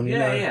further. Come on, you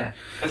know. Yeah.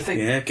 I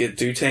think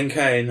Do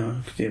 10k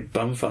and get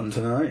bum fun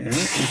tonight. Yeah?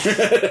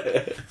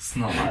 it's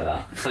not like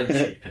that. It's so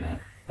cheap, innit?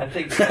 I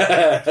think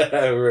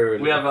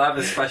Ruined We it. have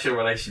a special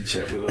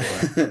relationship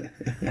with Laura.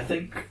 I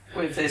think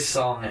with this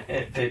song,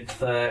 it did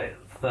the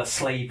the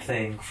Slade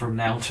thing from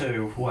Now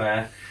 2,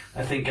 where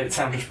I think it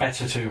sounded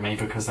better to me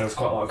because there was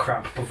quite a lot of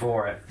crap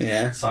before it.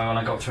 Yeah. So when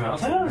I got to it, I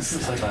was like, oh, this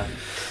isn't so bad.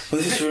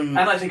 Well, this is from...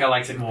 And I think I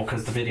liked it more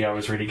because the video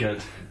was really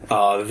good.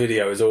 Oh, the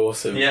video is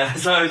awesome. Yeah,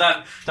 so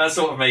that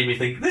sort of made me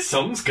think, this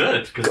song's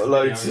good. 'cause Got the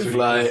loads video of, was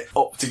really like,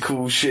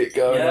 optical shit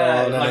going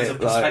yeah, on. loads innit? of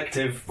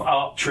perspective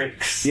art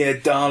tricks. Yeah,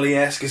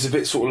 Dali-esque. It's a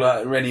bit sort of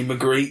like Rennie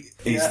Magritte.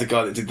 He's Yeah. the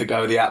guy that did the guy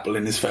with the apple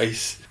in his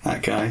face.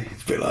 That guy.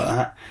 It's a bit like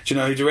that. Do you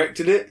know who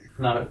directed it?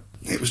 No.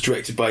 It was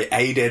directed by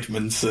Ade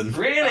Edmondson.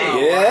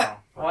 Really? Yeah.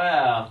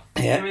 Wow.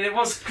 Yeah. I mean,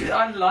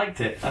 I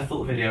liked it. I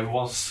thought the video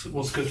was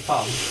good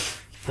fun.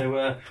 They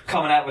were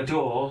coming out the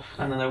door,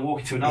 and then they were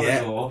walking to another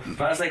Yeah. door.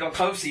 But as they got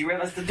closer, you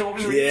realised the door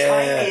was really Yeah.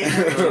 tiny. And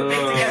it was too big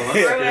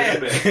to get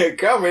through it.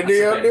 Come into That's a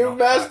your bit new not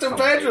master that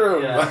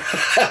bedroom. Yeah.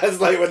 It's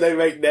like when they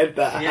make Ned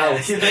that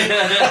house.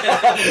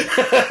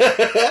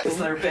 Is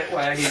there a bit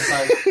where he's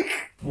like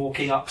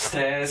walking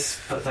upstairs,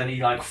 but then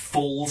he like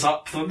falls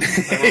up them?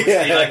 So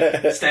obviously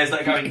like stairs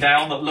that are going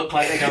down that look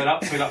like they're going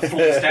up, so he like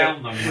falls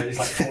down them, but he's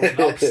like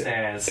falling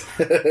upstairs.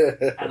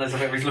 And there's a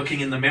bit where he's looking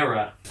in the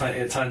mirror, but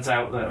it turns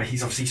out that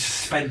he's obviously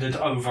suspended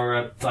over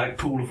a like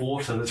pool of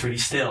water that's really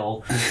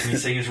still, and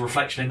he's seeing his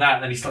reflection in that,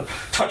 and then he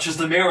touches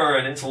the mirror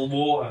and it's all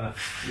water.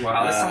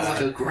 Wow, that sounds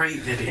like a great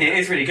video. It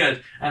is really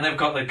good, and they've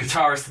got the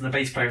guitarist and the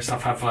bass player and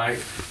stuff have like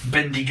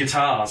bendy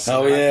guitars.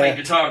 So Oh, they, like, yeah.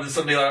 play guitar and then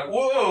suddenly like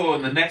whoa,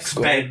 and the next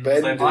got bend.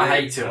 bend. They're I like-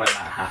 hate it when that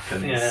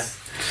happens. Yeah.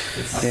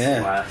 That's Yeah.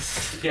 the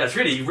worst. Yeah, it's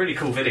really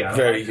cool video. I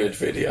Very like good it.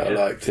 video. I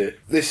Yeah. liked it.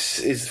 This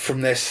is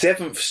from their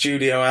 7th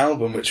studio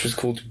album, which was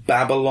called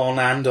Babylon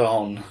and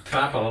On.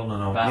 Babylon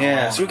and all.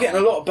 Yeah, so we're getting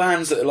a lot of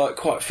bands that are like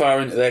quite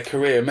far into their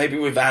career. Maybe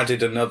we've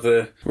added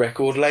another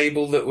record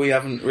label that we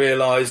haven't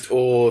realised,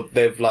 or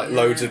they've like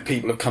loads of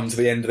people have come to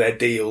the end of their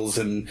deals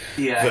and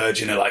Yeah.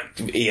 Virgin are like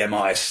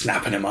EMI is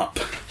snapping them up.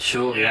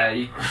 Sure, yeah,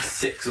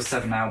 6 or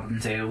 7 album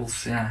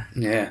deals, yeah.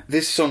 Yeah,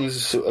 this song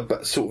is sort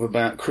of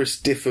about Chris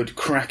Difford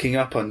cracking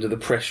up under the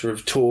pressure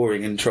of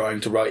touring and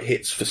trying to write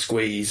hits for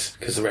Squeeze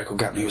because the record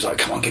company was like,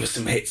 "Come on, give us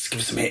some hits, give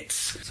us some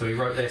hits." So he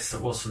wrote this that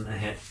wasn't a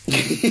hit.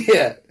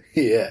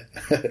 Yeah.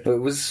 It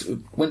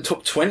went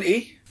top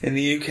 20 in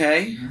the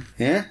UK.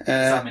 Yeah. Does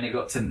that mean it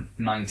got to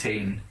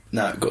 19?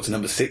 No, it got to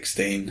number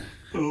 16.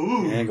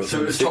 Ooh. Yeah, got So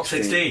to it was number top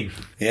 16.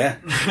 Yeah.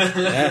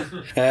 Yeah.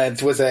 And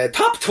it was a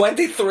top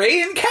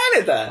 23 in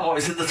Canada. Oh,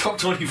 it's in the top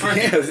 23.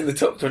 Yeah, it was in the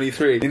top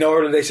 23. In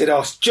order, they said,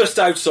 oh, it's just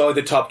outside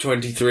the top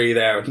 23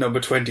 there at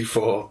number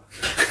 24.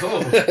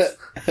 Cool.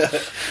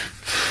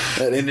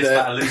 And In this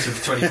that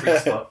elusive 23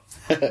 spot.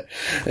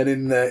 and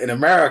in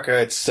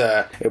America,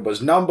 it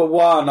was number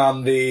 1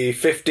 on the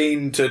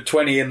 15 to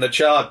 20 in the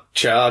chart.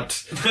 So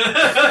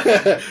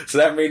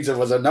that means it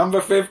was a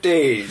number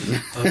 15.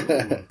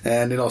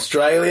 And in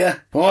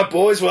Australia, all right,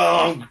 boys.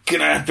 Well, I'm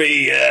gonna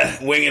be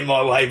winging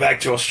my way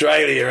back to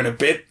Australia in a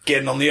bit,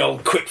 getting on the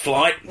old quick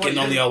flight, getting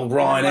on the old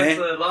Ryanair. Like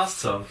the last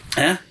song.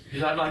 Huh? You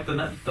don't like the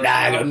Nah,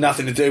 got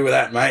nothing to do with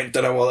that, mate.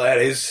 Don't know what that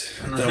is.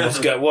 Don't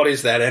know what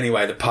is that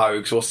anyway? The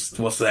Pogues.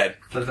 What's that?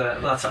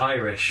 That's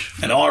Irish.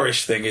 An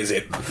Irish thing, is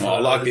it? Oh, I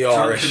like the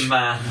Drunken Irish.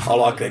 man. I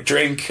like their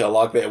drink. I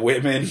like their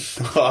women.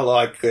 I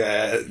like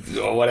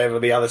whatever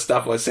the other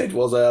stuff I said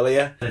was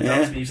earlier. The Yeah.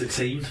 dance music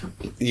scene.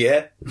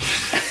 Yeah.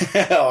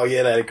 Oh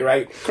yeah, they're a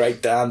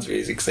great dance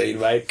music scene,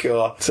 mate.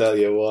 God, tell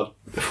you what.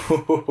 So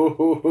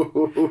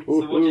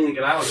what do you think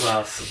of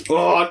Hourglass?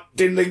 Oh, I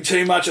didn't think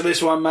too much of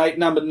this one, mate.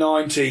 Number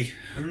 90.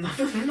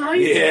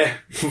 Yeah.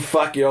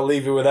 Fuck you, I'll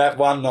leave you with that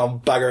one. I'm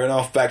buggering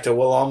off back to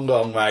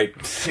Wollongong, mate.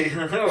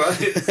 Alright.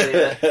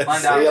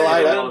 Find See out you if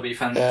later. Wallaby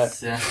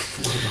fans. Yeah.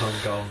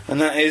 And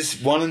that is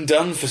one and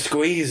done for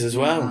Squeeze as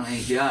well. There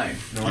you go.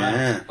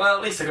 Yeah. Well,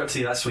 at least I got to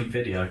see that sweet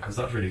video because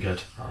that's really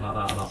good. I like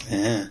that a lot.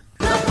 Yeah.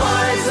 The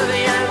boys of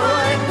the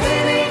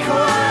NYPD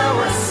choir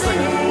were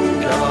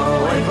singing "Go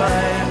Away,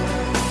 Babe,"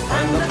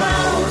 and the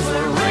bells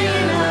are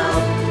ringing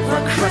out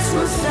for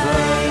Christmas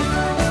Day.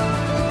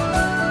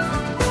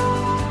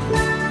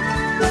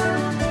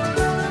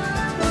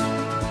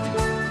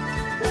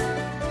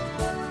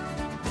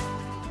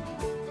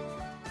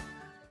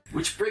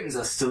 Which brings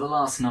us to the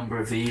last number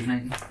of the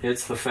evening.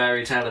 It's The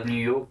Fairy Tale of New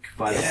York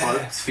by the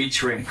Pogues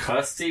featuring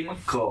Kirsty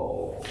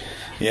MacColl.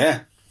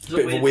 Yeah.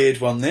 Bit of a weird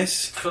one,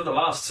 this. For the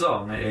last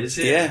song, it is.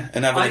 Yeah,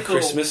 and having I a thought-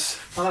 Christmas.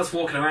 When I was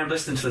walking around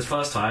listening to this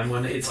first time,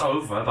 when It's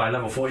Over by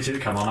Level 42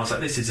 come on, I was like,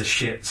 this is a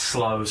shit,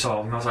 slow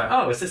song. And I was like,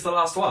 oh, is this the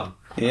last one?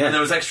 Yeah. And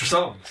there was extra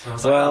songs. I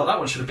was like, Well, oh, that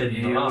one should have been the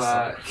You,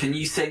 last song. can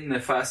you sing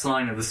the first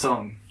line of the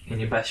song in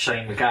your best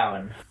Shane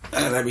McGowan?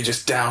 Let me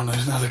just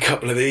download another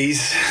couple of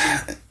these.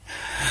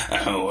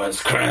 Oh,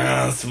 it's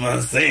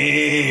Christmas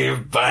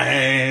Eve,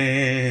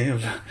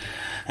 babe.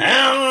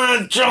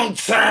 And a drunk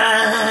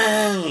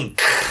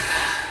tank.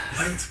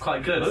 It's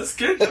quite good. That's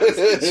good. That's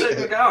good. Shane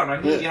MacGowan.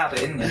 I knew you had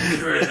it in you.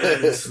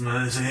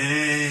 Christmas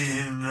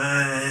in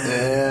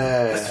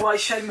Yeah. That's why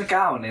Shane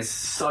MacGowan is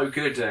so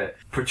good at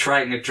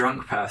portraying a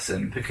drunk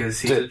person, because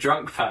he's a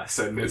drunk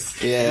person. He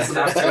doesn't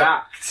have to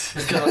act.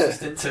 It's good. I was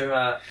listening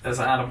to there's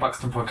an Adam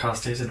Buxton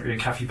podcast who's interviewing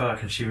Kathy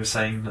Burke, and she was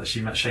saying that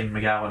she met Shane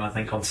MacGowan, I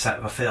think, on set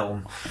of a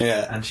film.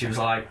 Yeah. And she was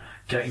like,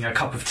 getting a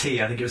cup of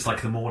tea, I think it was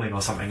like in the morning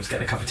or something, was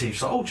getting a cup of tea.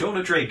 She's like, oh, do you want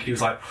a drink? And he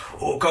was like,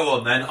 oh, go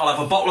on then, I'll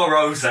have a bottle of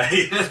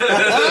rosé.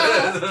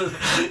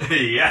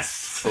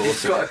 Yes.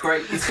 He's got a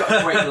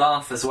great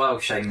laugh as well,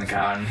 Shane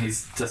MacGowan.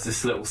 He's just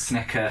this little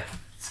snicker.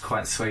 It's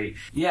quite sweet.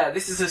 Yeah,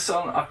 this is a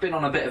song. I've been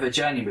on a bit of a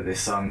journey with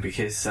this song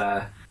because,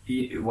 let's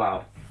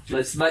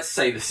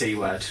say the C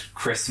word,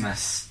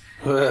 Christmas,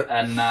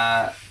 and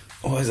Why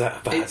is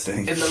that a bad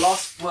thing? in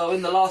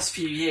the last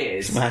few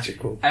years, It's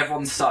magical.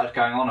 everyone started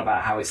going on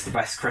about how it's the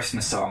best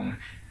Christmas song,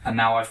 and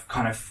now I've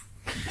kind of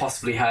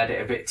possibly heard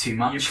it a bit too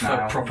much You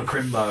now. prefer proper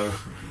Crimbo.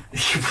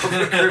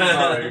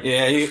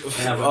 Yeah,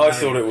 Never I know.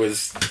 thought it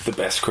was the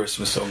best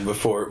Christmas song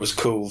before it was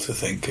cool to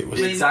think it was.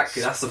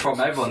 Exactly, that's the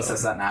problem. Everyone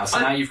says that now. So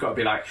now you've got to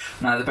be like,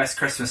 no, the best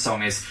Christmas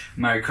song is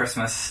Merry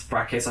Christmas,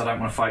 brackets, I Don't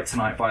Want to Fight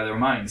Tonight by the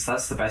Ramones.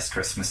 That's the best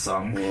Christmas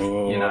song.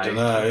 Whoa, you know. I don't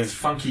know. It's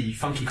Funky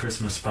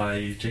Christmas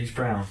by James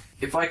Brown.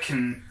 If I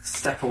can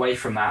step away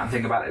from that and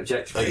think about it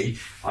objectively,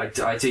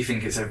 I do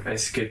think it's a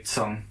good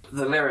song.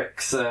 The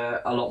lyrics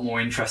are a lot more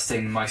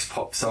interesting than most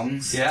pop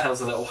songs. Yeah. It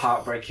tells a little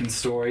heartbreaking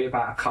story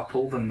about a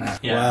couple than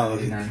that. Yeah. Wow.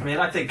 You know. I mean,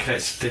 I think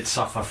it did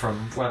suffer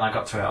from when I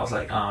got to it. I was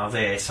like, oh,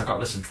 this, I've got to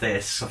listen to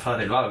this. I've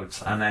heard it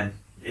loads. And then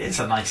it's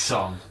a nice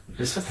song.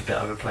 It's just a bit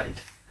overplayed.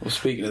 Well,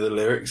 speaking of the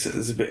lyrics,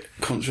 it's a bit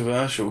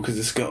controversial because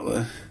it's got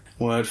the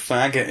word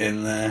faggot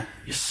in there.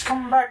 You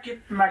scumbag,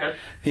 you maggot.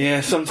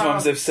 Yeah,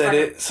 sometimes they've said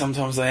it,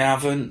 sometimes they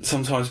haven't.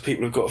 Sometimes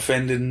people have got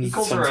offended, and He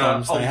calls her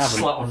sometimes an they old haven't.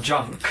 slut on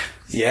junk.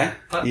 Yeah,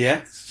 But,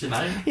 yeah, You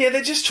know? yeah.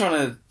 They're just trying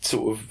to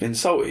sort of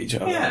insult each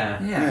other.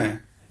 Yeah. Yeah.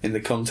 In the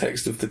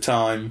context of the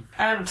time,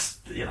 And,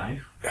 you know,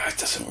 it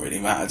doesn't really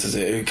matter, does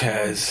it? Who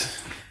cares?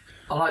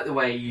 I like the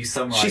way you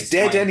summarise. She's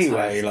dead my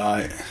anyway.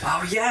 entire- Like,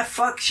 Oh yeah,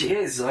 fuck, she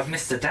is. I've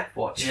missed a death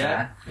watch.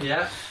 yeah.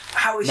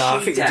 How is no, she I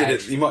think dead? you did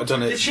it. You might have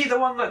done Is it. she the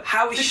one that...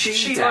 How is did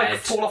she like, dead?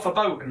 fall off a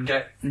boat and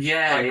get,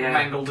 Yeah, like, yeah.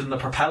 mangled in the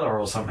propeller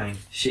or something?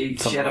 She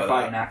Something had a like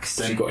boat that.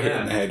 accident. She got hit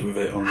Yeah. in the head with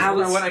it. On How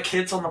the- was- When her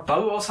kid's on the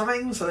boat or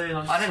something? So, you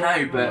know, I don't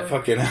know, but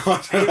Fucking hell.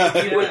 I don't know.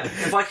 Yeah.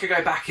 if I could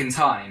go back in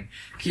time,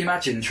 can you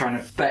imagine trying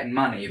to betting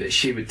money that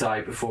she would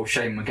die before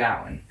Shane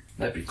MacGowan?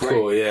 That'd be great.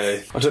 Cool, yeah.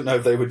 I don't know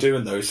if they were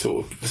doing those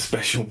sort of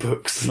special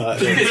books. Like,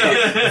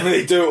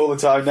 they do it all the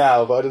time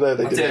now, but I don't know if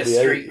they I'll did do it a in the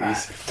street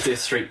 80s. bet. Do a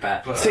street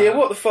bet. But- So yeah,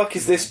 what the fuck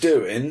is this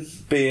doing?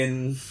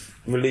 Being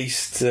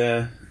released,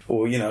 or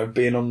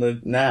being on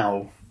the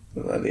Now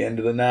at the end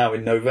of the Now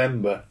in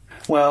November.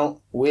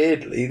 Well,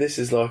 weirdly, this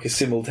is like a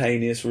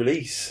simultaneous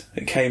release.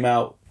 It came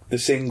out, the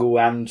single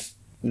and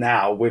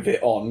Now with it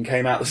on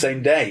came out the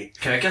same day.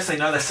 Okay, I guess they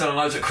know they're selling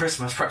loads at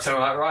Christmas. Perhaps they were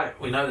like,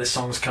 right, we know this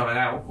song's coming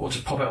out. We'll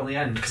just pop it on the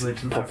end because they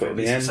didn't know Pop if it it on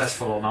would be the end.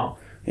 successful or not.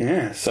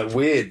 Yeah, so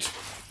weird.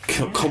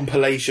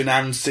 Compilation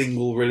and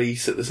single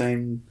release at the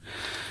same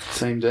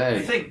I day.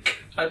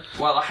 think,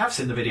 I have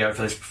seen the video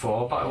for this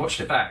before, but I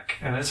watched it back,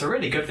 and it's a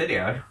really good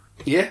video.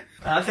 Yeah.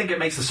 And I think it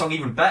makes the song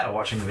even better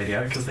watching the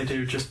video because they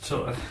do just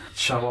sort of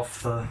show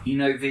off the. You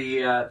know,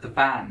 the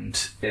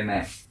band in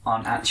it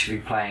aren't actually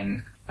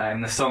playing.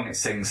 In the song, it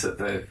sings that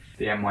the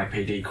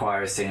NYPD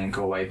choir is singing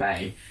Galway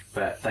Bay,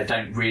 but they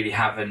don't really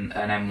have an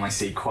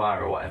NYC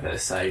choir or whatever.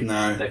 So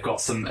No. they've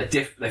got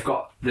they've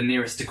got the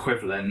nearest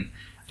equivalent,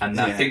 and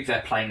I Yeah. think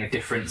they're playing a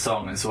different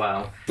song as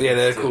well. Yeah,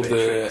 they're It's a called bit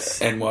the tricks.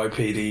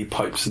 NYPD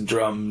Pipes and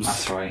Drums.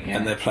 That's right, yeah.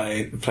 And they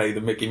play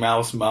the Mickey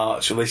Mouse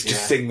March, or they just Yeah.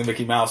 sing the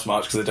Mickey Mouse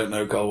March because they don't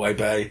know Galway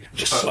Bay.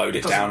 Just But slowed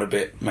it doesn't- down a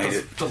bit, made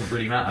it. Doesn't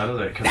really matter,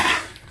 does it? Because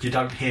you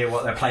don't hear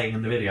what they're playing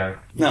in the video.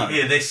 No.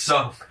 You hear this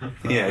song.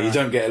 Yeah, you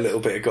don't get a little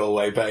bit of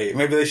Galway Bay.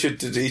 Maybe he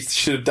should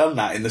have done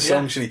that in the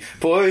song, Yeah. shouldn't he?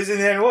 Boys in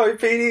the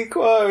NYPD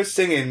choir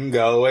singing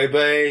Galway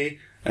Bay.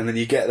 And then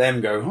you get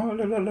them go, oh,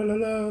 la la la la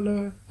la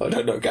la. I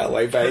don't know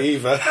Galway Bay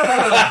either.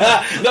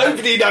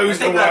 Nobody knows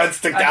the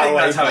words to I think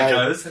Galway that's how it Bay.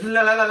 goes.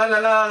 La la la la la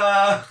la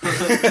la.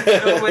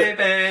 Galway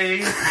Bay.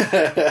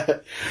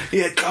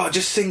 Yeah, God,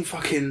 just sing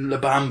fucking La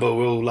Bamba.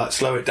 We'll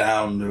slow it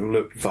down. It'll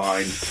look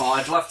fine. Oh,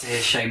 I'd love to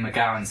hear Shane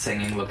MacGowan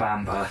singing La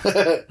Bamba.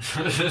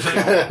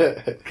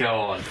 Go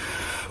on.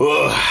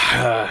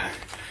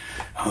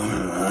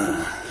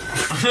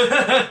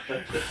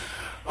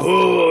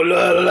 Oh,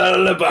 la la la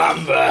la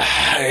bamba.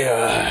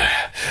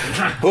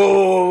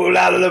 Oh,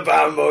 la la la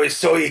bamba.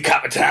 So you,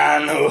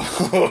 Capitan. I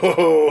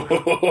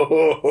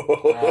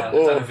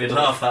don't know if you'd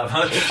laugh that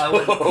much.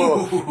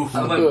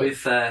 I went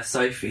with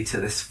Sophie to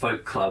this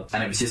folk club,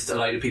 and it was just a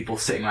load of people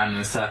sitting around in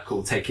a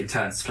circle taking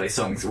turns to play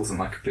songs. It wasn't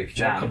like a big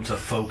jam. Welcome to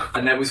folk.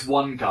 And there was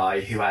one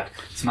guy who had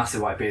this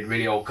massive white beard,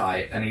 really old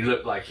guy, and he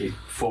looked like he'd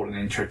fallen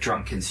into a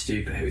drunken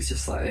stupor, who was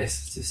just like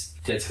this,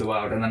 just dead to the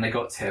world. And then they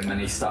got to him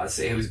and he started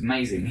singing. It was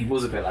amazing. He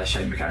was a bit like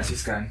Shane MacGowan,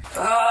 just going,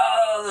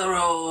 oh, the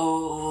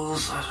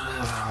rules.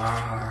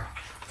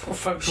 What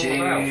folks all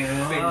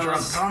about? Being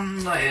drunk.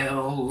 on the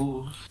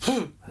hill.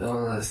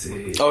 Let's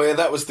see. Oh yeah,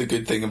 that was the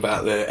good thing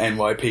about the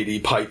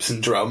NYPD Pipes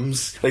and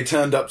Drums. They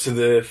turned up to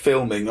the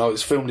filming. Oh, it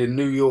was filmed in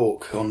New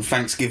York on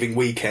Thanksgiving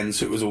weekend,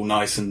 so it was all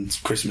nice and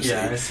Christmassy.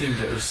 Yeah, I assumed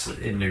it was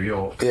in New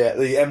York. Yeah,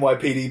 the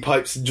NYPD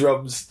Pipes and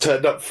Drums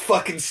turned up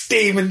fucking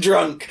steaming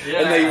drunk,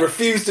 and they Yeah.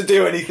 refused to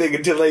do anything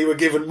until they were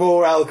given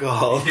more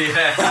alcohol.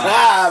 Yeah.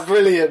 Ah,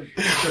 brilliant.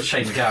 Good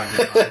Shane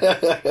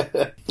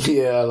McGowan.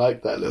 Yeah, I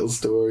like that little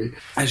story.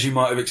 As you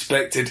might have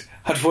expected,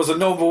 that was a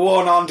number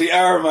one Andy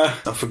Armour.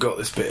 I forgot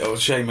this bit. Oh,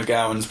 Shane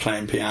McGowan's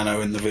playing piano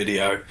in the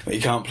video, but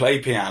he can't play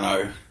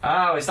piano.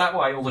 Oh, is that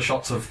why all the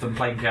shots of them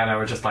playing piano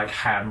are just like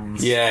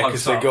hands? Yeah, close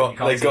because they up got and you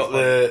can't they see got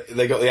his the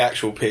they got the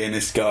actual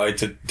pianist guy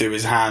to do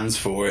his hands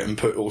for it and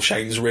put all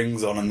Shane's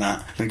rings on and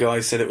that. The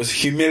guy said it was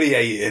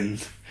humiliating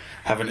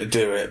having to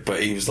do it,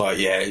 but he was like,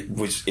 yeah, it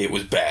was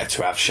better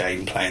to have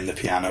Shane playing the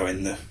piano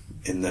in the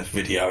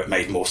video. It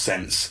made more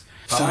sense.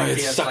 So I I like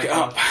he has, stuck like, it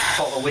up. a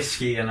bottle of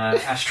whiskey and an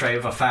ashtray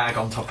of a fag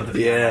on top of the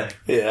Yeah,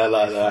 piano. yeah, I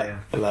like that. Yeah.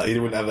 I like,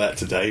 you wouldn't have that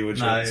today, would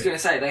you? No. I was going to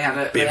say they had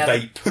a Bit of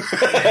vape.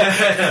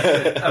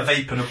 A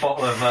vape and a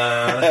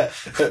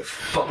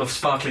bottle of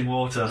sparkling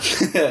water.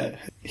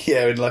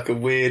 Yeah, in like a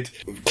weird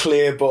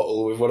clear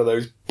bottle with one of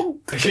those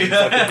things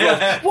like a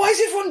glass. Why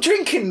is everyone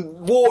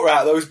drinking water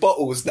out of those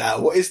bottles now?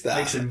 What is that?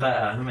 Makes him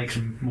better. It makes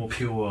him more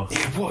pure.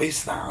 Yeah, what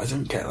is that? I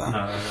don't get that.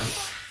 No.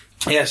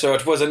 Yeah, so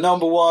it was a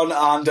number one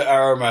Under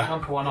Armour.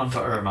 Number one onto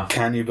Irma.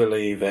 Can you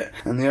believe it?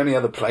 And the only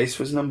other place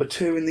was number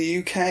 2 in the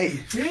UK.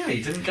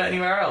 Really? Didn't get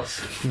anywhere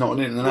else? Not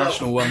an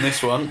international one,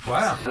 this one.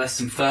 Wow. There's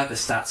some further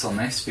stats on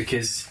this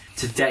because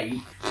to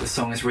date the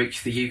song has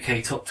reached the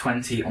UK top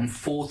 20 on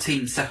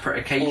 14 separate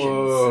occasions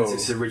Whoa.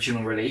 since its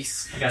original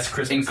release, I guess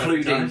Christmas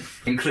every time.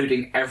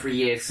 including every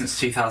year since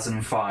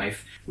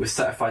 2005. It was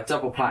certified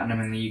double platinum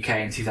in the UK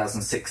in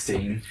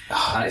 2016,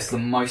 and it's the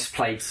most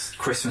played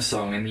Christmas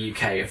song in the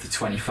UK of the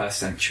 21st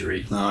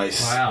century.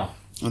 Nice. Wow.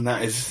 And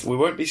that is, we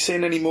won't be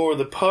seeing any more of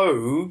the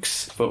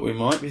Pogues, but we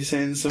might be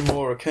seeing some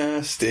more of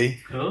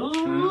Kirsty.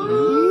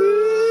 Ooh,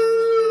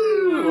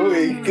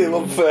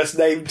 on first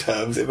name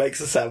terms, it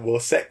makes us sound more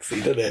sexy,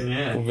 doesn't it?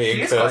 Yeah. When me She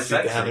and is quite Kirsty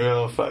sexy. down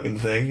here, fucking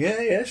thing. Yeah,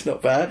 it's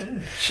not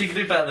bad. She can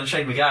do better than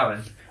Shane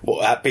McGowan.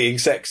 What, at being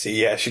sexy?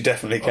 Yeah, she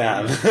definitely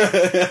can. He's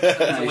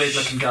a weird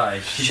looking guy.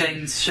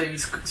 Shane's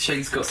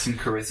got some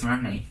charisma,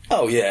 hasn't he?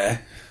 Oh, yeah.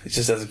 It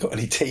just hasn't got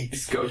any teeth.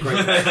 He's got a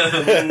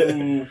great.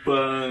 Ooh,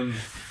 burn.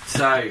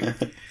 So,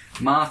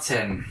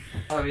 Martin.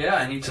 Oh yeah,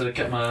 I need to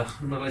get my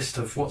list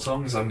of what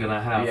songs I'm going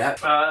to have. Yep.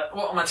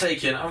 What am I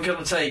taking? I'm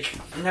going to take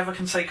Never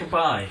Can Say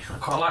Goodbye. I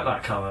quite like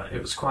that cover. It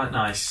was quite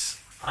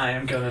nice. I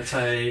am going to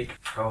take...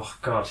 Oh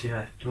god,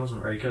 yeah. It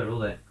wasn't very good,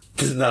 was it?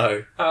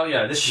 No. Oh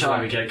yeah, this is China.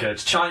 where we get good.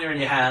 China in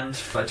Your Hand,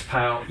 by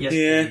Pout. Yes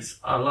Yeah. Please.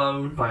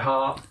 Alone, by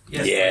Heart.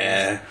 Yes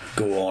Yeah,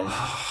 go on.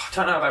 Please.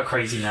 Don't know about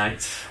Crazy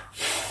Night.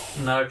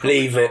 No, probably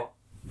Leave it. not.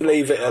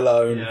 Leave it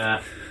alone.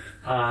 Yeah.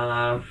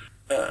 Oh,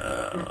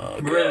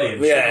 Brilliant.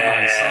 God.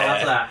 Yeah. Nice. I'll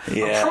have that.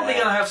 Yeah. I'm probably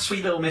going to have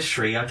Sweet Little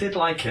Mystery. I did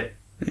like it.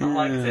 I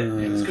liked it.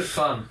 It was good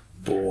fun.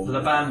 Boom.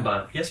 La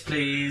Bamba. Yes,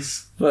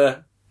 please.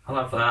 Well, I'll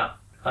have that.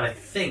 I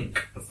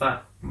think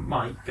that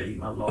might be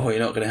my lot. oh, you're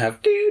not going to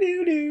have do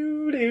do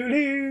do do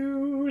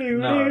do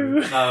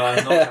No,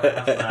 I'm not going to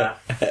have that.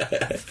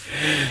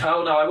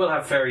 Oh no, I will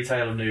have Fairy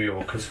Tale of New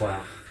York as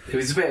well. It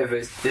was a bit of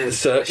a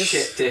Circus?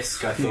 shit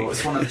disc, I thought.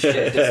 It's one of the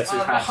shit discs we've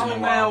The had in a Whole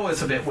while. Mail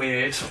was a bit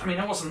weird. I mean,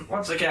 it wasn't.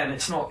 Once again,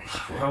 it's not.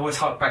 I always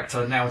hark back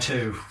to Now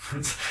 2.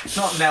 It's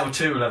not Now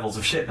 2 levels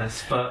of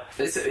shitness, but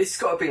It's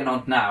got to be an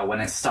odd now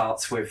when it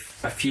starts with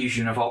a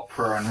fusion of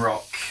opera and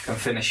rock and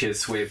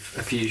finishes with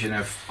a fusion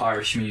of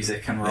Irish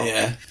music and rock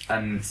Yeah.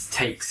 and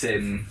takes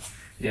in,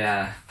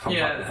 pump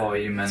up the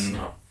volume and...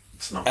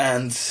 it's not.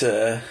 And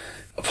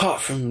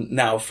apart from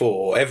now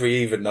 4, every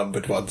even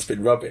numbered one's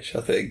been rubbish,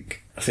 I think.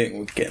 I think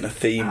we're getting a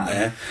theme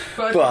there.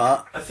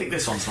 But, I think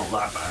this one's not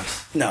that bad.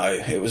 no,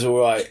 it was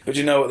alright. But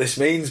you know what this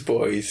means,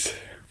 boys?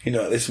 You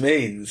know what this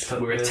means?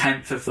 We're a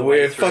tenth of the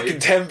way We're through. fucking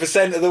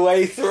 10% of the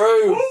way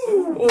through.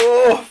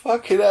 Oh,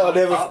 fucking hell.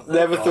 I Up the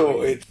never thought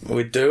volume.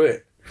 we'd do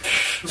it.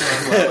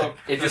 Well,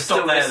 if you're Stop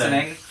still there, then.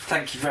 listening,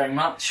 thank you very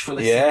much for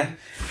listening. Yeah.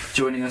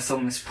 Joining us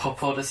on this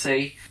pop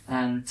odyssey,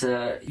 and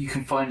you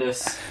can find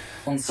us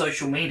on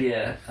social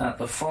media at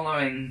the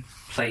following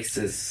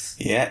places.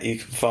 Yeah, you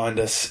can find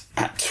us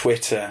at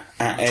Twitter,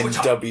 at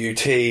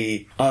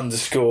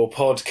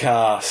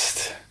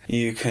NWT_podcast.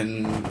 You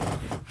can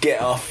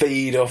get our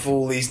feed off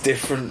all these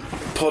different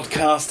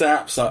podcast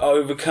apps like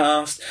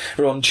Overcast.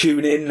 We're on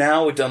TuneIn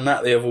now. We've done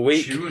that the other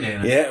week.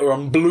 TuneIn? Yeah, we're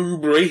on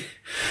Blueberry.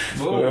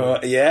 Whoa.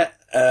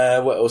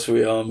 What else are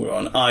we on? We're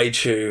on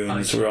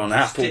iTunes. We're on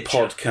Apple Stitcher.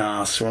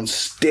 Podcasts. We're on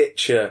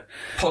Stitcher.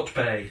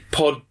 Podbay.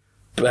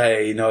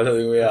 Podbay. No, I don't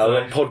think we are.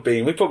 We're on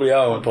Podbean. We probably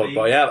are on Podbean.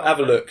 Podbay. Have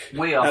a look.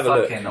 We are Have a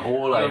look. fucking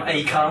all On over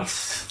the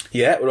Acast.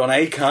 Yeah, we're on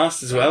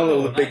Acast as well. Oh,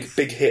 all the nice.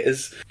 big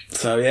hitters.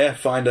 So yeah,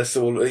 find us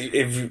all.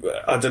 If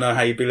I don't know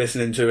how you'd be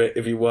listening to it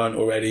if you weren't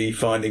already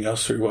finding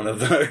us through one of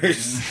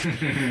those.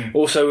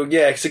 Also,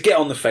 yeah, so get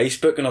on the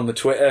Facebook and on the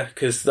Twitter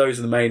because those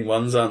are the main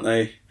ones, aren't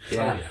they?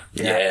 Yeah.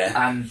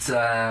 Yeah. And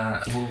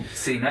we'll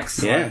see you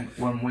next time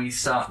when we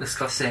start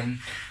discussing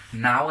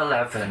Now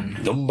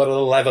 11. Number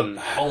 11.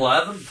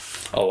 11.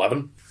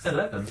 11.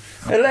 11.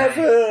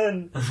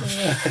 11.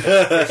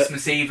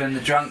 Christmas Eve in the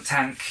drunk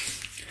tank,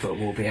 but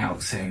we'll be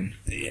out soon.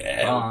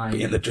 Yeah, Bye.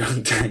 be in the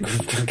drunk tank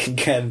with fucking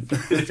Ken.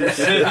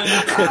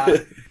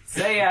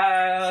 See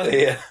ya!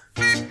 Yeah.